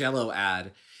Jell-O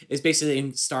ad is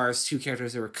basically stars two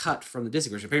characters that were cut from the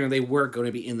Disney version. Apparently they were going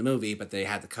to be in the movie, but they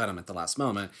had to cut them at the last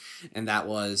moment. And that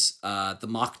was the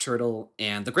Mock Turtle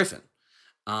and the Griffin.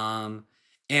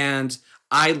 And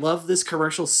I love this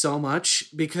commercial so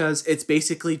much because it's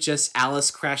basically just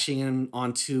Alice crashing in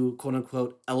onto quote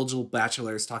unquote eligible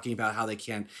bachelors talking about how they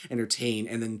can't entertain.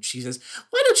 And then she says,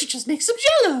 why don't you just make some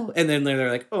Jell-O? And then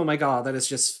they're like, oh my God, that is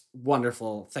just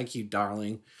wonderful. Thank you,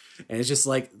 darling. And it's just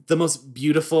like the most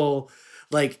beautiful,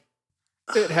 like.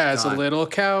 It has a little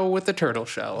cow with a turtle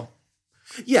shell.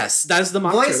 Yes, that is the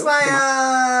Mock Voiced Turtle.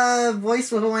 by, voice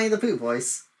with a Winnie the Pooh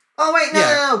voice. Oh wait,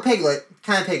 no, Piglet.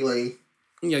 Kind of Piglet.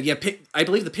 Yeah. I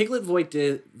believe the Piglet voice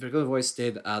did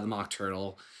the Mock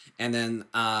Turtle, and then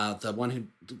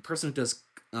the person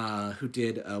who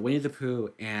did Winnie the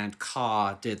Pooh and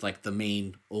Caw did like the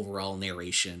main overall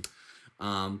narration.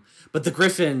 But the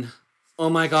Griffin, oh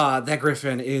my God, that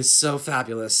Griffin is so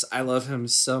fabulous. I love him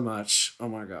so much. Oh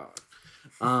my God.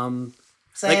 Same.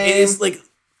 Like it is like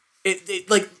it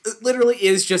like it literally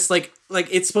is just like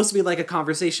it's supposed to be like a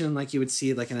conversation like you would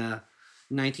see like in a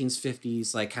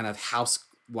 1950s like kind of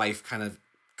housewife kind of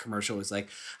commercial. Is like,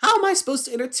 how am I supposed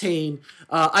to entertain?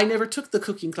 I never took the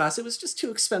cooking class. It was just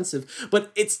too expensive.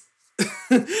 But it's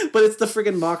it's the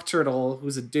friggin' Mock Turtle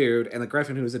who's a dude and the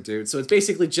Griffin who's a dude. So it's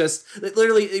basically just it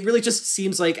really just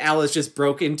seems like Alice just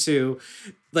broke into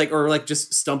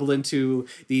just stumbled into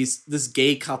this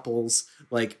gay couple's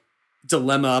like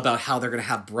dilemma about how they're gonna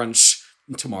have brunch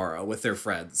tomorrow with their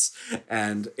friends.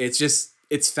 And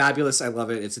it's fabulous. I love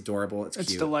it. It's adorable. It's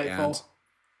cute. Delightful. And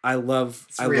I love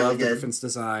really the good. Griffin's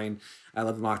design. I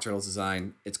love the Mock Turtle's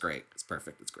design. It's great. It's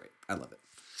perfect. It's great. I love it.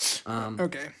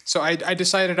 Okay, so I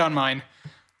decided on mine.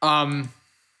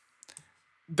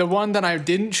 The one that I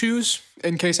didn't choose,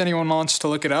 in case anyone wants to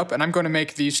look it up, and I'm going to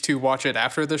make these two watch it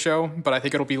after the show, but I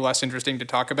think it'll be less interesting to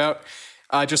talk about.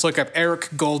 Just look up Eric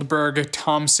Goldberg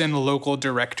Thompson Local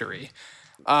Directory.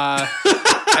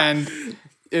 And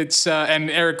it's and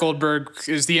Eric Goldberg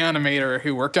is the animator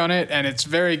who worked on it, and it's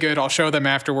very good. I'll show them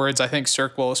afterwards. I think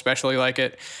Cirque will especially like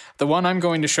it. The one I'm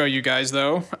going to show you guys,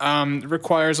 though,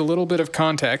 requires a little bit of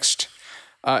context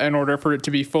in order for it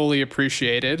to be fully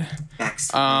appreciated.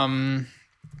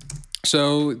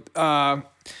 So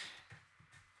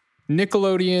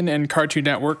Nickelodeon and Cartoon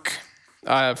Network,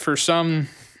 for some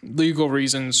legal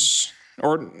reasons,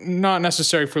 or not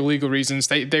necessarily for legal reasons,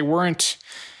 they weren't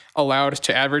allowed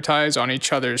to advertise on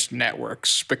each other's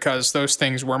networks because those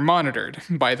things were monitored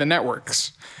by the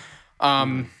networks.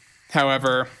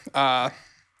 However,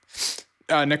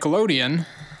 Nickelodeon,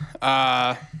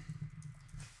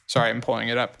 sorry, I'm pulling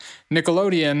it up.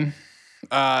 Nickelodeon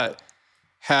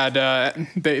had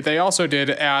they also did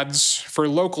ads for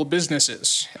local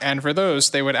businesses, and for those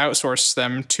they would outsource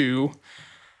them to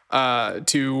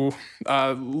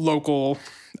local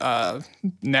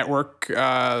network.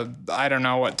 I don't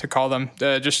know what to call them.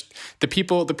 Just the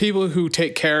people who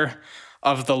take care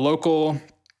of the local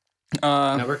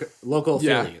Network, local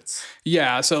affiliates.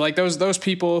 Yeah, so like those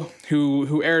people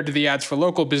who aired the ads for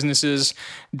local businesses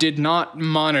did not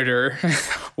monitor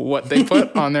what they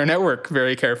put on their network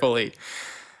very carefully.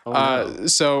 No.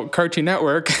 So Cartoon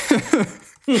Network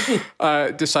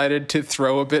decided to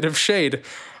throw a bit of shade.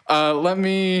 Let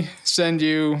me send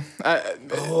you. I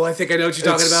think I know what you're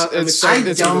talking about. It's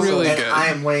really good. I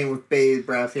am waiting with bated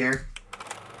breath here.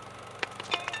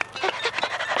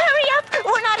 Hurry up!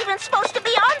 We're not even supposed to be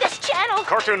on this channel.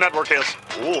 Cartoon Network is.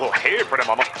 Ooh, hey, pretty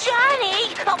mama.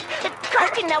 Johnny! Oh, the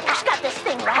Cartoon Network's got this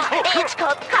thing, right? It's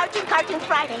called Cartoon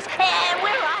Fridays, and we're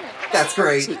on it. That's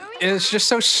great. It's just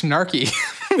so snarky.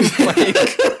 I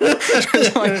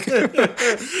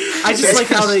just like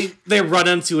how they run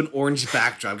into an orange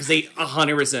backdrop because they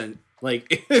 100%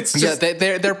 like it's just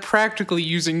they're practically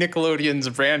using Nickelodeon's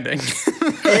branding.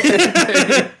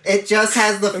 It just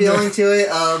has the feeling to it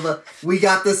of we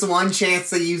got this one chance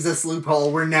to use this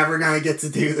loophole. We're never gonna get to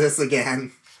do this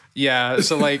again. Yeah,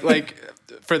 so like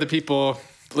for the people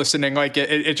listening, like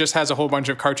it just has a whole bunch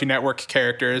of Cartoon Network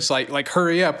characters. Like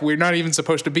hurry up, we're not even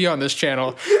supposed to be on this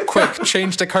channel. Quick,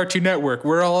 change to Cartoon Network.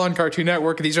 We're all on Cartoon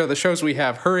Network. These are the shows we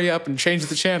have. Hurry up and change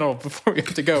the channel before we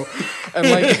have to go. And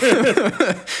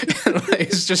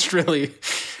it's just really,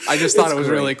 I just thought it was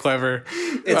really clever.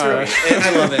 It's really,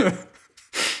 I love it.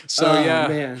 So yeah,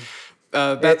 man.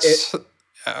 That's.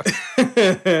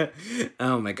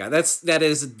 Oh my God, that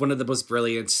is one of the most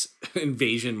brilliant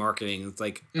invasion marketing. It's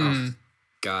like, oh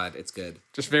God, it's good.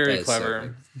 Just very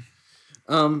clever.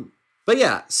 So but But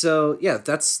yeah, so yeah,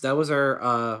 that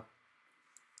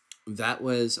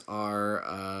was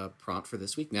our prompt for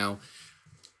this week. Now,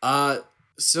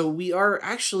 so we are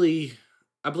actually,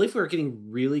 I believe we're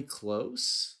getting really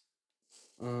close.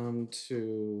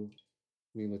 To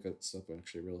let me look at stuff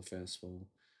actually really fast while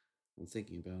I'm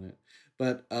thinking about it.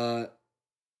 But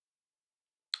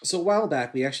so a while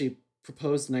back we actually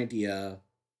proposed an idea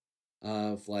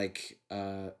of like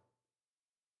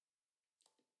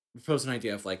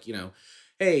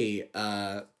hey,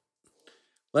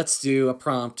 let's do a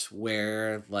prompt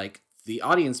where like the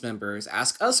audience members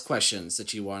ask us questions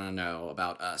that you want to know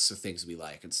about us or things we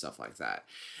like and stuff like that.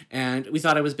 And we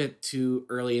thought it was a bit too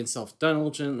early and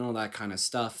self-indulgent and all that kind of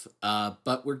stuff.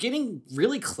 But we're getting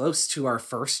really close to our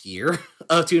first year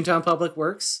of Toontown Public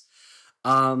Works.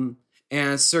 And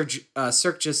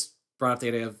Cirque just brought up the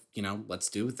idea of, let's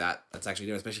do that. Let's actually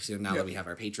do it, especially now that we have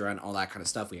our Patreon, all that kind of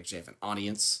stuff. We actually have an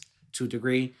audience to a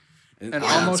degree. And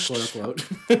almost quote unquote.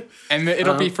 And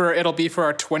it'll be for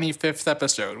our 25th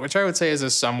episode, which I would say is a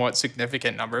somewhat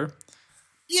significant number.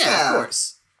 Yeah, of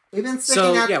course. We've been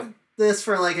sticking at this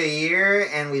for like a year,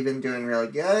 and we've been doing really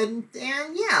good.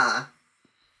 And yeah,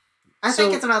 I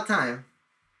think it's about time.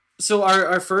 So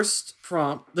our first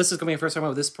prompt, this is going to be our first time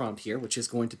with this prompt here, which is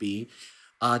going to be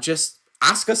just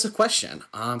ask us a question.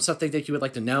 Something that you would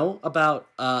like to know about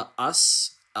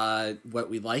us, what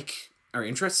we like, our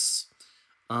interests.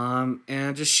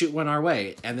 And just shoot one our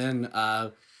way. And then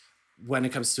when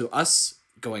it comes to us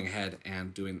going ahead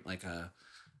and doing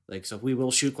so we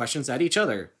will shoot questions at each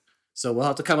other. So we'll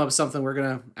have to come up with something we're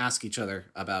going to ask each other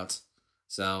about.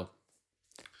 So,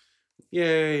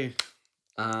 yay.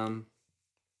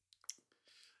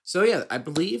 So yeah, I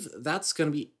believe that's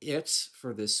going to be it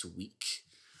for this week.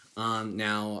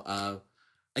 Now,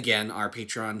 again, our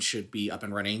Patreon should be up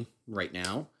and running right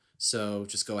now. So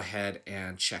just go ahead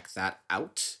and check that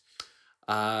out.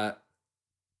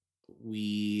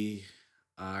 We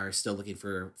are still looking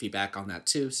for feedback on that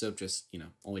too. So just,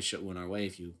 always shoot one our way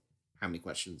if you have any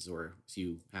questions or if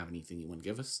you have anything you want to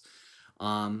give us.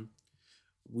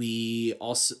 We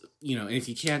also, if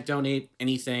you can't donate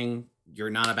anything,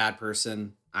 you're not a bad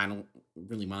person. I don't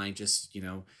really mind. Just,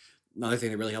 another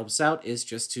thing that really helps us out is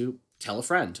just to tell a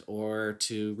friend or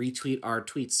to retweet our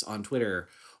tweets on Twitter.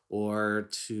 Or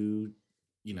to,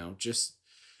 just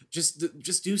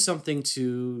do something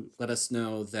to let us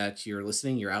know that you're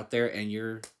listening, you're out there, and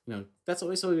you're, that's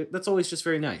always just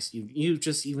very nice. You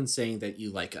just even saying that you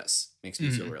like us makes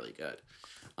me feel really good.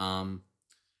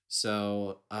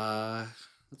 So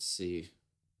let's see.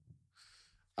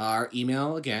 Our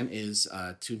email again is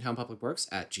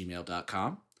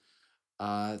toontownpublicworks@gmail.com.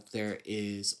 There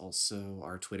is also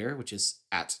our Twitter, which is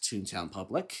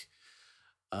 @toontownpublic.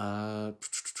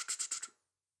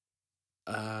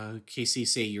 Casey,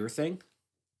 say your thing.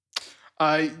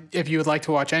 If you would like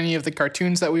to watch any of the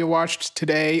cartoons that we watched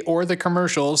today or the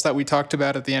commercials that we talked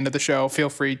about at the end of the show, feel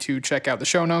free to check out the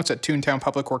show notes at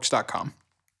toontownpublicworks.com.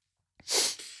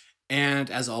 And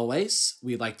as always,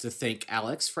 we'd like to thank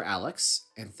Alex for Alex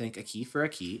and thank Aki for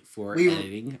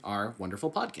editing our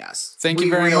wonderful podcast. Thank you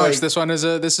very much. This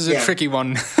is a tricky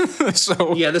one.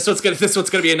 So yeah, this one's gonna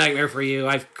be a nightmare for you.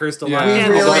 I've cursed a lot.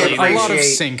 A lot of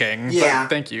syncing. Yeah,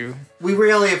 thank you. We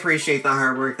really appreciate the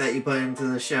hard work that you put into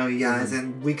the show, you guys,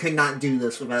 and we could not do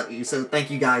this without you. So thank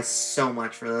you guys so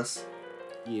much for this.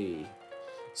 Yay.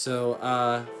 So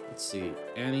let's see.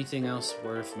 Anything else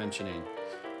worth mentioning?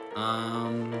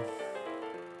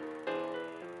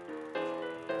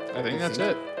 I think that's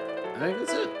it.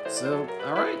 So,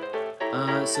 all right.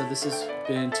 So this has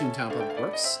been Toontown Public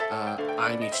Works.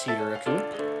 I'm HT the Raccoon.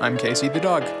 I'm Casey the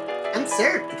Dog. I'm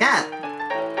Sarah the Cat.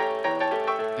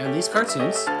 And these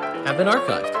cartoons have been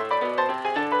archived.